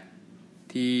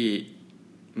ที่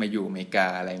มาอยู่อเมริกา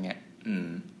อะไรเงี้ย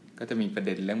ก็จะมีประเ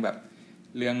ด็นเ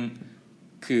รื่อง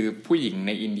คือผู้หญิงใ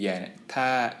นอินเดียเนี่ยถ้า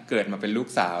เกิดมาเป็นลูก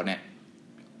สาวเนี่ย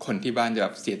คนที่บ้านจะแบ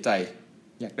บเสียใจ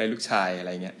อยากได้ลูกชายอะไร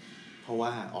เงี้ยเพราะว่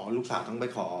าลูกสาวต้องไป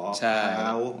ขอเข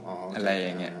าอะไรอ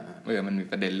ย่างเงี้ยมันมี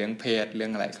ประเด็นเรื่องเพศเรื่อ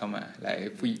งอะไรเข้ามาแล้วไอ้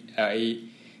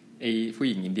ผู้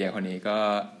หญิงอินเดียคนนี้ก็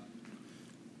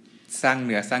สร้างเ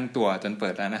นื้อสร้างตัวจนเปิ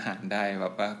ดร้านอาหารได้แบ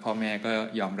บว่าพ่อแม่ก็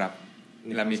ยอมรับ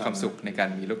และมีความสุขในการ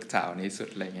มีลูกสาวในที่สุด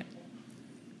อะไรเงี้ย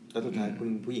แล้วสุดท้ายคุณ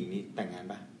ผู้หญิงนี้แต่งงาน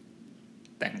ป่ะ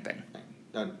แต่ง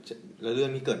แล้วเรื่อ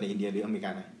งนี้เกิดในอินเดียหรืออเมริก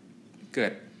านะเ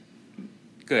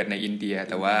กิดในอินเดีย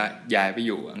แต่ว่าย้ายไปอ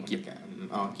ยู่อังกฤษ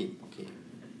อังกฤษโอเค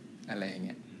อะไรอย่างเ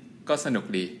งี้ยก็สนุก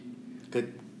ดีคือ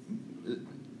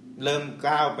เริ่ม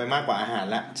ก้าวไปมากกว่าอาหาร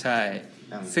แล้วใช่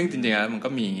ซึ่งจริงๆแล้วมันก็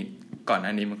มีก่อนหน้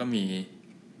านี้มันก็มี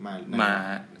มา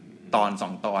ตอน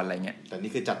2 ตอนอะไรเงี้ยแต่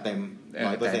นี่คือจัดเต็ม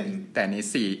 100% แต่นี้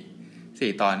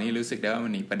4 ตอนนี้รู้สึกได้ว่ามั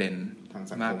นมีประเด็น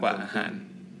มากกว่าอาหาร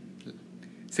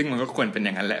ซึ่งมันก็ควรเป็นอ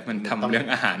ย่างนั้นแหละมันทำเรื่อง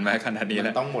อาหารมาขนาดนี้แ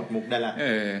ล้วมันต้องหมดมุกได้แล้ว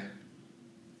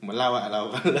เหมือนเรา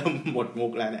ก็เริ่มหมดมุ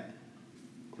กแล้วเนี่ย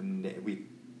คุณเดวิด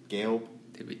เ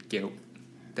กล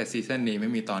แต่ซีซั่นนี้ไม่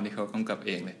มีตอนที่เขากำกับเ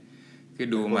องเลยคือ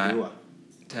ดูมา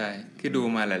ใช่คือดู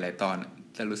มาหลายๆตอน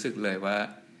จะรู้สึกเลยว่า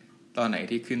ตอนไหน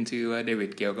ที่ขึ้นชื่อว่าเดวิ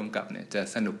ดเกลกำกับเนี่ยจะ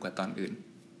สนุกกว่าตอนอื่น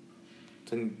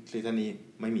ซึ่งซีซั่นนี้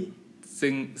ไม่มี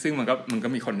ซึ่งมันก็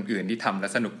มีคนอื่นที่ทำแล้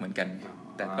วสนุกเหมือนกัน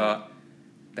แ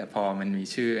ต่พอมันมี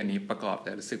ชื่ออันนี้ประกอบแ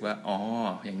ต่รู้สึกว่า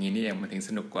อย่างนี้นี่เองมันถึง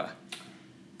สนุกกว่า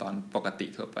ตอนปกติ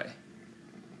ทั่วไป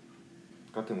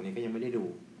ก็ถึงวันนี้ก็ยังไม่ได้ดู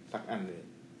สักอันเลย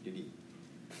อยู่ดี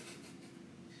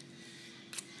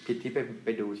ผิดที่ไป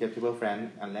ดูเชฟทิเบิลแฟรน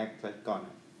ซ์อันแรกซะก่อน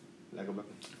แล้วก็แบบ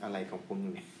อะไรของคุณ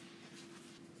เนี่ย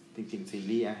จริงๆซี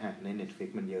รีส์อาหารใน Netflix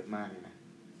มันเยอะมากเลยนะ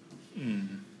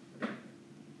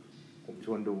ผมช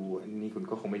วนดูอันนี้คุณ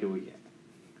ก็คงไม่ดูอีกอ่ะ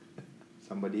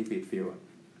Somebody Feed Phil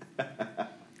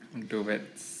ดูไป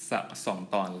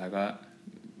2 ตอนแล้วก็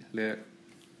เลือก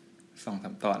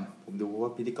 2-3 ตอนผมดูว่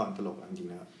าพิธีกรตลกจริง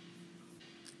ๆแล้ว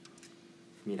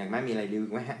มีอะไรไหมมีอะไรรีวิ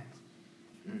วไหมฮะ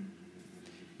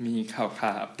มีข่าว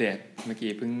อัปเดตเมื่อ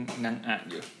กี้เพิ่งนั่งอ่าน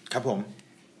อยู่ครับผม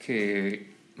คือ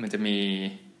มันจะมี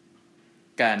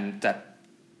การจัด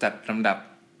จัดลำดับ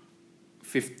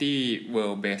50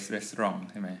 world best restaurant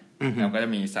ใช่ไหมแล้วก็จะ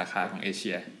มีสาขาของเอเ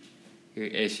ชียคือ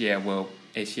เอเชีย world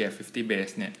เอเชีย50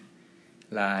 best เนี่ย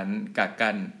ร้านกากั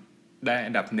นได้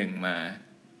อันดับ1มา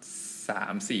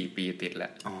 3-4 ปีติดแล้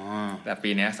วแต่ปี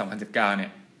นี้2019เนี่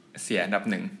ยเสียอันดับ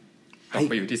1ตก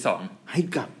ไปอยู่ที่2ให้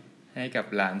กับ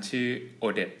ร้านชื่อโอ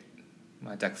เดตม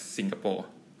าจากสิงคโปร์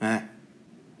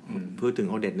พูดถึง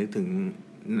โอเดตนึกถึง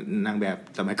นางแบบ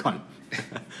สมัยก่อน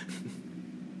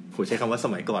ผมใช้คำว่าส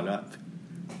มัยก่อนแล้ว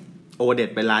โอเดต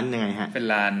เป็นร้านยังไงฮะเป็น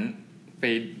ร้านไป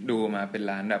ดูมาเป็น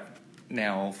ร้านแบบแน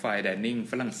วไฟน์ไดนิ่ง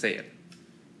ฝรั่งเศส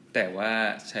แต่ว่า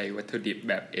ใช้วัตถุดิบ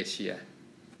แบบเอเชีย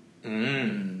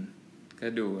ก็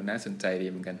ดูน่าสนใจดี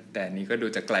เหมือนกันแต่นี้ก็ดู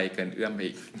จะไกลเกินเอื้อมไป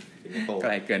อีกไก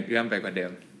ลเกินเอื้อมไปกว่าเดิ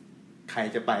มใคร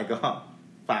จะไปก็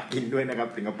ฝากกินด้วยนะครับ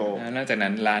สิงคโปร์นอกจากนั้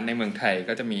นร้านในเมืองไทย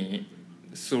ก็จะมี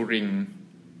ซูริง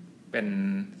เป็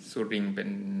น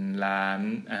ร้าน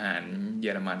อาหารเย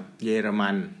อรมั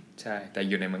นใช่แต่อ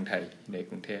ยู่ในเมืองไทยใน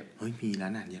กรุงเทพเฮ้ยมีร้า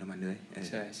นอาหารเยอรมันด้วย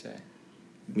ใช่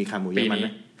มีขาหมูเยอรมัน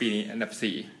มั้ยปีนี้อันดับ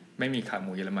4ไม่มีขาห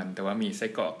มูเยอรมันแต่ว่ามีไส้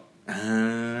กรอก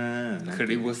เคอ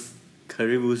รี่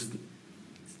วูส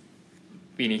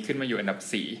ปีนี้ขึ้นมาอยู่อันดับ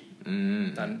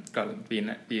4ตอนก่อน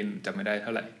ปีจำไม่ได้เท่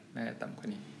าไหร่น่าจะต่ำกว่า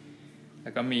นี้แล้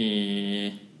วก็มี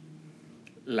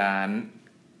ร้าน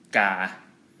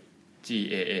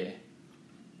GAA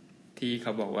ที่เข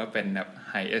าบอกว่าเป็นแบบ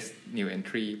highest new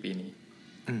entry ปีนี้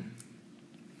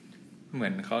เหมื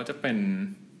อนเขาจะเป็น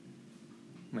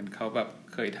เหมือนเขาแบบ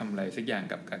เคยทำอะไรสักอย่าง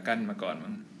กับกากั้นมาก่อน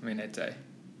มั้งไม่แน่ใจ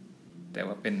แต่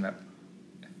ว่าเป็นแบบ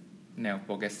แนวโป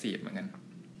รเกรสซีฟเหมือนกัน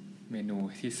เมนู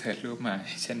ที่เสิร์ชรูปมา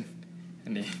เช่นอั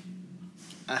นนี้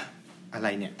อะไร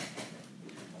เนี่ย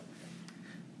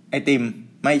ไอติม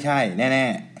ไม่ใช่แน่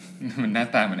ๆมันหน้า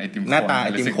ตาเหมือนไอติมหน้าตาไอ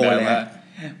ติมโคนเลยฮะ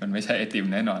มันไม่ใช่ไอติม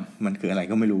แน่นอนมันคืออะไร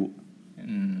ก็ไม่รู้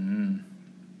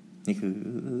นี่คือ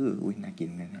อุ้ยน่ากิน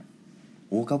นะเนี่ย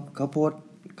โอ้ข้าว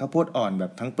โพดอ่อนแบ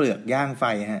บทั้งเปลือกย่างไฟ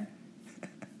ฮะ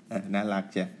น่ารัก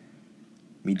จ้ะ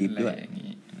มีดิบด้วย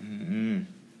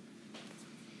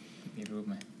มีรูป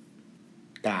ไหม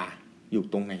กาอยู่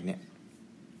ตรงไหนเนี่ย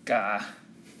กา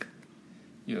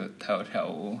อยู่แถ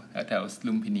ว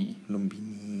ลุมพินี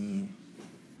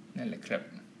นั่นแหละครับ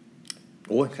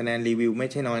โอ้ยคะแนนรีวิวไม่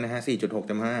ใช่น้อยนะฮะ 4.6 เ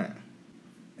ต็ม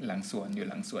 5 หลังสวนอยู่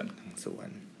หลังสวน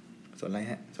อะไร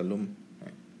ฮะสวนลุม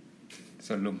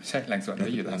ใช่หลังสวนก็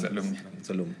อยู่หลังสวน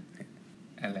ลุม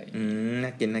อะไรน่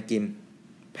ากิน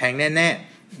แพงแน่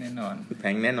นอนแพ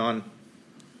งแน่นอน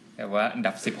แต่ว่าอัน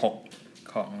ดับ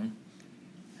16ของ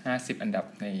50อันดับ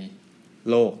ใน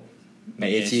โลกใน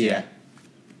เอเชีย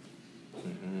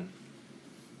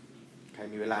ใคร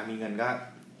มีเวลามีเงินก็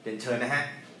เรียนเชิญนะฮะ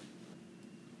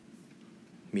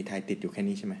มีไทยติดอยู่แค่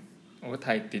นี้ใช่ไหมโอ้ไท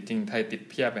ยติดจริงไทยติด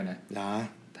เพียบเลยนะเหรอ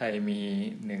ไทยมี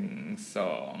1 2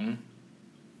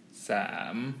 3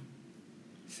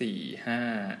 4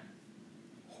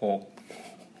 5 6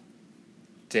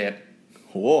 7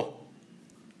โห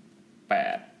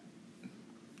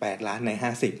8ล้านใน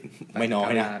50ไม่น้อย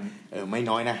นะไม่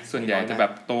น้อยนะส่วนใหญ่จะแบ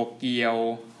บโตเกียว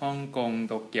ฮ่องกง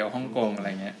อะไร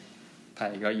เงี้ยไท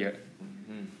ยก็เยอะ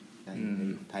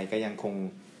ไทยก็ยังคง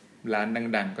ร้าน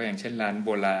ดังๆก็อย่างเช่นร้านโบ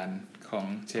ราณของ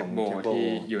เชฟโบที่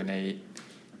อยู่ใน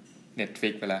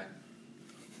Netflix ไปละ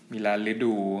มีร้านฤ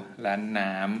ดูร้าน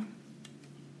น้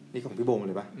ำนี่ของพี่โบมเ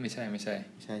ลยปะไม่ใช่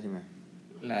ใช่ไหม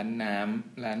ร้านน้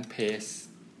ำร้านเพ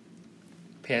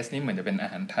สนี่เหมือนจะเป็นอา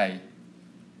หารไทย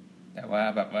แต่ว่า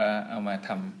แบบว่าเอามาท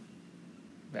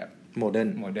ำแบบโมเดิร์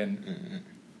น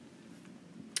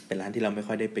เป็นร้านที่เราไม่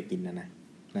ค่อยได้ไปกินนะ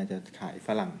น่าจะขายฝ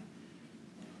รั่ง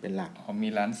เป็นหลักมี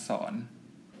ร้านสอน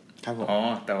ครับผม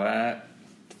แต่ว่า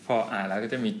พออ่านแล้วก็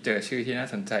จะมีเจอชื่อที่น่า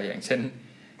สนใจอย่างเช่น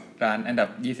ร้านอันดับ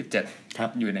27ครับ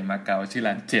อยู่ในมาเก๊าชื่อ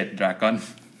ร้านเจ็ดดราก้อน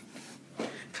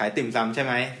ขายติ่มซำใช่ไ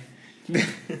หม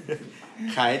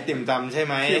ขายติ่มซำใช่ไ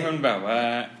หมที่มันแบบว่า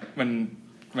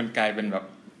มันกลายเป็นแบบ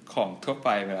ของทั่วไป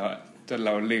แล้วจนเร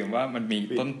าลืมว่ามันมี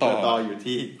ต้นตออยู่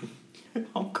ที่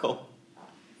ฮ่องกง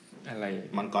อะไร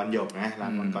มังกรหยกนะร้า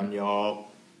นมังกรหยก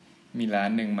มีร้าน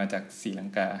หนึ่งมาจากศรีลัง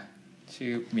กาชื่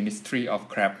อ Ministry of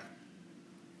Crab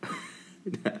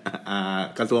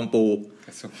กระทรวงปู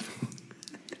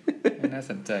น่า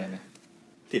สนใจนะ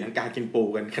ศรีลังกากินปู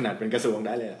กันขนาดเป็นกระทรวงไ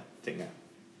ด้เลยเหรอเจ๋งอ่ะ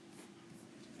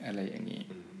อะไรอย่างนี้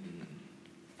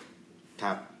ค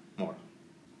รับหมด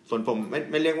ส่วนผม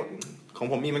ไม่เรียกว่าของ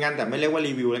ผมมีเหมือนกันแต่ไม่เรียกว่า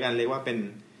รีวิวแล้วกันเรียกว่าเป็น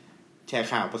แชร์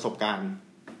ข่าวประสบการณ์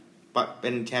เป็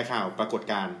นแชร์ข่าวปรากฏ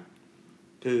การณ์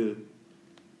คือ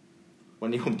วัน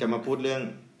นี้ผมจะมาพูดเรื่อง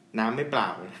น้ำไม่เปล่า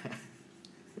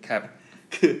ครับ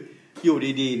คืออยู่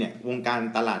ดีๆเนี่ยวงการ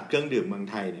ตลาดเครื่องดื่มเมือง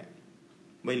ไทยเนี่ย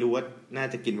ไม่รู้ว่าน่า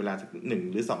จะกินเวลาสัก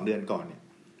1 หรือ 2 เดือนก่อนเนี่ย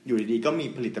อยู่ดีๆก็มี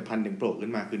ผลิตภัณฑ์หนึ่งโผล่ขึ้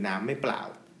นมาคือน้ำไม่เปล่า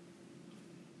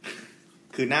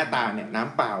คือหน้าตาเนี่ยน้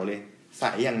ำเปล่าเลยใส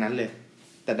อย่างนั้นเลย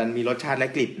แต่ดันมีรสชาติและ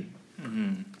กลิ่น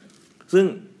ซึ่ง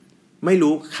ไม่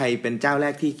รู้ใครเป็นเจ้าแร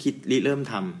กที่คิดเริ่ม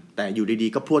ทำแต่อยู่ดี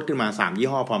ๆก็พรวดขึ้นมา3ยี่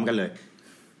ห้อพร้อมกันเลย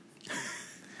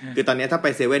คือตอนนี้ถ้าไป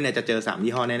เซเว่นเนี่ยจะเจอ3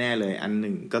ยี่ห้อแน่ๆเลยอันห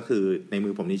นึ่งก็คือในมื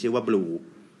อผมนี่ชื่อว่า Blue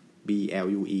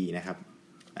BLUE นะครับ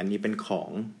อันนี้เป็นของ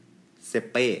เซ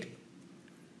เป้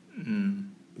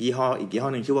ยี่ห้ออีกยี่ห้อ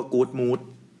หนึ่งชื่อว่า Good Mood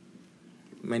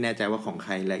ไม่แน่ใจว่าของใค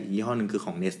รและอีกยี่ห้อหนึ่งคือข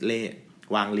อง Nestle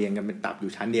วางเรียงกันเป็นตับอ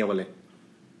ยู่ชั้นเดียวกันเลย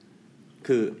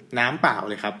คือน้ำเปล่า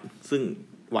เลยครับซึ่ง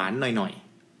หวานหน่อย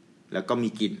ๆแล้วก็มี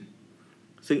กลิ่น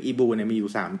ซึ่งอีบูเนี่ยมีอ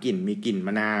ยู่3กลิ่นมีกลิ่นม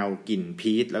ะนาวกลิ่น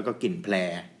พีชแล้วก็กลิ่นแพร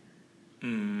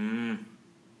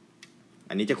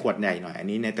อันนี้จะขวดใหญ่หน่อยอัน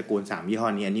นี้ในตระกูล3ยี่ห้อ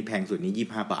นี้อันนี้แพงสุดนี้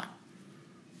25 บาท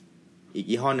อีก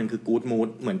ยี่ห้อหนึ่งคือ Good Mood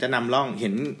เหมือนจะนำร่องเห็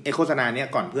นไอ้โฆษณาเนี้ย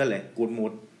ก่อนเพื่อนเลย Good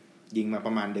Mood ยิงมาป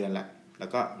ระมาณเดือนละแล้ว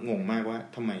ก็งงมากว่า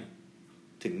ทำไม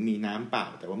ถึงมีน้ำเปล่า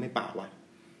แต่ว่าไม่เปล่าวะ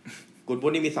Good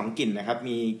Mood นี่มี2กลิ่นนะครับ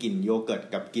มีกลิ่นโยเกิร์ต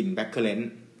กับกลิ่นแบล็คเคอร์เรนต์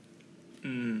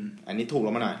อันนี้ถูกล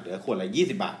งมาหน่อยเหลือขวดละ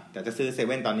20 บาทแต่จะซื้อเซเ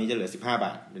ว่นตอนนี้จะเหลือ15 บ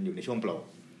าทมันอยู่ในช่วงโปร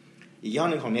อีกยี่ห้อ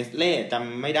หนึ่งของ Nestle จ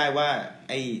ำไม่ได้ว่า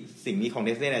ไอ้สิ่งนี้ของ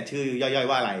Nestle เนี่ยชื่อย่อยๆ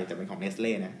ว่าอะไรแต่เป็นของ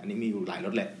Nestle นะอันนี้มีอยู่หลายร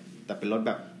สเลยแต่เป็นรสแ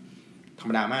บบธรร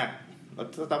มดามากรส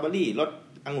สตรอเบอรี่รส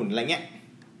องุ่นอะไรเงี้ย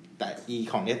แต่อี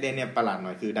ของ Nestle เนี่ยประหลาดหน่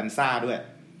อยคือดันซ่าด้วย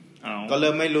ก็เ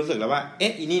ริ่มไม่รู้สึกแล้วว่าเอ๊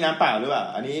ะอีนี่น้ำเปล่าหรือเปล่า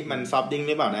อันนี้มันซอฟต์ดริงก์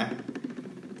หรือเปล่านะ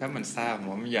ถ้ามันซ่าผม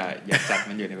ว่าอย่าจัด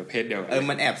มันอยู่ในประเภทเดียวกัน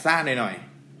มันแอบซ่าหน่อย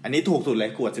ๆอันนี้ถูกสุดเลย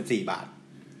ขวด14 บาท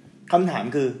คำถาม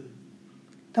คือ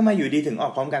ทำไมอยู่ดีถึงออ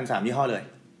กพร้อมกัน3ยี่ห้อเลย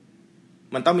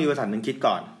มันต้องมีบริษัทนึงคิด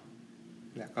ก่อน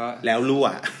แล้วรั่ว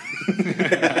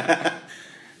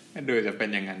ดูจะเป็น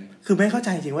อย่างนั้นคือไม่เข้าใจ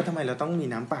จริงว่าทำไมเราต้องมี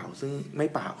น้ำเปล่าซึ่งไม่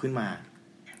เปล่าขึ้นมา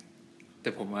แต่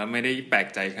ผมว่าไม่ได้แปลก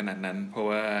ใจขนาดนั้นเพราะ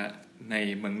ว่าใน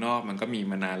เมืองนอกมันก็มี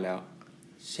มานานแล้ว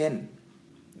เช่น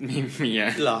มี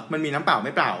เหรอมันมีน้ำเปล่าไ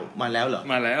ม่เปล่ามาแล้วเหรอ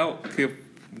มาแล้วคือ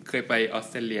เคยไปออส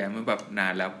เตรเลียเมื่อแบบนา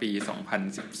นแล้วปี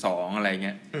2012อะไรเ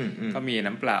งี้ยก็มี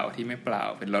น้ำเปล่าที่ไม่เปล่า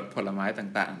เป็นรสผลไม้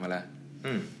ต่างๆมาแล้ว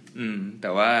แต่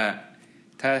ว่า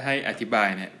ถ้าให้อธิบาย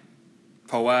เนี่ยเ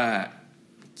พราะว่า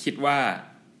คิดว่า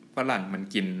ฝรั่งมัน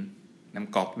กินน้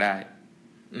ำก๊อกได้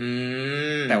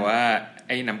แต่ว่าไ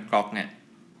อ้น้ำก๊อกเนี่ย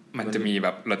มันจะมีแบ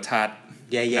บรสชาติ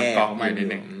น้ำก๊อกอยู่นิด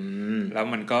นึงแล้ว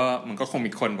มันก็คง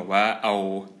มีคนบอกว่าเอา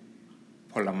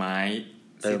ผลไม้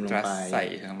ซิตรัสใส่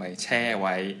ลงไปแช่ไ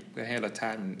ว้เพื่อให้รสชา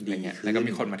ติมันอะไรเงี้ยแล้วก็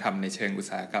มีคนมาทำในเชิงอุต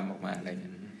สาหกรรมออกมาอะไรเงี้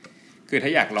ยคือถ้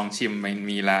าอยากลองชิมมัน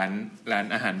มีร้าน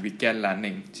อาหารวีแกนร้านห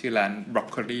นึ่งชื่อร้าน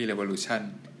Broccoli Revolution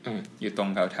อยู่ตรง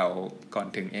แถวๆก่อน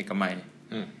ถึงเอกมัย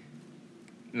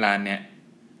ร้านเนี้ย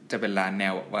จะเป็นร้านแน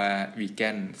วว่าวีแก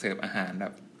นเสิร์ฟอาหารแบ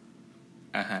บ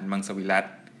อาหารมังสวิรั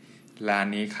ติร้าน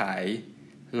นี้ขาย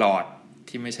หลอด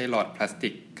ที่ไม่ใช่หลอดพลาสติ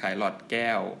กขายหลอดแ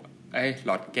ก้วห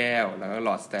ลอดแก้วแล้วก็หล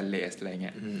อดสแตนเลสอะไรเ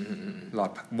งี้ยหลอ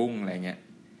ดผักบุ้งอะไรเงี้ย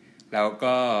แล้ว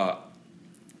ก็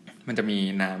มันจะมี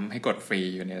น้ำให้กดฟรี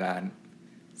อยู่ในร้าน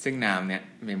ซึ่งน้ำเนี่ย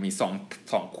มันมี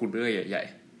2คูลเลอร์ใหญ่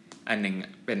ๆอันหนึ่ง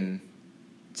เป็น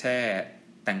แช่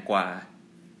แตงกวา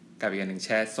กับอีกอันหนึ่งแ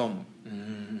ช่ส้ม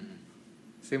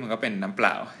ซึ่งมันก็เป็นน้ำเป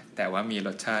ล่าแต่ว่ามีร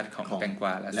สชาติของแตงกว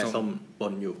าและส้มป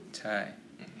นอยู่ใช่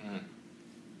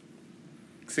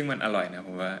ซึ่งมันอร่อยนะผ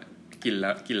มว่ากินแ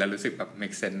ล้วรู้สึกแบบ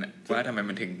make sense นะว่าทำไม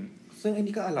มันถึงซึ่งอัน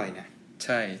นี้ก็อร่อยนะใ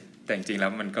ช่แต่จริงๆแล้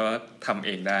วมันก็ทำเอ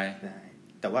งได้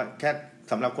แต่ว่าแค่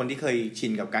สำหรับคนที่เคยชิ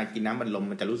นกับการกินน้ำบัดลม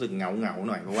มันจะรู้สึกเหงา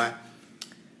หน่อยเพราะว่า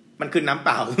มันคือน้ำเป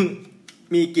ล่า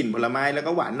มีกลิ่นผลไม้แล้ว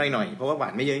ก็หวานหน่อยเพราะว่าหวา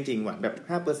นไม่เยอะจริงๆหวานแบบ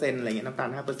 5% อะไรเงี้ยน้ำตาล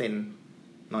 5%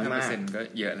 น้อยมาก 5% ก็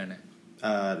เยอะแล้วนะ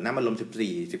น้ำบัดลม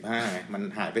14 15ไงมัน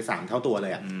หายไป3เท่าตัวเล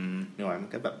ยอ่ะหน่อยมัน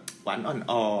ก็แบบหวาน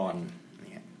อ่อน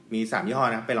ๆเนี่ยมี3ยี่ห้อ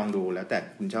นะไปลองดูแล้วแต่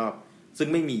คุณชอบซึ่ง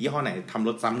ไม่มียี่ห้อไหนทำร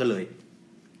สซ้ำกันเลย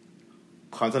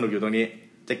ความสนุกอยู่ตรงนี้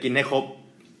จะกินให้ครบ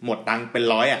หมดตังค์เป็น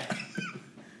100อ่ะ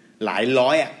หลายร้อ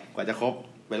ยอ่ะกว่าจะครบ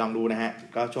ไปลองดูนะฮะ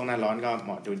ก็ช่วงหน้าร้อนก็เห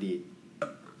มาะดูดี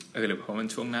หรือเพราะมัน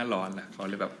ช่วงหน้าร้อนล่ะเขา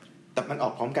เลยแบบแต่มันออ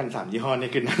กพร้อมกัน3ยี่ห้อนี่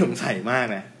คือน่าสงสัยมาก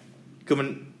นะคือมัน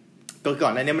ก่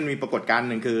อนหน้านี้มันมีปรากฏการณ์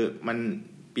นึงคือมัน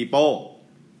ปีโ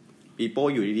ป้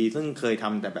อยู่ดีๆซึ่งเคยท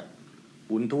ำแต่แบบ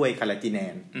วุ้นถ้วยคาราจิแน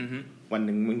นวัน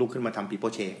นึงมึงลุกขึ้นมาทำปีโป้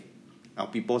เชคเอา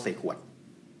ปีโป้ใส่ขวด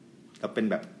แล้วเป็น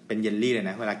แบบเป็นเยลลี่เลย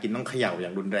นะเวลากินต้องเขย่าอย่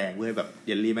างรุนแรงเพื่อแบบเ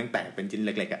ยลลี่แม่งแตกเป็นชิ้นเ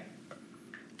ล็กๆอ่ะ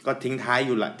ก็ทิ้งท้ายอ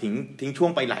ยู่ละทิ้งช่ว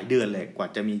งไปหลายเดือนเลยกว่า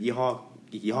จะมียี่ห้อ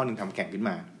อีกยี่ห้อนึงทำแข่งขึ้น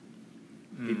มา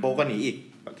ปีโป้ก็หนีอีก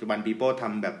ปัจจุบันปีโป้ท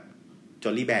ำแบบจ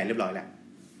อลลี่แบร์เรียบร้อยแล้ว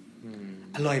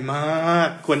อร่อยมาก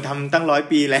ควรทำตั้ง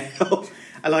100 ปีแล้ว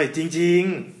อร่อยจริง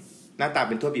ๆหน้าตาเ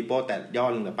ป็นถ้วยปีโป้แต่ย่อ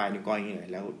ลงเหลือปลายนิ้วก้อยอย่างเงี้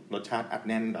ยแล้วรสชาติอัดแ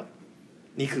น่นแบบ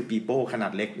นี่คือปีโป้ขนา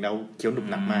ดเล็กแล้วเคี้ยวหนุบ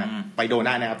หนักมากไปโดนไ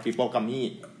ด้นะครับปีโป้กัมมี่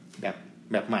แ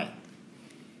บบใหม่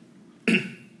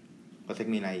ก็เซ็ก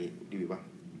มีอะไรรีวิวป่ะ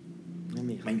ไ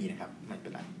ม่มีนะครับไม่เป็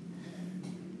นไร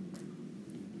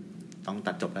ต้อง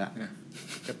ตัดจบแล้ว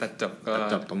ก็ตัดจ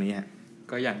บตรงนี้ฮะ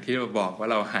ก็อย่างที่เราบอกว่า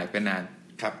เราหายไปนาน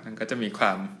ครับมันก็จะมีคว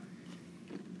าม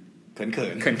เขิ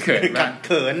นบ้างเ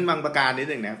ขินบางประการนิด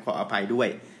นึงนะขออภัยด้วย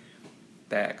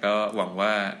แต่ก็หวังว่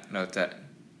าเราจะ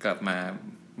กลับมา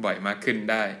บ่อยมากขึ้น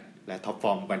ได้และท็อปฟ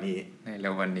อร์มกว่านี้ในเร็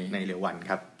ววัน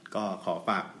ครับก็ขอ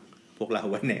ฝากพวกเรา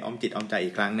ไว้ในอ้อมจิตอ้อมใจอี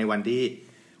กครั้งในวันที่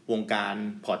วงการ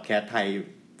พอดแคสต์ไทย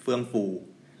เฟื่องฟู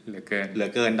เหลือ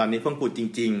เกินตอนนี้เฟื่องฟูจ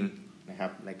ริงๆนะครั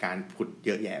บรายการผุดเย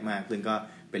อะแยะมากซึ่งก็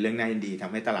เป็นเรื่องน่ายินดีท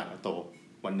ำให้ตลาดเราโต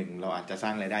วันหนึ่งเราอาจจะสร้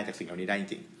างรายได้จากสิ่งเหล่านี้ได้จ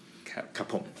ริงๆครับ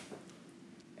ผม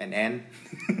แอน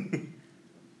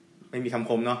ไม่มีคำ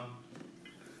คมเนาะ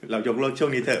เรายกเลิกช่ว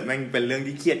งนี้เถอะแม่งเป็นเรื่อง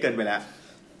ที่เครียดเกินไปแล้ว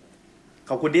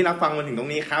ขอบคุณที่รับฟังมาถึงตร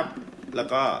งนี้ครับแล้ว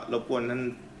ก็รบกวนท่าน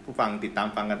ผู้ฟังติดตาม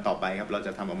ฟังกันต่อไปครับเราจ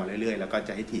ะทำออกมาเรื่อยๆแล้วก็จ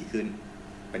ะให้ถี่ขึ้น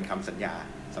เป็นคำสัญญา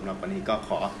สำหรับวันนี้ก็ข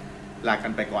อลากั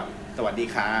นไปก่อนสวัสดี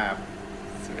ครับ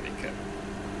สวัสดีครับ